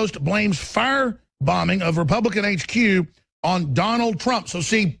 CNN host blames firebombing of Republican HQ on Donald Trump. So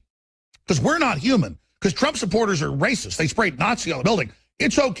see, because we're not human, because Trump supporters are racist. They sprayed Nazi on the building.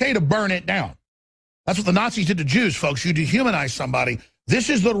 It's okay to burn it down. That's what the Nazis did to Jews, folks. You dehumanize somebody. This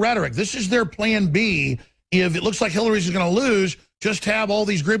is the rhetoric. This is their plan B. If it looks like Hillary's going to lose, just have all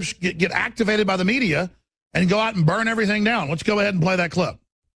these groups get activated by the media and go out and burn everything down. Let's go ahead and play that clip.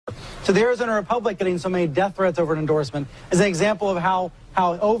 So the Arizona Republic getting so many death threats over an endorsement is an example of how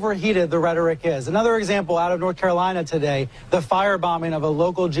overheated the rhetoric is. Another example out of North Carolina today, the firebombing of a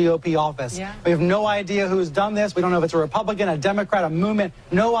local GOP office. Yeah. We have no idea who's done this. We don't know if it's a Republican, a Democrat, a movement.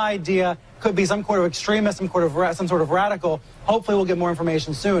 No idea. Could be some sort of extremist, some sort of radical. Hopefully we'll get more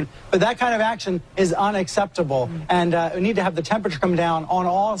information soon. But that kind of action is unacceptable. And we need to have the temperature come down on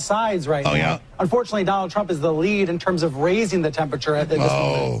all sides right now. Yeah. Unfortunately, Donald Trump is the lead in terms of raising the temperature at this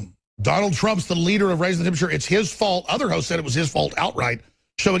moment. Donald Trump's the leader of raising the temperature. It's his fault. Other hosts said it was his fault outright.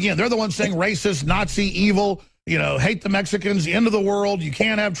 So again, they're the ones saying racist, Nazi, evil, you know, hate the Mexicans, the end of the world, you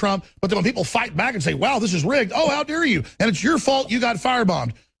can't have Trump. But then when people fight back and say, wow, this is rigged, oh, how dare you? And it's your fault you got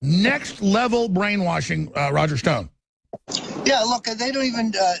firebombed. Next level brainwashing, Roger Stone. Yeah, look, they don't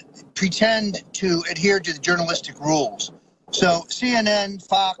even pretend to adhere to the journalistic rules. So CNN,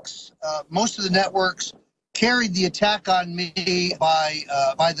 Fox, most of the networks carried the attack on me by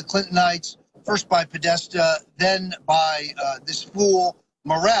the Clintonites, first by Podesta, then by this fool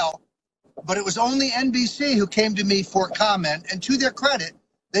Morell. But it was only NBC who came to me for comment, and to their credit,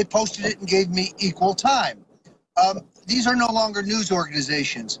 they posted it and gave me equal time. These are no longer news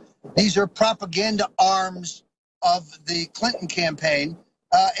organizations. These are propaganda arms of the Clinton campaign,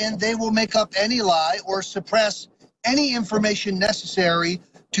 and they will make up any lie or suppress any information necessary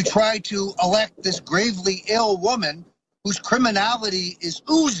to try to elect this gravely ill woman whose criminality is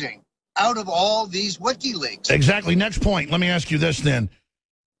oozing out of all these WikiLeaks. Exactly. Next point. Let me ask you this then.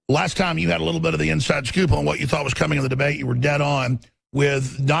 Last time you had a little bit of the inside scoop on what you thought was coming in the debate. You were dead on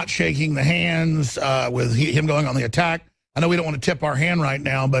with not shaking the hands, with him going on the attack. I know we don't want to tip our hand right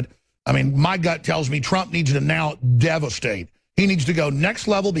now, but, I mean, my gut tells me Trump needs to now devastate. He needs to go next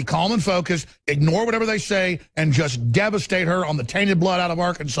level, be calm and focused, ignore whatever they say, and just devastate her on the tainted blood out of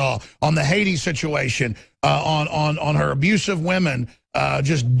Arkansas, on the Haiti situation, on her abusive women,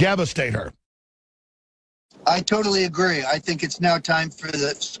 just devastate her. I totally agree. I think it's now time for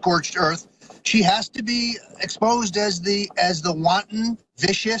the scorched earth. She has to be exposed as the wanton,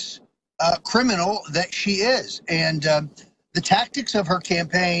 vicious criminal that she is. And the tactics of her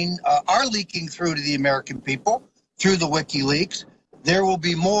campaign are leaking through to the American people through the WikiLeaks. There will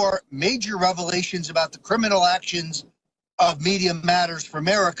be more major revelations about the criminal actions of Media Matters for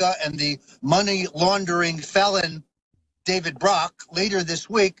America and the money laundering felon David Brock later this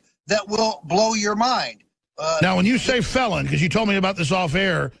week that will blow your mind. Now, when you say felon, because you told me about this off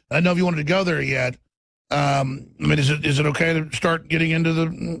air, I don't know if you wanted to go there yet. I mean, is it okay to start getting into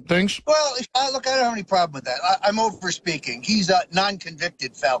the things? Well, look, I don't have any problem with that. I'm over speaking. He's a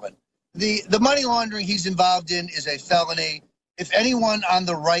non-convicted felon. The money laundering he's involved in is a felony. If anyone on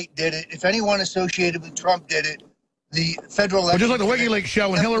the right did it, if anyone associated with Trump did it, the federal election... But just like the WikiLeaks show,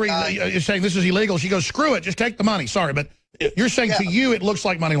 when Hillary is saying this is illegal, she goes, screw it, just take the money. Sorry, but you're saying to you it looks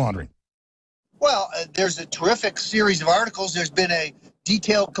like money laundering. Well, there's a terrific series of articles. There's been a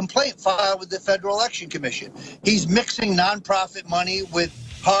detailed complaint filed with the Federal Election Commission. He's mixing nonprofit money with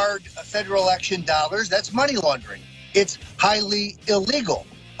hard federal election dollars. That's money laundering. It's highly illegal.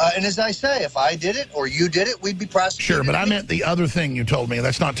 And as I say, if I did it or you did it, we'd be prosecuted. Sure, but I meant the other thing you told me.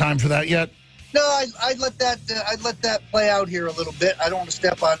 That's not time for that yet? No, I'd let that play out here a little bit. I don't want to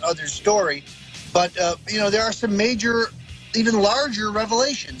step on others' story. But, you know, there are some major even larger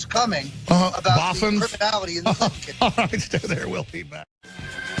revelations coming about the criminality in the Clinton case. All right, stay there. We'll be back.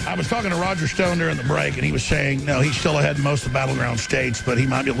 I was talking to Roger Stone during the break, and he was saying, no, he's still ahead in most of the battleground states, but he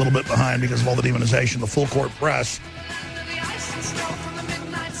might be a little bit behind because of all the demonization, the full court press.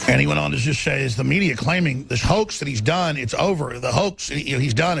 And he went on to just say, is the media claiming this hoax that he's done, it's over. The hoax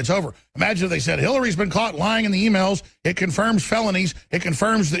he's done, it's over. Imagine if they said, Hillary's been caught lying in the emails. It confirms felonies. It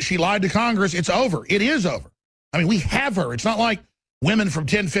confirms that she lied to Congress. It's over. It is over. I mean, we have her. It's not like women from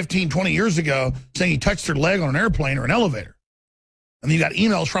 10, 15, 20 years ago saying he touched her leg on an airplane or an elevator. And you got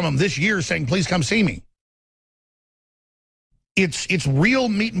emails from him this year saying, please come see me. It's real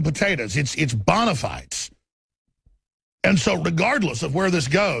meat and potatoes. It's bona fides. And so regardless of where this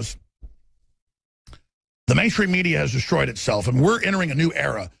goes, the mainstream media has destroyed itself, and we're entering a new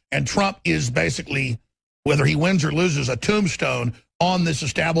era. And Trump is basically, whether he wins or loses, a tombstone on this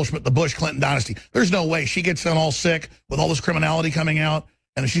establishment, the Bush-Clinton dynasty. There's no way she gets in all sick with all this criminality coming out,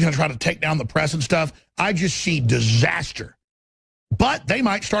 and she's going to try to take down the press and stuff. I just see disaster. But they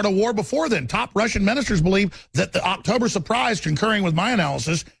might start a war before then. Top Russian ministers believe that the October surprise, concurring with my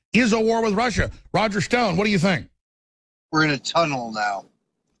analysis, is a war with Russia. Roger Stone, what do you think? We're in a tunnel now.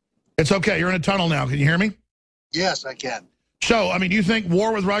 It's okay. You're in a tunnel now. Can you hear me? Yes, I can. So, I mean, do you think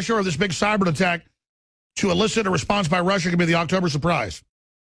war with Russia or this big cyber attack to elicit a response by Russia could be the October surprise?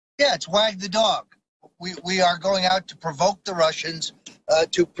 Yeah, it's wag the dog. We are going out to provoke the Russians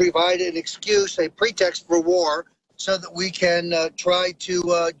to provide an excuse, a pretext for war, so that we can try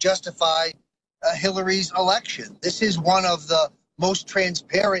to justify Hillary's election. This is one of the most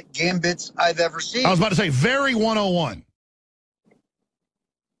transparent gambits I've ever seen. I was about to say, very 101.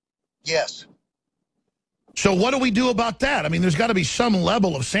 Yes. So what do we do about that? I mean, there's got to be some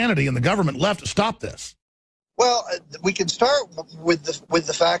level of sanity in the government left to stop this. Well, we can start with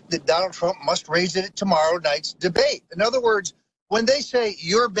the fact that Donald Trump must raise it at tomorrow night's debate. In other words, when they say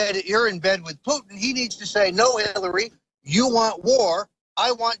you're in bed with Putin, he needs to say, no, Hillary, you want war,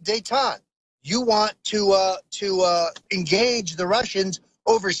 I want détente. You want to engage the Russians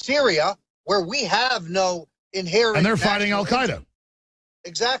over Syria, where we have no inherent... And they're fighting Al-Qaeda.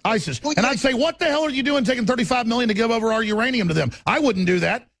 Exactly. ISIS. And I'd say, what the hell are you doing taking $35 million to give over our uranium to them? I wouldn't do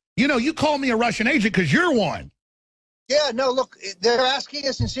that. You know, you call me a Russian agent because you're one. Yeah, no, look, they're asking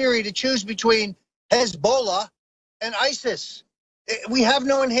us in Syria to choose between Hezbollah and ISIS. We have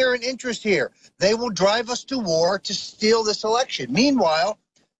no inherent interest here. They will drive us to war to steal this election. Meanwhile,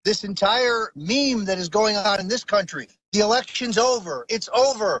 this entire meme that is going on in this country, the election's over, it's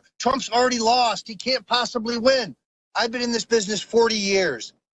over, Trump's already lost, he can't possibly win. I've been in this business 40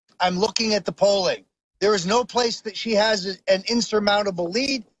 years. I'm looking at the polling. There is no place that she has an insurmountable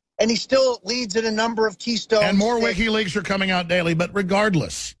lead, and he still leads in a number of keystones. And more WikiLeaks are coming out daily, but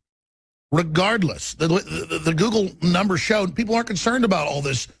regardless, the Google numbers showed people aren't concerned about all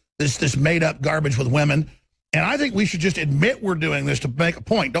this made-up garbage with women. And I think we should just admit we're doing this to make a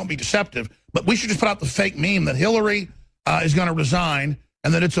point. Don't be deceptive. But we should just put out the fake meme that Hillary is going to resign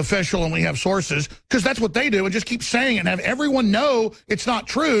and that it's official and we have sources, because that's what they do, and just keep saying it and have everyone know it's not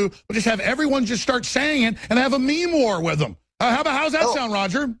true, but just have everyone just start saying it and have a meme war with them. How's that sound,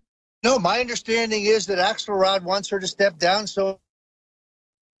 Roger? No, my understanding is that Axelrod wants her to step down. So,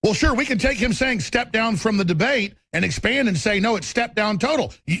 well, sure, we can take him saying step down from the debate and expand and say, no, it's step down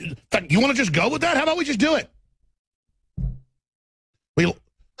total. You want to just go with that? How about we just do it? We'll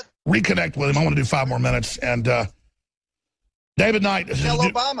reconnect with him. I want to do 5 more minutes. And David Knight. Tell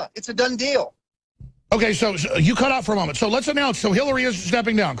Obama. It's a done deal. Okay, so you cut out for a moment. So let's announce. So Hillary is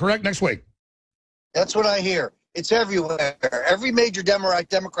stepping down, correct, next week? That's what I hear. It's everywhere. Every major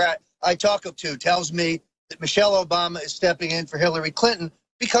Democrat I talk to tells me that Michelle Obama is stepping in for Hillary Clinton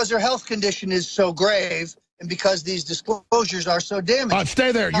because her health condition is so grave and because these disclosures are so damaging.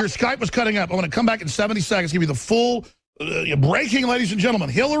 Stay there. Your Skype was cutting up. I'm going to come back in 70 seconds, give you the full breaking, ladies and gentlemen.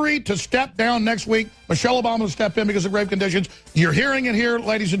 Hillary to step down next week. Michelle Obama to step in because of grave conditions. You're hearing it here,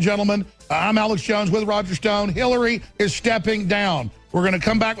 ladies and gentlemen. I'm Alex Jones with Roger Stone. Hillary is stepping down. We're going to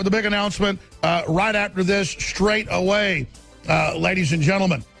come back with a big announcement right after this, straight away, ladies and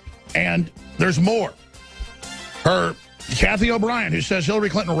gentlemen. And there's more. Kathy O'Brien, who says Hillary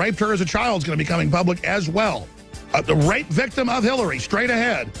Clinton raped her as a child, is going to be coming public as well. The rape victim of Hillary, straight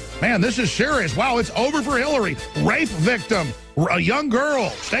ahead. Man, this is serious. Wow, it's over for Hillary. Rape victim, a young girl.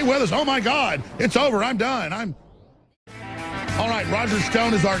 Stay with us. Oh, my God. It's over. I'm done. All right, Roger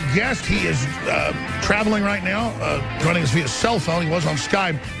Stone is our guest. He is traveling right now, joining us via cell phone. He was on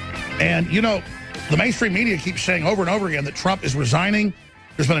Skype. And, you know, the mainstream media keeps saying over and over again that Trump is resigning.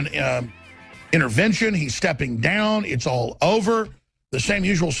 There's been an intervention. He's stepping down. It's all over. The same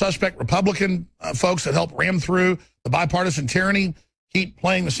usual suspect Republican folks that helped ram through the bipartisan tyranny keep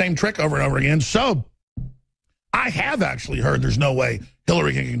playing the same trick over and over again. So I have actually heard there's no way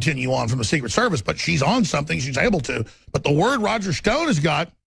Hillary can continue on from the Secret Service, but she's on something. She's able to. But the word Roger Stone has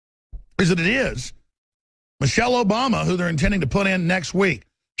got is that it is Michelle Obama, who they're intending to put in next week.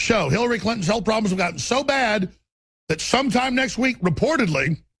 So Hillary Clinton's health problems have gotten so bad that sometime next week,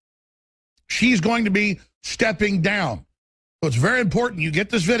 reportedly, she's going to be stepping down. So it's very important you get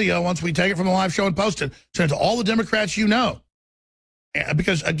this video once we take it from the live show and post it, send it to all the Democrats you know.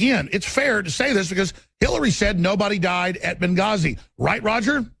 Because, again, it's fair to say this because Hillary said nobody died at Benghazi. Right,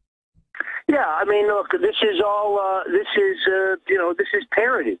 Roger? Yeah, I mean, look, this is all, this is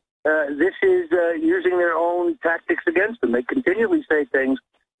parody. This is using their own tactics against them. They continually say things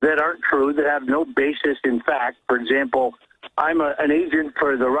that aren't true, that have no basis in fact. For example, I'm an agent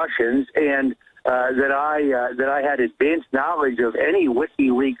for the Russians, and that I had advanced knowledge of any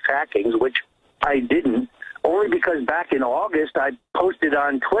WikiLeaks hackings, which I didn't. Only because back in August I posted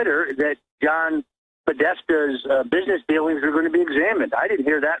on Twitter that John Podesta's business dealings are going to be examined. I didn't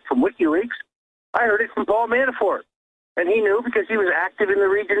hear that from WikiLeaks. I heard it from Paul Manafort. And he knew because he was active in the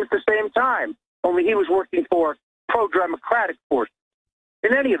region at the same time, only he was working for pro-democratic forces.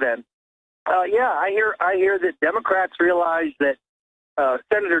 In any event, I hear that Democrats realize that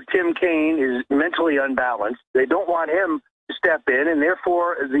Senator Tim Kaine is mentally unbalanced. They don't want him to step in, and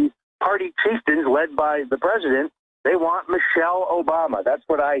therefore the party chieftains, led by the president, they want Michelle Obama. That's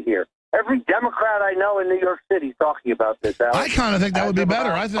what I hear. Every Democrat I know in New York City is talking about this, Alex. I kind of think that would be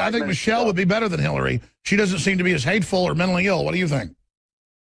better. I think Michelle would be better than Hillary. She doesn't seem to be as hateful or mentally ill. What do you think?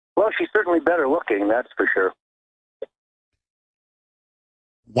 Well, she's certainly better looking, that's for sure.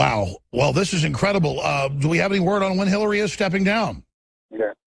 Wow. Well, this is incredible. Do we have any word on when Hillary is stepping down?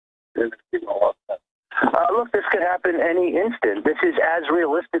 Yeah. Look, this could happen any instant. This is as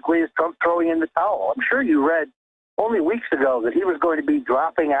realistically as Trump throwing in the towel. I'm sure you read only weeks ago that he was going to be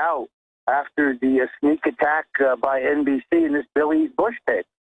dropping out after the sneak attack by NBC in this Billy Bush tape.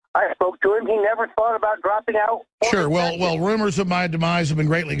 I spoke to him. He never thought about dropping out. Sure. Well, rumors of my demise have been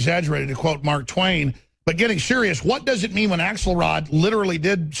greatly exaggerated, to quote Mark Twain. But getting serious, what does it mean when Axelrod literally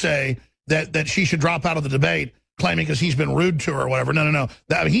did say that she should drop out of the debate, claiming because he's been rude to her or whatever? No.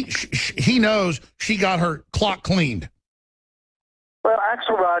 He knows she got her clock cleaned. Well,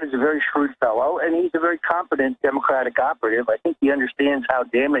 Axelrod is a very shrewd fellow, and he's a very competent Democratic operative. I think he understands how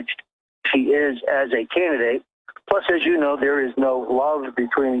damaged she is as a candidate. Plus, as you know, there is no love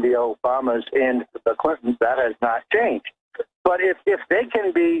between the Obamas and the Clintons. That has not changed. But if they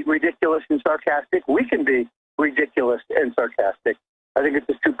can be ridiculous and sarcastic, we can be ridiculous and sarcastic. I think it's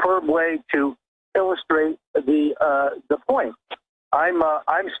a superb way to illustrate the point.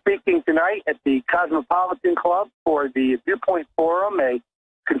 I'm speaking tonight at the Cosmopolitan Club for the Viewpoint Forum, a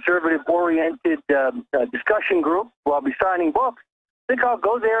conservative-oriented discussion group. Where I'll be signing books. I think I'll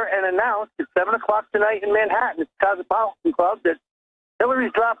go there and announce at 7 o'clock tonight in Manhattan at the Cosmopolitan Club that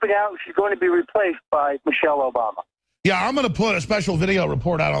Hillary's dropping out. She's going to be replaced by Michelle Obama. Yeah, I'm going to put a special video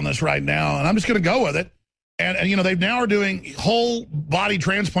report out on this right now, and I'm just going to go with it. And you know, they now are doing whole body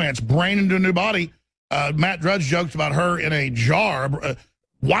transplants, brain into a new body. Matt Drudge joked about her in a jar.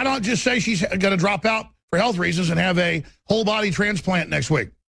 Why not just say she's going to drop out for health reasons and have a whole body transplant next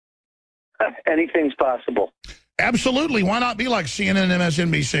week? Anything's possible. Absolutely. Why not be like CNN and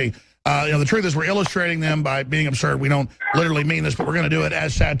MSNBC? The truth is we're illustrating them by being absurd. We don't literally mean this, but we're going to do it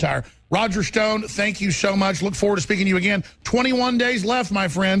as satire. Roger Stone, thank you so much. Look forward to speaking to you again. 21 days left, my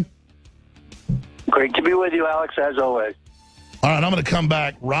friend. Great to be with you, Alex, as always. All right, I'm going to come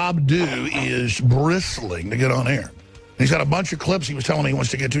back. Rob Dew is bristling to get on air. He's got a bunch of clips he was telling me he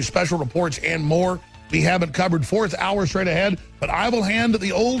wants to get to, special reports and more. We haven't covered. 4th hour straight ahead, but I will hand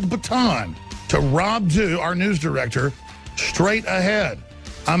the old baton to Rob Dew, our news director, straight ahead.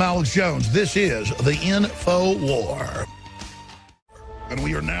 I'm Alex Jones. This is the Info War. And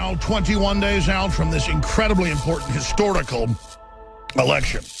we are now 21 days out from this incredibly important, historical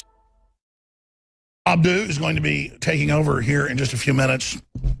election. Rob Dew is going to be taking over here in just a few minutes.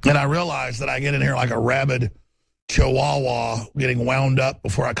 And I realize that I get in here like a rabid chihuahua getting wound up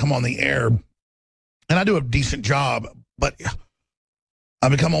before I come on the air. And I do a decent job, but I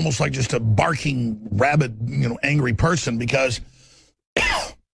become almost like just a barking, rabid, angry person because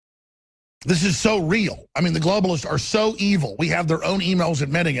this is so real. I mean, the globalists are so evil. We have their own emails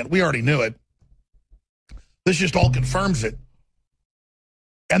admitting it. We already knew it. This just all confirms it.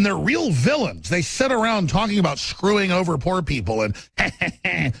 And they're real villains. They sit around talking about screwing over poor people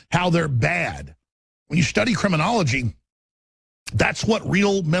and how they're bad. When you study criminology, that's what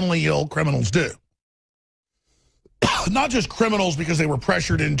real mentally ill criminals do. not just criminals because they were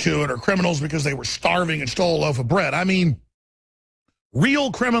pressured into it or criminals because they were starving and stole a loaf of bread. I mean,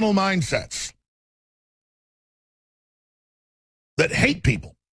 real criminal mindsets that hate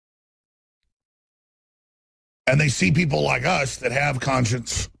people. And they see people like us that have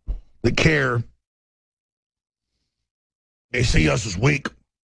conscience, that care. They see us as weak.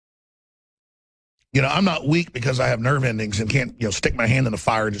 You know, I'm not weak because I have nerve endings and can't, stick my hand in the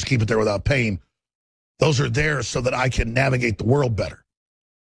fire and just keep it there without pain. Those are there so that I can navigate the world better.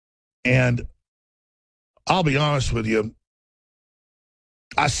 And I'll be honest with you,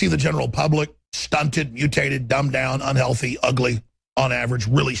 I see the general public stunted, mutated, dumbed down, unhealthy, ugly, on average,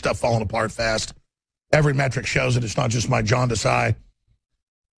 really stuff falling apart fast. Every metric shows it. It's not just my jaundiced eye.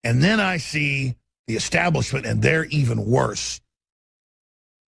 And then I see the establishment, and they're even worse.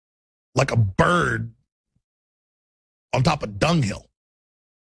 Like a bird on top of dunghill,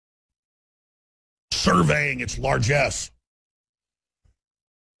 surveying its largesse.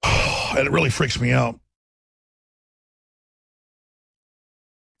 And it really freaks me out.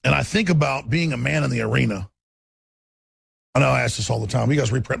 And I think about being a man in the arena. I know I ask this all the time. You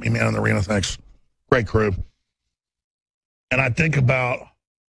guys reprint me, Man in the Arena. Thanks. Great crew. And I think about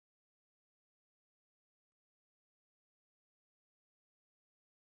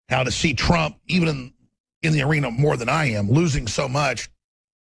how to see Trump, even in the arena more than I am, losing so much,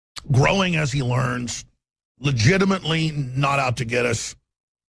 growing as he learns, legitimately not out to get us,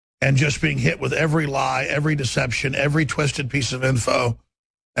 and just being hit with every lie, every deception, every twisted piece of info.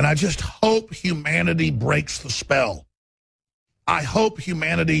 And I just hope humanity breaks the spell. I hope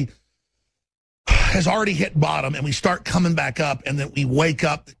humanity has already hit bottom and we start coming back up, and that we wake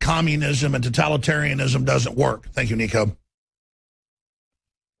up that communism and totalitarianism doesn't work. Thank you, Nico.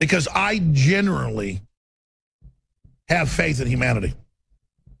 Because I generally have faith in humanity.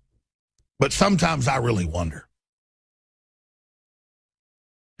 But sometimes I really wonder.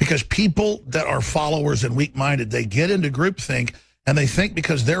 Because people that are followers and weak-minded, they get into groupthink, and they think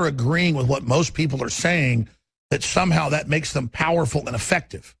because they're agreeing with what most people are saying that somehow that makes them powerful and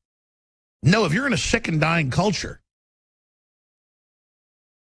effective. No, if you're in a sick and dying culture,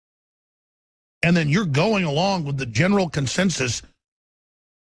 and then you're going along with the general consensus,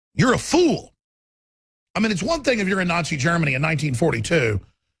 you're a fool. I mean, it's one thing if you're in Nazi Germany in 1942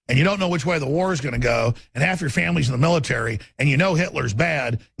 and you don't know which way the war is going to go, and half your family's in the military, and you know Hitler's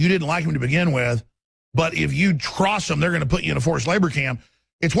bad, you didn't like him to begin with, but if you cross them, they're going to put you in a forced labor camp.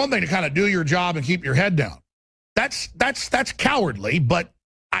 It's one thing to kind of do your job and keep your head down. That's cowardly, but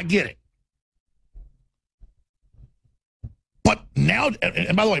I get it. But now,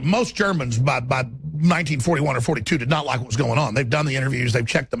 and by the way, most Germans by 1941 or 42 did not like what was going on. They've done the interviews, they've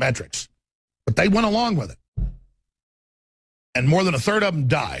checked the metrics, but they went along with it. And more than a third of them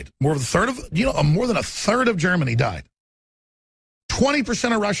died. More than a third of Germany died.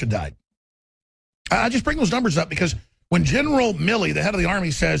 20% of Russia died. I just bring those numbers up because when General Milley, the head of the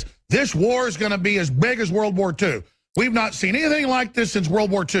army, says this war is going to be as big as World War II, we've not seen anything like this since World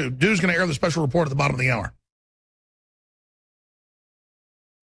War II. Dude's going to air the special report at the bottom of the hour.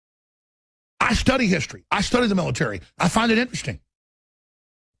 I study history. I study the military. I find it interesting.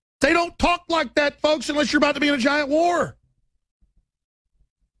 They don't talk like that, folks, unless you're about to be in a giant war.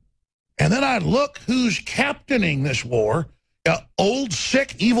 And then I look who's captaining this war, an old,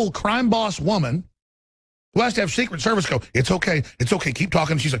 sick, evil crime boss woman who has to have Secret Service go, it's okay, keep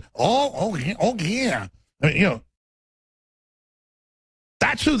talking. And she's like, oh, yeah. I mean,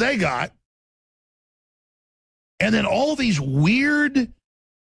 that's who they got. And then all these weird,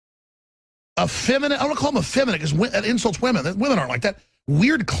 effeminate, I don't want to call them effeminate because that insults women. Women aren't like that.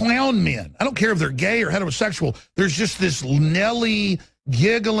 Weird clown men. I don't care if they're gay or heterosexual. There's just this Nelly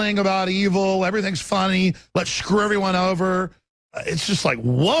giggling about evil. Everything's funny. Let's screw everyone over. It's just like,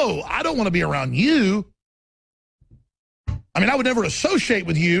 whoa, I don't want to be around you. I mean, I would never associate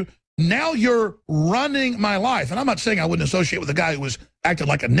with you. Now you're running my life. And I'm not saying I wouldn't associate with a guy who was acting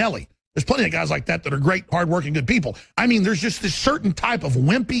like a Nelly. There's plenty of guys like that that are great, hardworking, good people. I mean, there's just this certain type of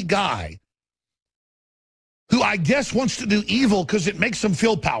wimpy guy who I guess wants to do evil because it makes them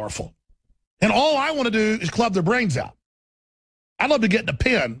feel powerful. And all I want to do is club their brains out. I'd love to get in a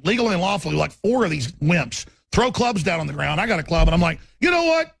pen, legally and lawfully, like 4 of these wimps, throw clubs down on the ground. I got a club, and I'm like, you know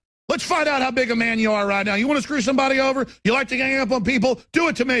what? Let's find out how big a man you are right now. You want to screw somebody over? You like to gang up on people? Do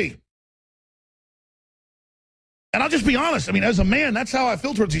it to me. And I'll just be honest. I mean, as a man, that's how I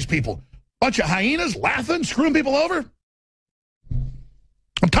feel towards these people. Bunch of hyenas laughing, screwing people over.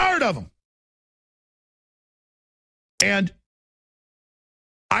 I'm tired of them. And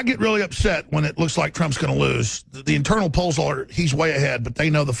I get really upset when it looks like Trump's going to lose. The internal polls are he's way ahead, but they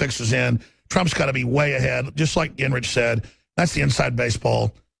know the fix is in. Trump's got to be way ahead. Just like Gingrich said, that's the inside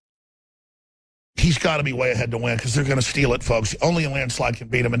baseball. He's got to be way ahead to win because they're going to steal it, folks. Only a landslide can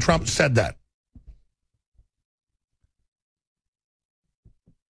beat him, and Trump said that.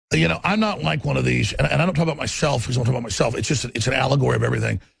 You know, I'm not like one of these, and I don't talk about myself because I don't talk about myself. It's just, it's an allegory of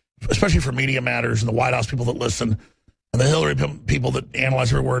everything, especially for Media Matters and the White House people that listen and the Hillary people that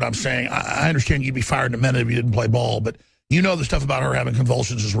analyze every word I'm saying. I understand you'd be fired in a minute if you didn't play ball, but you know the stuff about her having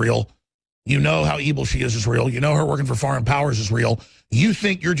convulsions is real. You know how evil she is real. You know her working for foreign powers is real. You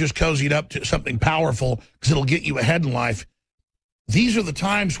think you're just cozied up to something powerful because it'll get you ahead in life. These are the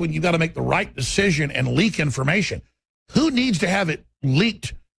times when you got to make the right decision and leak information. Who needs to have it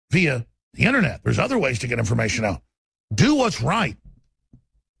leaked via the internet? There's other ways to get information out. Do what's right.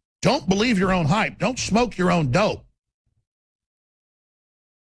 Don't believe your own hype. Don't smoke your own dope.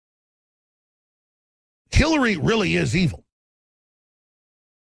 Hillary really is evil.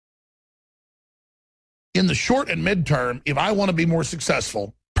 In the short and midterm, if I want to be more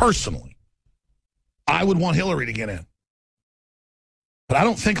successful, personally, I would want Hillary to get in. But I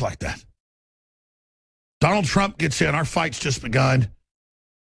don't think like that. Donald Trump gets in, our fight's just begun,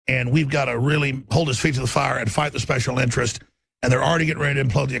 and we've got to really hold his feet to the fire and fight the special interest, and they're already getting ready to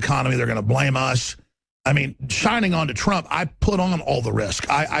implode the economy. They're going to blame us. I mean, shining on to Trump, I put on all the risk.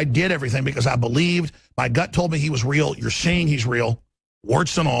 I did everything because I believed. My gut told me he was real. You're seeing he's real,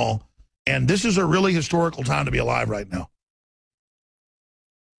 warts and all. And this is a really historical time to be alive right now.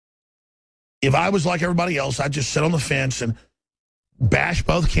 If I was like everybody else, I'd just sit on the fence and bash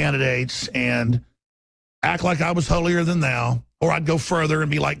both candidates and act like I was holier than thou. Or I'd go further and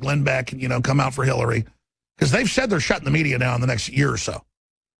be like Glenn Beck and, you know, come out for Hillary. Because they've said they're shutting the media down in the next year or so.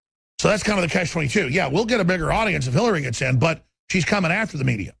 So that's kind of the catch-22. Yeah, we'll get a bigger audience if Hillary gets in, but she's coming after the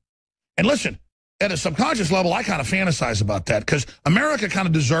media. And listen, at a subconscious level, I kind of fantasize about that because America kind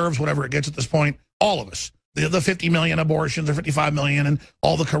of deserves whatever it gets at this point. All of us. The 50 million abortions or 55 million and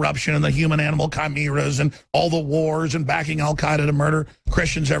all the corruption and the human-animal chimeras and all the wars and backing al-Qaeda to murder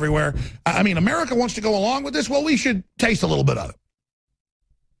Christians everywhere. I mean, America wants to go along with this. Well, we should taste a little bit of it.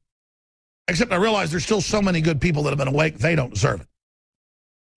 Except I realize there's still so many good people that have been awake, they don't deserve it.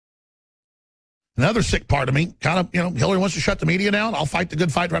 Another sick part of me, kind of, you know, Hillary wants to shut the media down. I'll fight the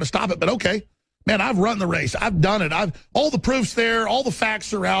good fight, try to stop it, but okay. Man, I've run the race. I've done it. All the proof's there. All the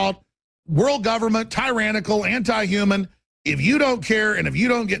facts are out. World government, tyrannical, anti-human. If you don't care and if you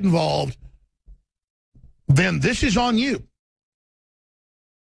don't get involved, then this is on you.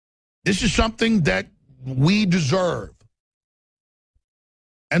 This is something that we deserve.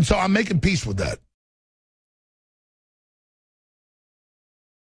 And so I'm making peace with that.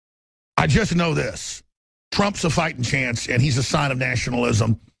 I just know this. Trump's a fighting chance, and he's a sign of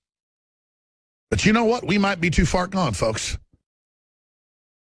nationalism. But you know what? We might be too far gone, folks.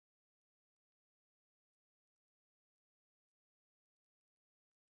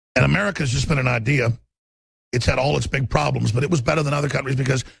 And America's just been an idea. It's had all its big problems, but it was better than other countries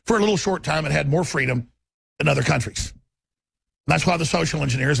because for a little short time it had more freedom than other countries. And that's why the social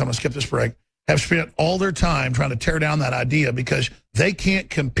engineers, I'm going to skip this break, have spent all their time trying to tear down that idea because they can't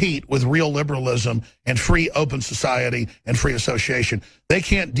compete with real liberalism and free open society and free association. They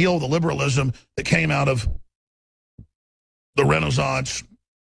can't deal with the liberalism that came out of the Renaissance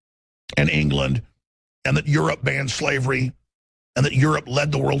and England, and that Europe banned slavery, and that Europe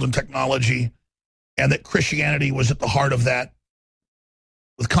led the world in technology, and that Christianity was at the heart of that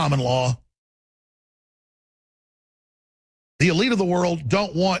with common law. The elite of the world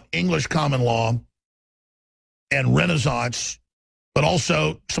don't want English common law and Renaissance, but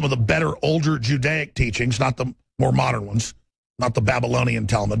also some of the better, older Judaic teachings, not the more modern ones, not the Babylonian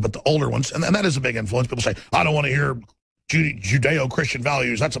Talmud, but the older ones. And that is a big influence. People say, I don't want to hear Judeo-Christian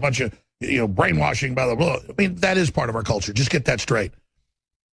values. That's a bunch of, you know, brainwashing, blah, blah, blah. I mean, that is part of our culture. Just get that straight.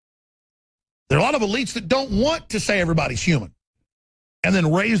 There are a lot of elites that don't want to say everybody's human and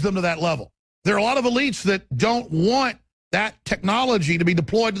then raise them to that level. There are a lot of elites that don't want that technology to be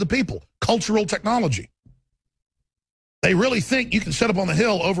deployed to the people, cultural technology. They really think you can sit up on the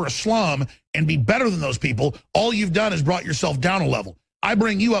hill over a slum and be better than those people. All you've done is brought yourself down a level. I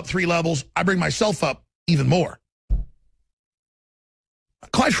bring you up 3 levels. I bring myself up even more.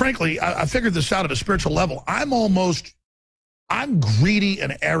 Quite frankly, I figured this out at a spiritual level. I'm greedy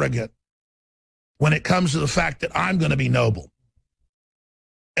and arrogant when it comes to the fact that I'm going to be noble.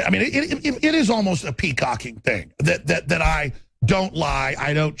 I mean, it is almost a peacocking thing that I don't lie,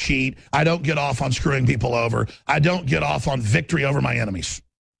 I don't cheat, I don't get off on screwing people over, I don't get off on victory over my enemies.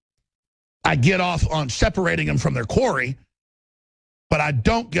 I get off on separating them from their quarry, but I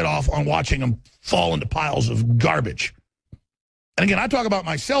don't get off on watching them fall into piles of garbage. And again, I talk about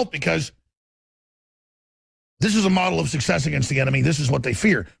myself because This is a model of success against the enemy. This is what they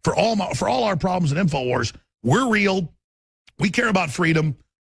fear. For all our problems in InfoWars, we're real. We care about freedom.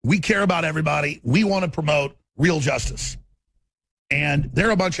 We care about everybody. We want to promote real justice. And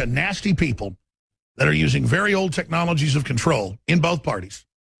they're a bunch of nasty people that are using very old technologies of control in both parties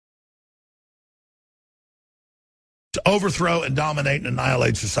to overthrow and dominate and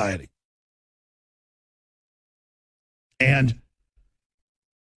annihilate society. And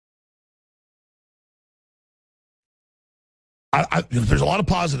there's a lot of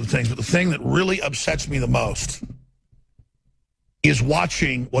positive things, but the thing that really upsets me the most is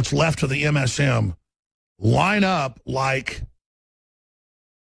watching what's left of the MSM line up like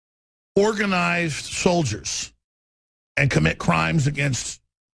organized soldiers and commit crimes against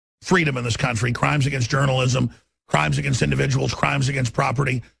freedom in this country, crimes against journalism, crimes against individuals, crimes against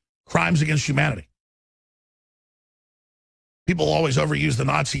property, crimes against humanity. People always overuse the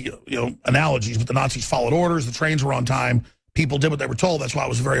Nazi analogies, but the Nazis followed orders, the trains were on time, people did what they were told. That's why it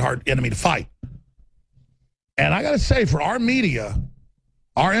was a very hard enemy to fight. And I got to say, for our media,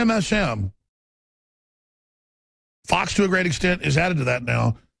 our MSM, Fox to a great extent is added to that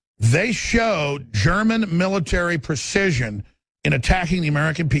now, they show German military precision in attacking the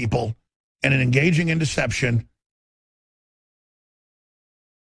American people and in engaging in deception.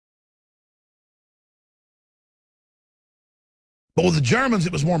 But with the Germans,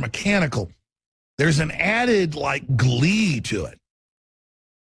 it was more mechanical. There's an added, glee to it.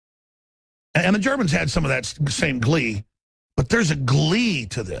 And the Germans had some of that same glee, but there's a glee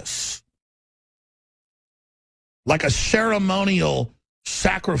to this. Like a ceremonial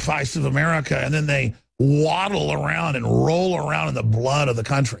sacrifice of America, and then they waddle around and roll around in the blood of the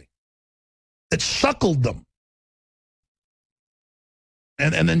country. It suckled them.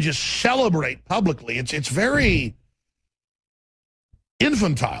 And then just celebrate publicly. It's very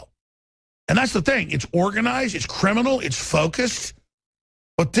infantile. And that's the thing. It's organized, it's criminal, it's focused,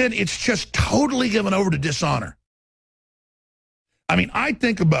 but then it's just totally given over to dishonor. I mean, I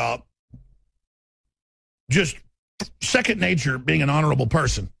think about just second nature being an honorable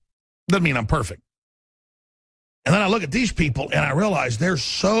person. Doesn't mean I'm perfect. And then I look at these people and I realize they're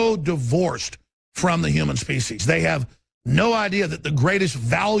so divorced from the human species. They have no idea that the greatest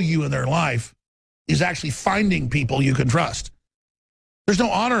value in their life is actually finding people you can trust. There's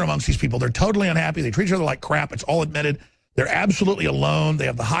no honor amongst these people. They're totally unhappy. They treat each other like crap. It's all admitted. They're absolutely alone. They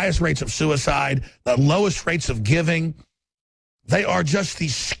have the highest rates of suicide, the lowest rates of giving. They are just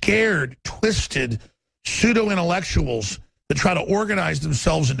these scared, twisted pseudo-intellectuals that try to organize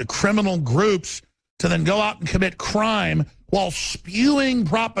themselves into criminal groups to then go out and commit crime while spewing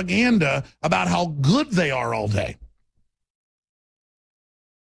propaganda about how good they are all day.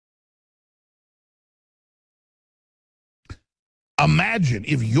 Imagine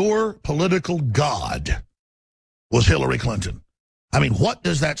if your political god was Hillary Clinton. I mean, what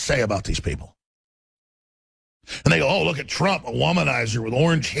does that say about these people? And they go, oh, look at Trump, a womanizer with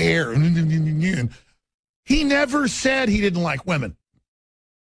orange hair. He never said he didn't like women.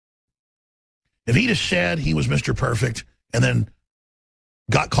 If he'd have said he was Mr. Perfect and then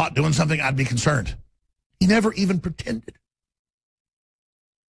got caught doing something, I'd be concerned. He never even pretended.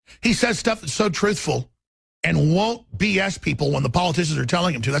 He says stuff that's so truthful and won't BS people when the politicians are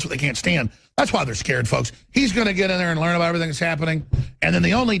telling him to. That's what they can't stand. That's why they're scared, folks. He's going to get in there and learn about everything that's happening. And then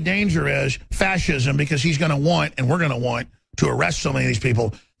the only danger is fascism, because he's going to want, and we're going to want, to arrest so many of these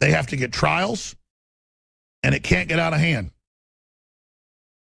people. They have to get trials, and it can't get out of hand.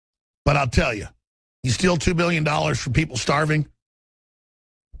 But I'll tell you, you steal $2 billion from people starving,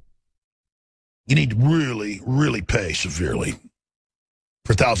 you need to really, really pay severely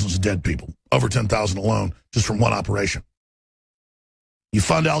for thousands of dead people, over 10,000 alone, just from one operation. You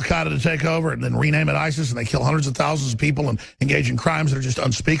fund al-Qaeda to take over and then rename it ISIS, and they kill hundreds of thousands of people and engage in crimes that are just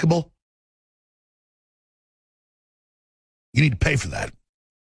unspeakable. You need to pay for that.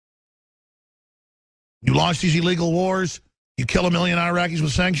 You launch these illegal wars, you kill 1 million Iraqis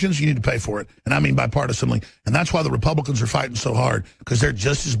with sanctions, you need to pay for it. And I mean bipartisanly. And that's why the Republicans are fighting so hard, because they're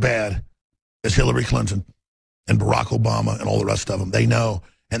just as bad as Hillary Clinton and Barack Obama and all the rest of them. They know,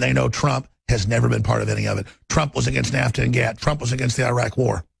 and they know Trump has never been part of any of it. Trump was against NAFTA and GATT. Trump was against the Iraq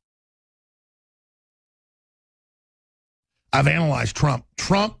War. I've analyzed Trump.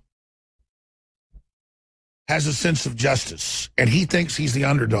 Trump has a sense of justice, and he thinks he's the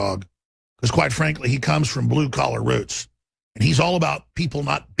underdog because, quite frankly, he comes from blue-collar roots, and he's all about people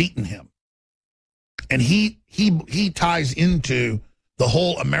not beating him. And he ties into the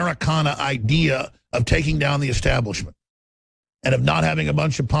whole Americana idea of taking down the establishment and of not having a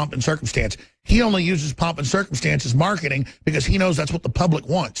bunch of pomp and circumstance. He only uses pomp and circumstance as marketing because he knows that's what the public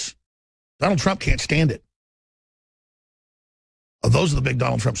wants. Donald Trump can't stand it. Those are the big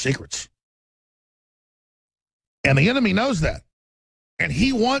Donald Trump secrets. And the enemy knows that. And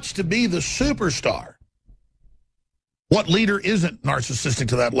he wants to be the superstar. What leader isn't narcissistic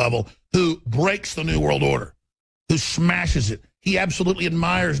to that level, who breaks the New World Order, who smashes it? He absolutely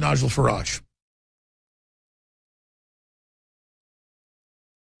admires Nigel Farage.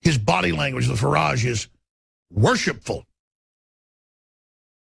 His body language, the Farage, is worshipful.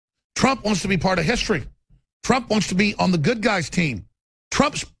 Trump wants to be part of history. Trump wants to be on the good guys team.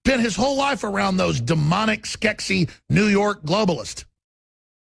 Trump spent his whole life around those demonic, sketchy New York globalists.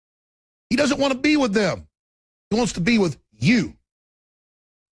 He doesn't want to be with them. He wants to be with you.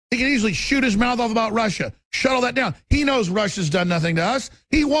 He can easily shoot his mouth off about Russia, shut all that down. He knows Russia's done nothing to us.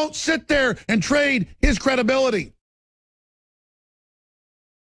 He won't sit there and trade his credibility.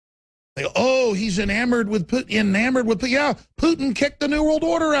 They go, oh, he's enamored with Putin. Yeah, Putin kicked the New World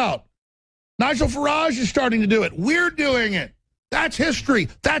Order out. Nigel Farage is starting to do it. We're doing it. That's history.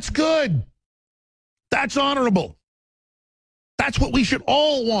 That's good. That's honorable. That's what we should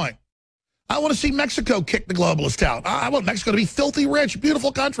all want. I want to see Mexico kick the globalists out. I want Mexico to be filthy rich,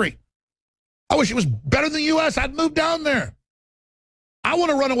 beautiful country. I wish it was better than the U.S. I'd move down there. I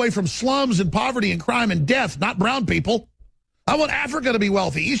want to run away from slums and poverty and crime and death, not brown people. I want Africa to be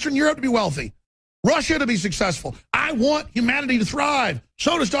wealthy, Eastern Europe to be wealthy, Russia to be successful. I want humanity to thrive.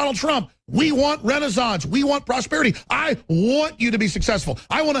 So does Donald Trump. We want renaissance. We want prosperity. I want you to be successful.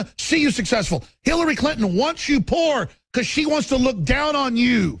 I want to see you successful. Hillary Clinton wants you poor because she wants to look down on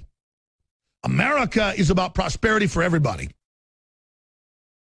you. America is about prosperity for everybody.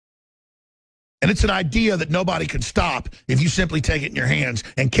 And it's an idea that nobody can stop if you simply take it in your hands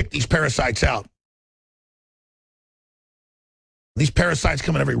and kick these parasites out. These parasites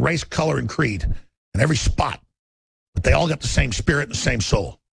come in every race, color, and creed, and every spot. But they all got the same spirit and the same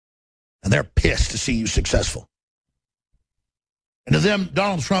soul. And they're pissed to see you successful. And to them,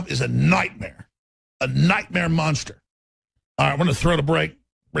 Donald Trump is a nightmare monster. All right, we're going to throw the break.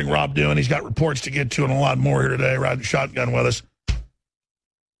 Bring Rob Dew in. He's got reports to get to and a lot more here today, riding shotgun with us.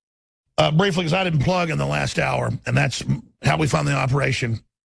 Briefly, because I didn't plug in the last hour, and that's how we fund the operation.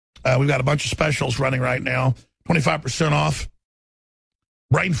 We've got a bunch of specials running right now. 25% off.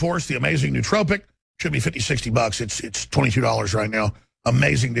 Brain Force, the amazing nootropic, should be $50-$60. It's $22 right now.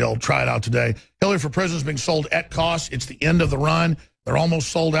 Amazing deal. Try it out today. Hillary for Prison is being sold at cost. It's the end of the run. They're almost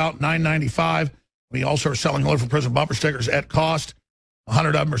sold out, $9.95. We also are selling Hillary for Prison bumper stickers at cost.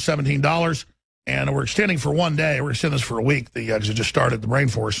 100 of them are $17. And we're extending for 1 day. We're going to extend this for a week because it just started, the Brain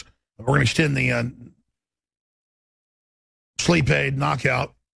Force. We're going to extend the sleep aid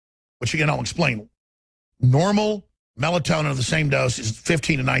knockout, which again, I'll explain. Normal melatonin of the same dose is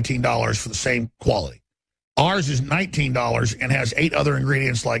 $15 to $19 for the same quality. Ours is $19 and has 8 other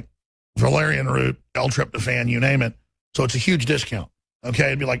ingredients like valerian root, L-tryptophan, you name it. So it's a huge discount. Okay,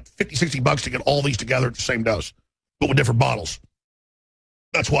 it'd be like $50-$60 to get all these together at the same dose, but with different bottles.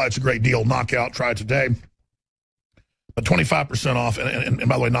 That's why it's a great deal. Knockout, try it today. But 25% off, and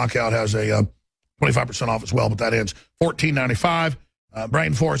by the way, Knockout has a 25% off as well, but that ends $14.95.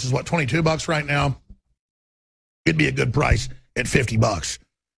 Brain Force is what, $22 right now? It'd be a good price at $50.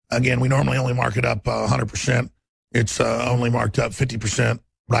 Again, we normally only mark it up 100%. It's only marked up 50%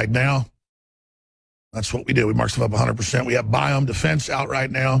 right now. That's what we do. We mark stuff up 100%. We have Biome Defense out right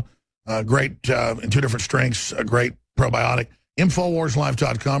now. Great in 2 different strengths. A great probiotic.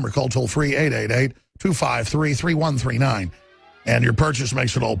 InfoWarsLife.com or call toll-free 888-253-3139. And your purchase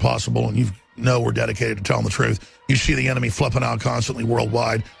makes it all possible, and you know we're dedicated to telling the truth. You see the enemy flipping out constantly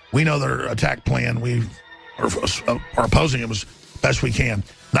worldwide. We know their attack plan. We are opposing them as best we can.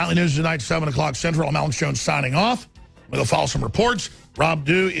 Nightly News tonight, 7 o'clock Central. I'm Alex Jones signing off. We'll follow some reports. Rob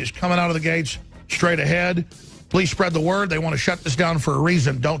Dew is coming out of the gates straight ahead. Please spread the word. They want to shut this down for a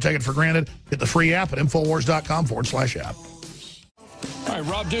reason. Don't take it for granted. Get the free app at Infowars.com/app. All right,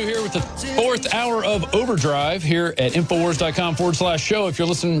 Rob Dew here with the 4th hour of Overdrive here at Infowars.com/show. If you're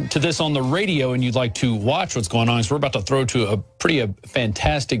listening to this on the radio and you'd like to watch what's going on, so we're about to throw to a pretty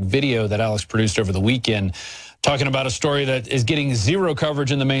fantastic video that Alex produced over the weekend, talking about a story that is getting zero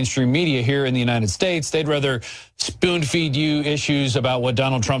coverage in the mainstream media here in the United States. They'd rather spoon-feed you issues about what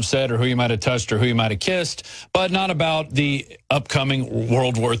Donald Trump said or who you might have touched or who you might have kissed, but not about the upcoming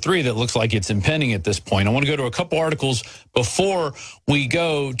World War III that looks like it's impending at this point. I want to go to a couple articles before we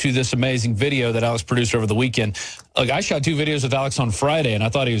go to this amazing video that Alex produced over the weekend. Look, I shot 2 videos with Alex on Friday, and I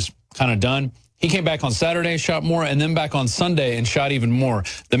thought he was kind of done. He came back on Saturday and shot more, and then back on Sunday and shot even more.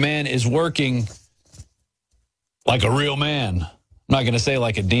 The man is working like a real man. I'm not going to say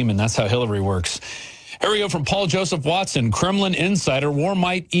like a demon. That's how Hillary works. Here we go from Paul Joseph Watson, Kremlin insider. War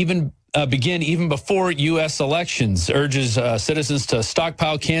might even begin even before U.S. elections, urges citizens to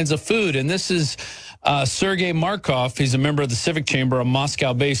stockpile cans of food. And this is Sergei Markov. He's a member of the Civic Chamber, a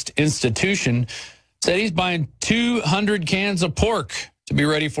Moscow-based institution, said he's buying 200 cans of pork to be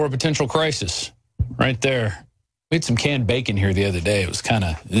ready for a potential crisis. Right there. We had some canned bacon here the other day. It was kind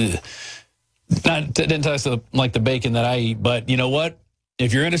of, didn't taste like the bacon that I eat. But you know what?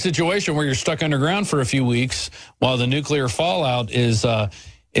 If you're in a situation where you're stuck underground for a few weeks while the nuclear fallout is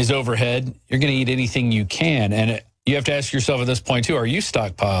overhead, you're going to eat anything you can. And you have to ask yourself at this point, too, are you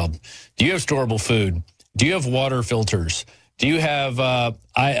stockpiled? Do you have storable food? Do you have water filters? Do you have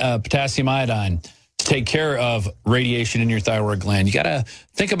potassium iodine to take care of radiation in your thyroid gland? You got to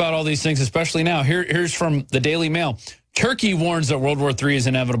think about all these things, especially now. Here's from the Daily Mail. Turkey warns that World War III is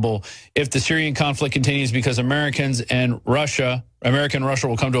inevitable if the Syrian conflict continues because America and Russia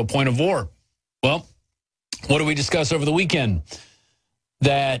will come to a point of war. Well, what did we discuss over the weekend?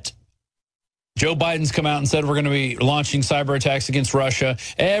 That Joe Biden's come out and said we're going to be launching cyber attacks against Russia.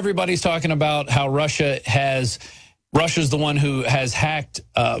 Everybody's talking about how Russia's the one who has hacked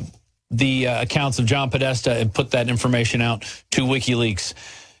the accounts of John Podesta and put that information out to WikiLeaks.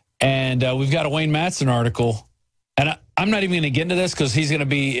 And we've got a Wayne Madsen article. And I'm not even going to get into this because he's going to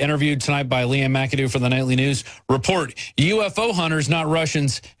be interviewed tonight by Leanne McAdoo for the Nightly News. Report, UFO hunters, not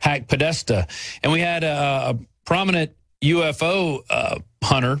Russians, hacked Podesta. And we had a prominent UFO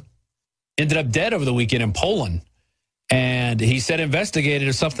hunter ended up dead over the weekend in Poland. And he said investigated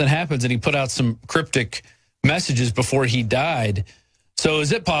if something happens, and he put out some cryptic messages before he died. So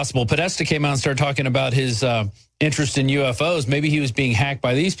is it possible? Podesta came out and started talking about his interest in UFOs. Maybe he was being hacked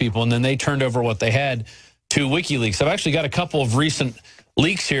by these people, and then they turned over what they had to WikiLeaks. I've actually got a couple of recent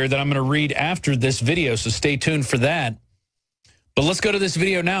leaks here that I'm going to read after this video, so stay tuned for that. But let's go to this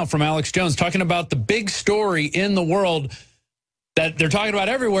video now from Alex Jones talking about the big story in the world that they're talking about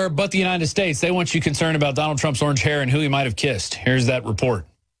everywhere but the United States. They want you concerned about Donald Trump's orange hair and who he might have kissed. Here's that report.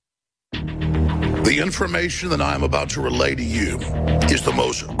 The information that I am about to relay to you is the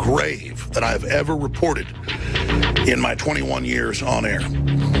most grave that I have ever reported in my 21 years on air.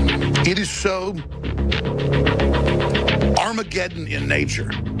 It is so Armageddon in nature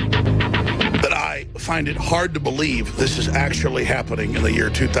that I find it hard to believe this is actually happening in the year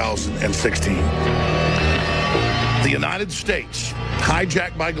 2016. The United States,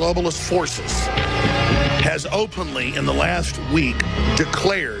 hijacked by globalist forces, has openly in the last week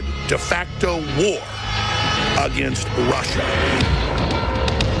declared de facto war against Russia.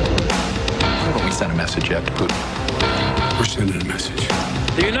 Haven't we sent a message yet to Putin? We're sending a message.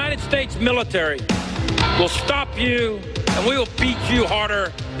 The United States military will stop you, and we will beat you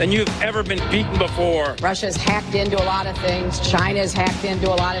harder than you've ever been beaten before. Russia's hacked into a lot of things. China's hacked into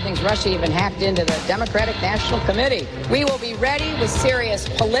a lot of things. Russia even hacked into the Democratic National Committee. We will be ready with serious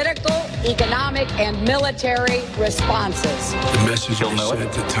political, economic, and military responses. The message he'll know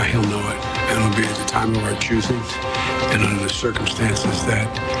it. He'll know it. And it'll be at the time of our choosing and under the circumstances that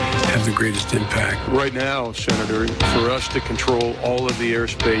have the greatest impact. Right now, Senator, for us to control all of the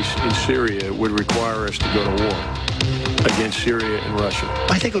airspace in Syria would require us to go to war against Syria and Russia.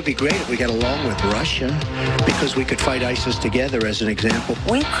 I think it would be great if we got along with Russia because we could fight ISIS together as an example.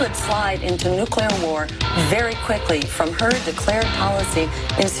 We could slide into nuclear war very quickly from her declared policy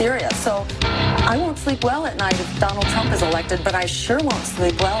in Syria. So I won't sleep well at night if Donald Trump is elected, but I sure won't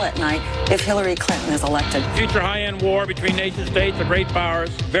sleep well at night if Hillary Clinton is elected. Future high-end war between nation states or great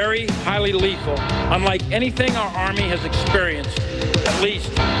powers, very highly lethal, unlike anything our Army has experienced, at least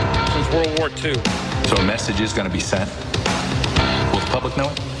since World War II. So a message is going to be sent. Will the public know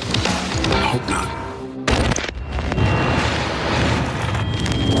it? I hope not.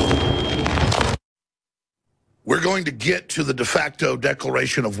 We're going to get to the de facto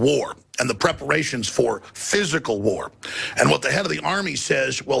declaration of war and the preparations for physical war. And what the head of the Army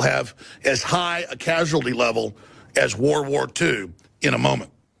says will have as high a casualty level as World War II in a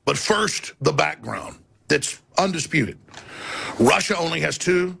moment. But first, the background that's undisputed. Russia only has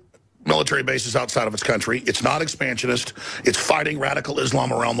 2 military bases outside of its country. It's not expansionist. It's fighting radical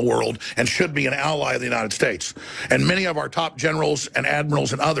Islam around the world and should be an ally of the United States. And many of our top generals and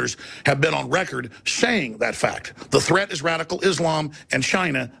admirals and others have been on record saying that fact. The threat is radical Islam and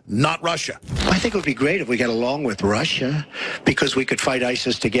China, not Russia. I think it would be great if we got along with Russia because we could fight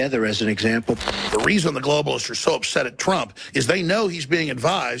ISIS together as an example. The reason the globalists are so upset at Trump is they know he's being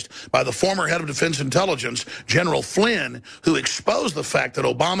advised by the former head of Defense Intelligence, General Flynn, who exposed the fact that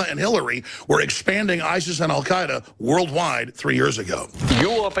Obama and Hillary were expanding ISIS and Al-Qaeda worldwide 3 years ago.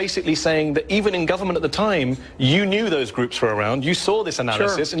 You're basically saying that even in government at the time, you knew those groups were around, you saw this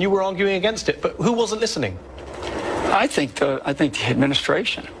analysis, and you were arguing against it. But who wasn't listening? I think the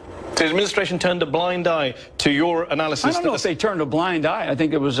administration. So the administration turned a blind eye to your analysis? I don't know if they turned a blind eye. I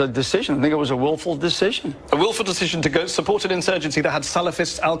think it was a decision. I think it was a willful decision. A willful decision to go support an insurgency that had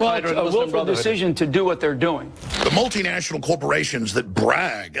Salafists, Al-Qaeda, and a willful decision to do what they're doing. The multinational corporations that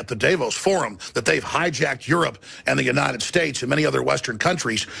brag at the Davos Forum that they've hijacked Europe and the United States and many other Western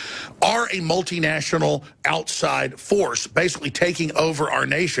countries are a multinational outside force, basically taking over our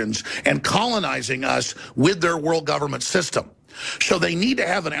nations and colonizing us with their world government system. So they need to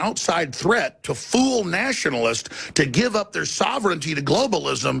have an outside threat to fool nationalists to give up their sovereignty to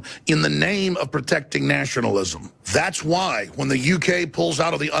globalism in the name of protecting nationalism. That's why when the UK pulls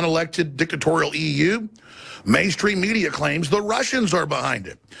out of the unelected dictatorial EU, mainstream media claims the Russians are behind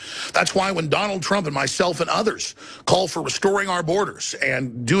it. That's why when Donald Trump and myself and others call for restoring our borders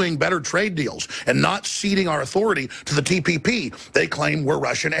and doing better trade deals and not ceding our authority to the TPP, they claim we're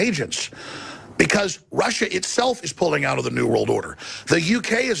Russian agents. Because Russia itself is pulling out of the New World Order. The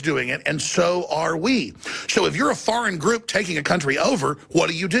UK is doing it, and so are we. So if you're a foreign group taking a country over, what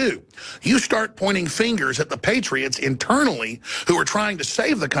do? You start pointing fingers at the patriots internally who are trying to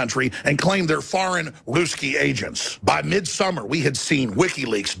save the country and claim they're foreign Ruski agents. By midsummer, we had seen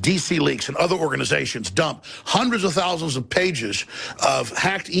WikiLeaks, DC Leaks, and other organizations dump hundreds of thousands of pages of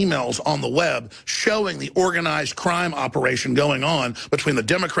hacked emails on the web showing the organized crime operation going on between the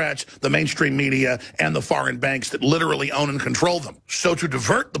Democrats, the mainstream media, and the foreign banks that literally own and control them. So to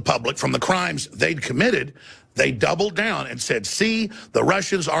divert the public from the crimes they'd committed, they doubled down and said, see, the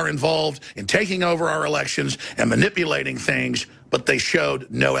Russians are involved in taking over our elections and manipulating things, but they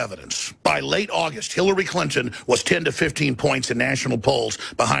showed no evidence. By late August, Hillary Clinton was 10 to 15 points in national polls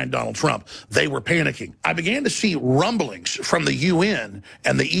behind Donald Trump. They were panicking. I began to see rumblings from the UN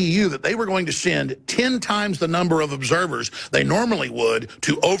and the EU that they were going to send 10 times the number of observers they normally would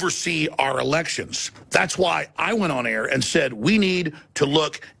to oversee our elections. That's why I went on air and said we need to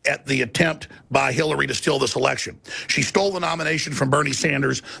look at the attempt by Hillary to steal this election. She stole the nomination from Bernie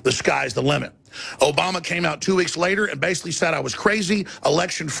Sanders. The sky's the limit. Obama came out 2 weeks later and basically said I was crazy.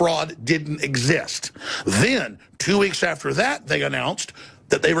 Election fraud didn't exist. Then, 2 weeks after that, they announced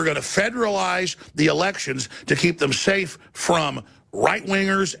that they were going to federalize the elections to keep them safe from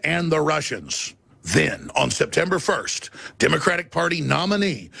right-wingers and the Russians. Then, on September 1st, Democratic Party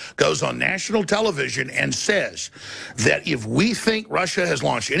nominee goes on national television and says that if we think Russia has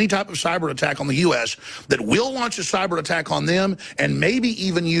launched any type of cyber attack on the U.S., that we'll launch a cyber attack on them and maybe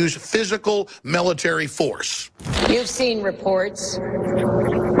even use physical military force. You've seen reports.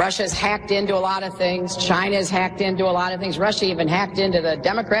 Russia's hacked into a lot of things. China's hacked into a lot of things. Russia even hacked into the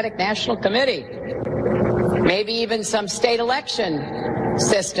Democratic National Committee. Maybe even some state election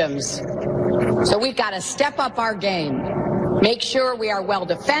systems. So we've got to step up our game, make sure we are well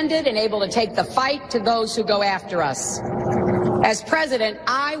defended and able to take the fight to those who go after us. As president,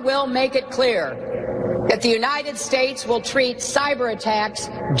 I will make it clear that the United States will treat cyber attacks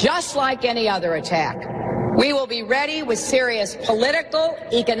just like any other attack. We will be ready with serious political,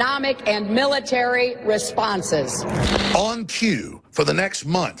 economic, and military responses. On cue for the next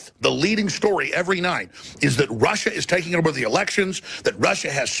month, the leading story every night is that Russia is taking over the elections, that Russia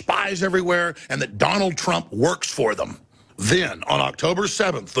has spies everywhere, and that Donald Trump works for them. Then, on October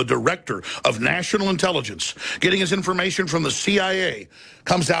 7th, the director of national intelligence, getting his information from the CIA,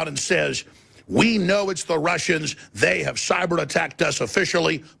 comes out and says, we know it's the Russians. They have cyber attacked us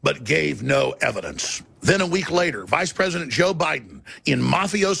officially, but gave no evidence. Then a week later, Vice President Joe Biden, in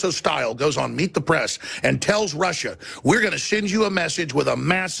mafioso style, goes on Meet the Press and tells Russia, we're going to send you a message with a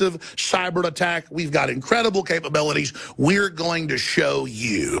massive cyber attack. We've got incredible capabilities. We're going to show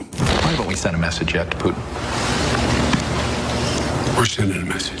you. Why haven't we sent a message yet to Putin? We're sending a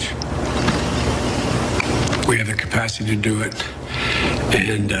message. We have the capacity to do it,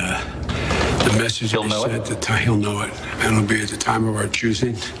 and the message he'll know it. He'll know it, and it'll be at the time of our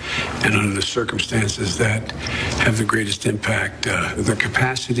choosing, and under the circumstances that have the greatest impact. The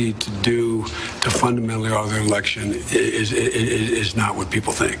capacity to fundamentally alter the election is not what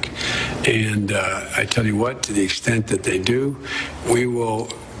people think, and I tell you what, to the extent that they do, we will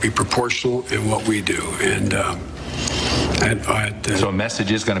be proportional in what we do, and so a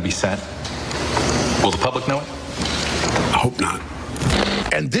message is going to be sent. Will the public know it? I hope not.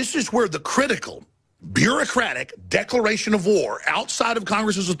 And this is where the critical, bureaucratic declaration of war outside of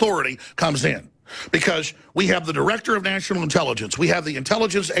Congress's authority comes in. Because we have the Director of National Intelligence, we have the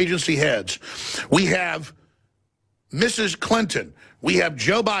intelligence agency heads, we have Mrs. Clinton, we have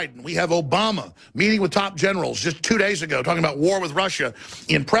Joe Biden, we have Obama meeting with top generals just 2 days ago talking about war with Russia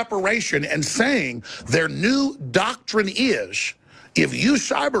in preparation and saying their new doctrine is, if you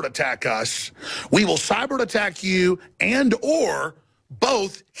cyber attack us, we will cyber attack you and or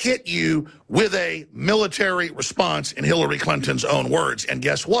both hit you with a military response in Hillary Clinton's own words. And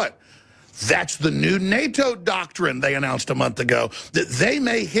guess what? That's the new NATO doctrine they announced a month ago, that they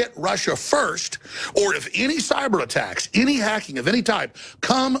may hit Russia first, or if any cyber attacks, any hacking of any type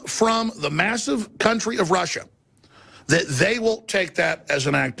come from the massive country of Russia, that they will take that as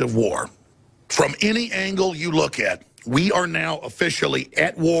an act of war. From any angle you look at, we are now officially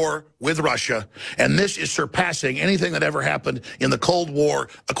at war with Russia, and this is surpassing anything that ever happened in the Cold War,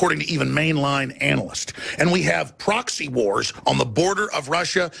 according to even mainline analysts. And we have proxy wars on the border of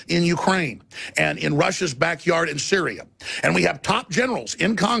Russia in Ukraine and in Russia's backyard in Syria. And we have top generals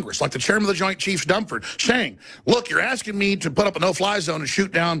in Congress, like the chairman of the Joint Chiefs, Dunford, saying, look, you're asking me to put up a no-fly zone and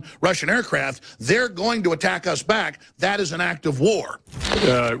shoot down Russian aircraft. They're going to attack us back. That is an act of war.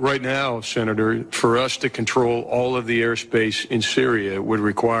 Right now, Senator, for us to control all of the airspace in Syria would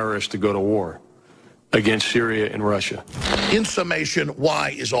require us to go to war against Syria and Russia. In summation, why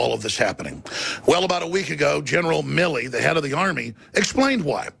is all of this happening? Well, about a week ago, General Milley, the head of the Army, explained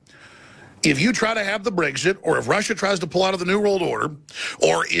why. If you try to have the Brexit, or if Russia tries to pull out of the New World Order,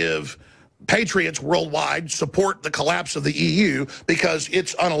 or if patriots worldwide support the collapse of the EU because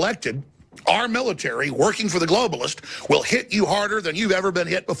it's unelected, our military, working for the globalist, will hit you harder than you've ever been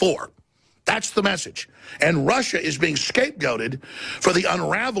hit before. That's the message. And Russia is being scapegoated for the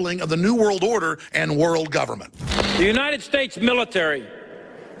unraveling of the New World Order and world government. The United States military,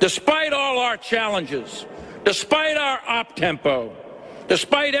 despite all our challenges, despite our op-tempo,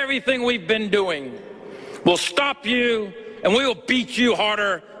 despite everything we've been doing, will stop you, and we will beat you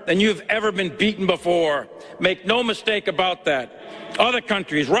harder than you've ever been beaten before. Make no mistake about that. Other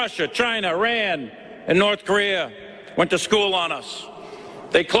countries, Russia, China, Iran, and North Korea, went to school on us.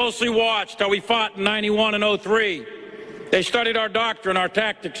 They closely watched how we fought in 91 and 03. They studied our doctrine, our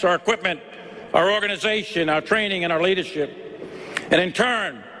tactics, our equipment, our organization, our training, and our leadership. And in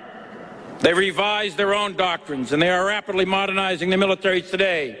turn, they revised their own doctrines, and they are rapidly modernizing the militaries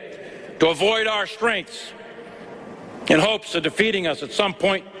today to avoid our strengths in hopes of defeating us at some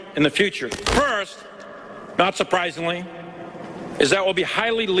point in the future. First, not surprisingly, is that will be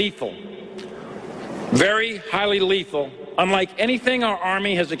highly lethal, very highly lethal, unlike anything our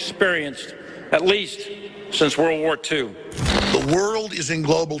Army has experienced, at least since World War II. The world is in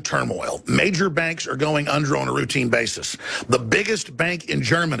global turmoil. Major banks are going under on a routine basis. The biggest bank in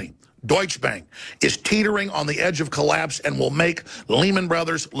Germany, Deutsche Bank, is teetering on the edge of collapse and will make Lehman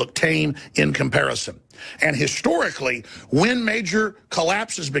Brothers look tame in comparison. And historically, when major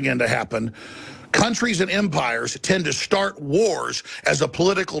collapses begin to happen, countries and empires tend to start wars as a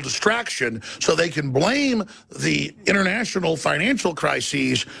political distraction so they can blame the international financial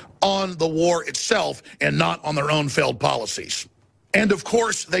crises on the war itself and not on their own failed policies. And of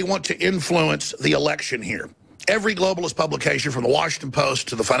course, they want to influence the election here. Every globalist publication, from the Washington Post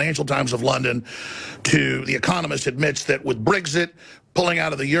to the Financial Times of London to The Economist, admits that with Brexit, pulling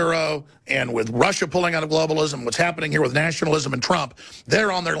out of the euro, and with Russia pulling out of globalism, what's happening here with nationalism and Trump,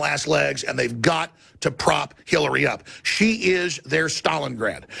 they're on their last legs, and they've got to prop Hillary up. She is their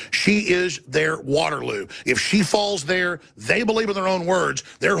Stalingrad. She is their Waterloo. If she falls there, they believe in their own words,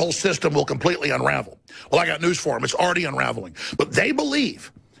 their whole system will completely unravel. Well, I got news for them. It's already unraveling. But they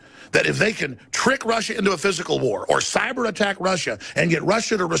believe that if they can trick Russia into a physical war or cyber attack Russia and get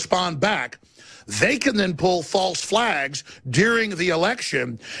Russia to respond back, they can then pull false flags during the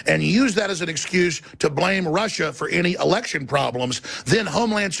election and use that as an excuse to blame Russia for any election problems. Then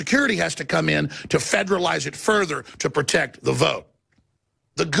Homeland Security has to come in to federalize it further to protect the vote.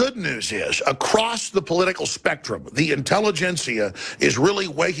 The good news is, across the political spectrum, the intelligentsia is really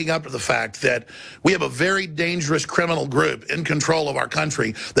waking up to the fact that we have a very dangerous criminal group in control of our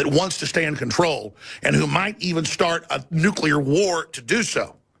country that wants to stay in control and who might even start a nuclear war to do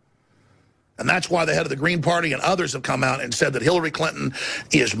so. And that's why the head of the Green Party and others have come out and said that Hillary Clinton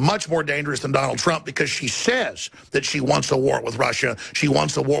is much more dangerous than Donald Trump because she says that she wants a war with Russia, she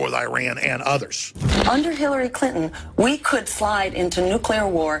wants a war with Iran and others. Under Hillary Clinton, we could slide into nuclear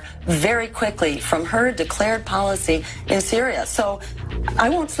war very quickly from her declared policy in Syria. So I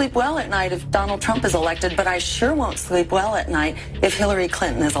won't sleep well at night if Donald Trump is elected, but I sure won't sleep well at night if Hillary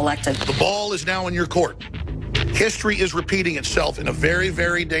Clinton is elected. The ball is now in your court. History is repeating itself in a very,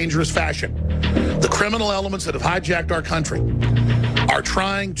 very dangerous fashion. The criminal elements that have hijacked our country are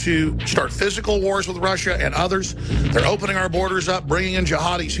trying to start physical wars with Russia and others. They're opening our borders up, bringing in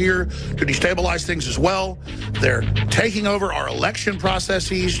jihadis here to destabilize things as well. They're taking over our election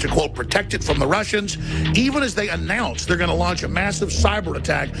processes to, quote, protect it from the Russians, even as they announce they're going to launch a massive cyber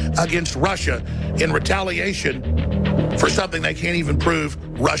attack against Russia in retaliation for something they can't even prove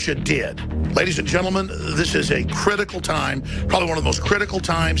Russia did. Ladies and gentlemen, this is a critical time, probably one of the most critical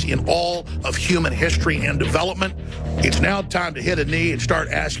times in all of human history and development. It's now time to hit a knee and start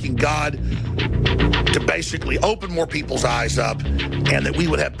asking God to basically open more people's eyes up and that we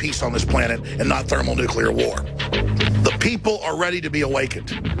would have peace on this planet and not thermonuclear war. The people are ready to be awakened.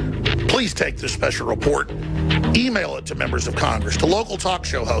 Please take this special report, email it to members of Congress, to local talk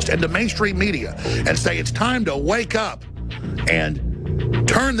show hosts, and to mainstream media, and say it's time to wake up and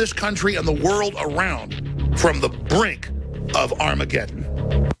turn this country and the world around from the brink of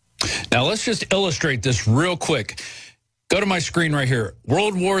Armageddon. Now, let's just illustrate this real quick. Go to my screen right here.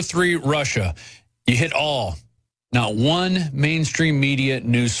 World War III, Russia. You hit all. Not one mainstream media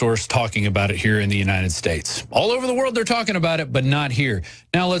news source talking about it here in the United States. All over the world, they're talking about it, but not here.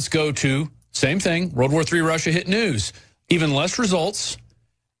 Now, let's go to, same thing, World War III, Russia hit news. Even less results.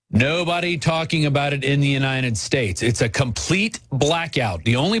 Nobody talking about it in the United States. It's a complete blackout.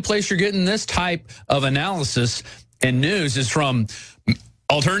 The only place you're getting this type of analysis and news is from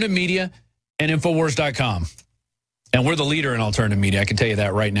alternative media and Infowars.com. And we're the leader in alternative media. I can tell you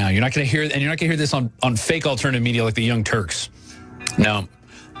that right now. You're not going to hear, and you're not going to hear this on fake alternative media like the Young Turks. No.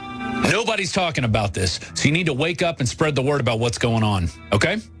 Nobody's talking about this. So you need to wake up and spread the word about what's going on.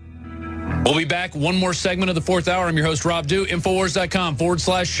 Okay? We'll be back. One more segment of the fourth hour. I'm your host, Rob Dew.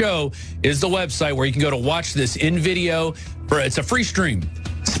 Infowars.com/show is the website where you can go to watch this in video. It's a free stream.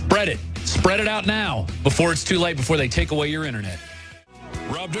 Spread it. Spread it out now before it's too late, before they take away your internet.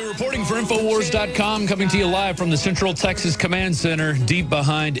 Rob Dew reporting for Infowars.com, coming to you live from the Central Texas Command Center, deep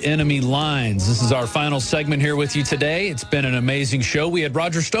behind enemy lines. This is our final segment here with you today. It's been an amazing show. We had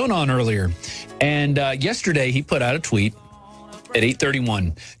Roger Stone on earlier, and yesterday he put out a tweet at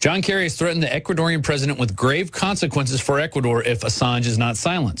 8:31. John Kerry has threatened the Ecuadorian president with grave consequences for Ecuador if Assange is not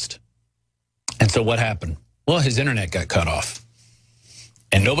silenced. And so what happened? Well, his internet got cut off.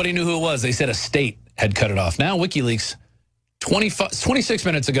 And nobody knew who it was. They said a state had cut it off. Now WikiLeaks, 26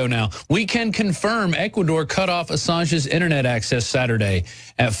 minutes ago now, we can confirm Ecuador cut off Assange's internet access Saturday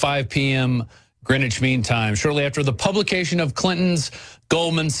at 5 p.m. Greenwich Mean Time, shortly after the publication of Clinton's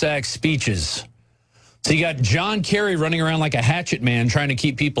Goldman Sachs speeches. So you got John Kerry running around like a hatchet man trying to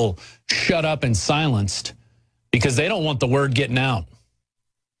keep people shut up and silenced because they don't want the word getting out.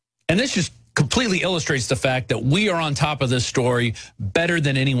 And this just completely illustrates the fact that we are on top of this story better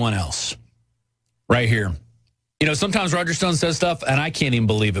than anyone else right here. You know, sometimes Roger Stone says stuff, and I can't even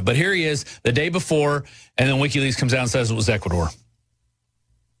believe it. But here he is the day before, and then WikiLeaks comes out and says it was Ecuador.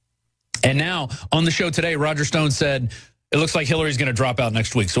 And now, on the show today, Roger Stone said, it looks like Hillary's going to drop out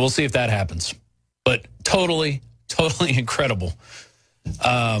next week. So we'll see if that happens. But totally, totally incredible.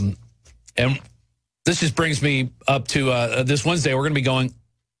 And this just brings me up to this Wednesday. We're going to be going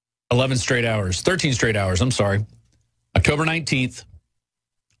 13 straight hours, I'm sorry. October 19th,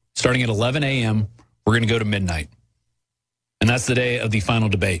 starting at 11 a.m., we're going to go to midnight. And that's the day of the final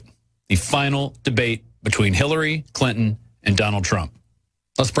debate. The final debate between Hillary Clinton and Donald Trump.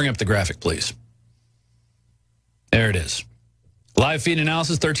 Let's bring up the graphic, please. There it is. Live feed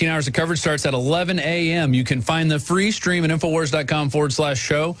analysis, 13 hours of coverage, starts at 11 a.m. You can find the free stream at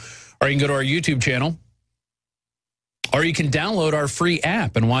Infowars.com/show, or you can go to our YouTube channel, or you can download our free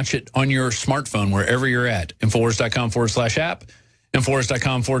app and watch it on your smartphone wherever you're at. Infowars.com/app.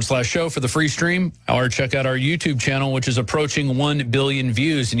 Infowars.com/show for the free stream, or check out our YouTube channel, which is approaching 1 billion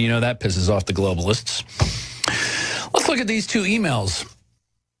views, and you know that pisses off the globalists. Let's look at these two emails.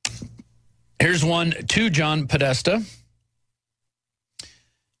 Here's one to John Podesta. It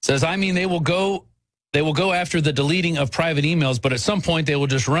says, I mean, they will go after the deleting of private emails, but at some point they will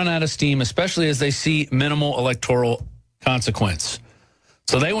just run out of steam, especially as they see minimal electoral consequence.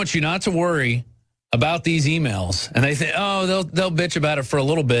 So they want you not to worry about these emails, and they think, oh, they'll bitch about it for a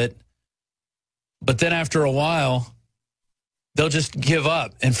little bit, but then after a while, they'll just give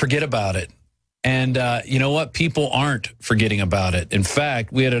up and forget about it. And you know what? People aren't forgetting about it. In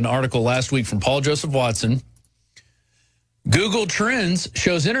fact, we had an article last week from Paul Joseph Watson. Google Trends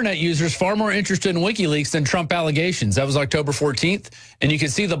shows internet users far more interested in WikiLeaks than Trump allegations. That was October 14th, and you can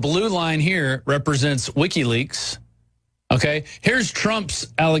see the blue line here represents WikiLeaks. Okay, here's Trump's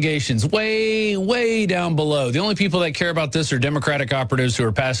allegations way, way down below. The only people that care about this are Democratic operatives who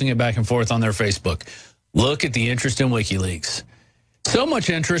are passing it back and forth on their Facebook. Look at the interest in WikiLeaks. So much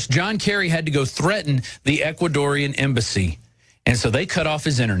interest, John Kerry had to go threaten the Ecuadorian embassy. And so they cut off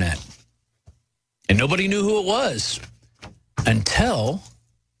his internet. And nobody knew who it was until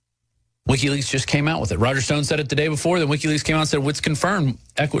WikiLeaks just came out with it. Roger Stone said it the day before. Then WikiLeaks came out and said, it's confirmed.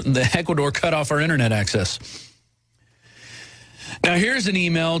 Ecuador cut off our internet access. Now, here's an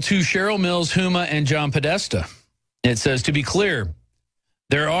email to Cheryl Mills, Huma, and John Podesta. It says, to be clear,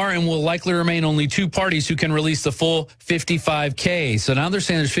 there are and will likely remain only 2 parties who can release the full 55K. So now they're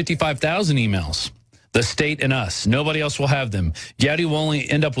saying there's 55,000 emails. The state and us. Nobody else will have them. Gowdy will only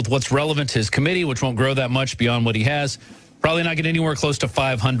end up with what's relevant to his committee, which won't grow that much beyond what he has. Probably not get anywhere close to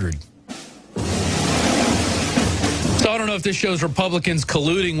 500. So I don't know if this shows Republicans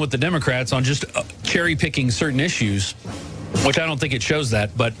colluding with the Democrats on just cherry-picking certain issues, which I don't think it shows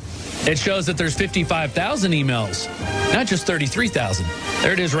that, but it shows that there's 55,000 emails, not just 33,000.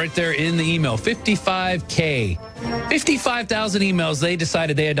 There it is right there in the email, 55K. 55,000 emails they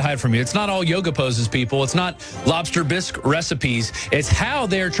decided they had to hide from you. It's not all yoga poses, people. It's not lobster bisque recipes. It's how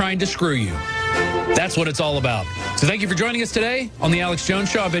they're trying to screw you. That's what it's all about. So thank you for joining us today on The Alex Jones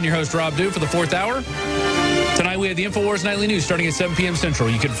Show. I've been your host, Rob Dew, for the 4th hour. Tonight we have the InfoWars Nightly News starting at 7 p.m. Central.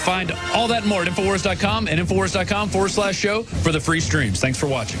 You can find all that and more at Infowars.com and Infowars.com/show for the free streams. Thanks for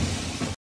watching.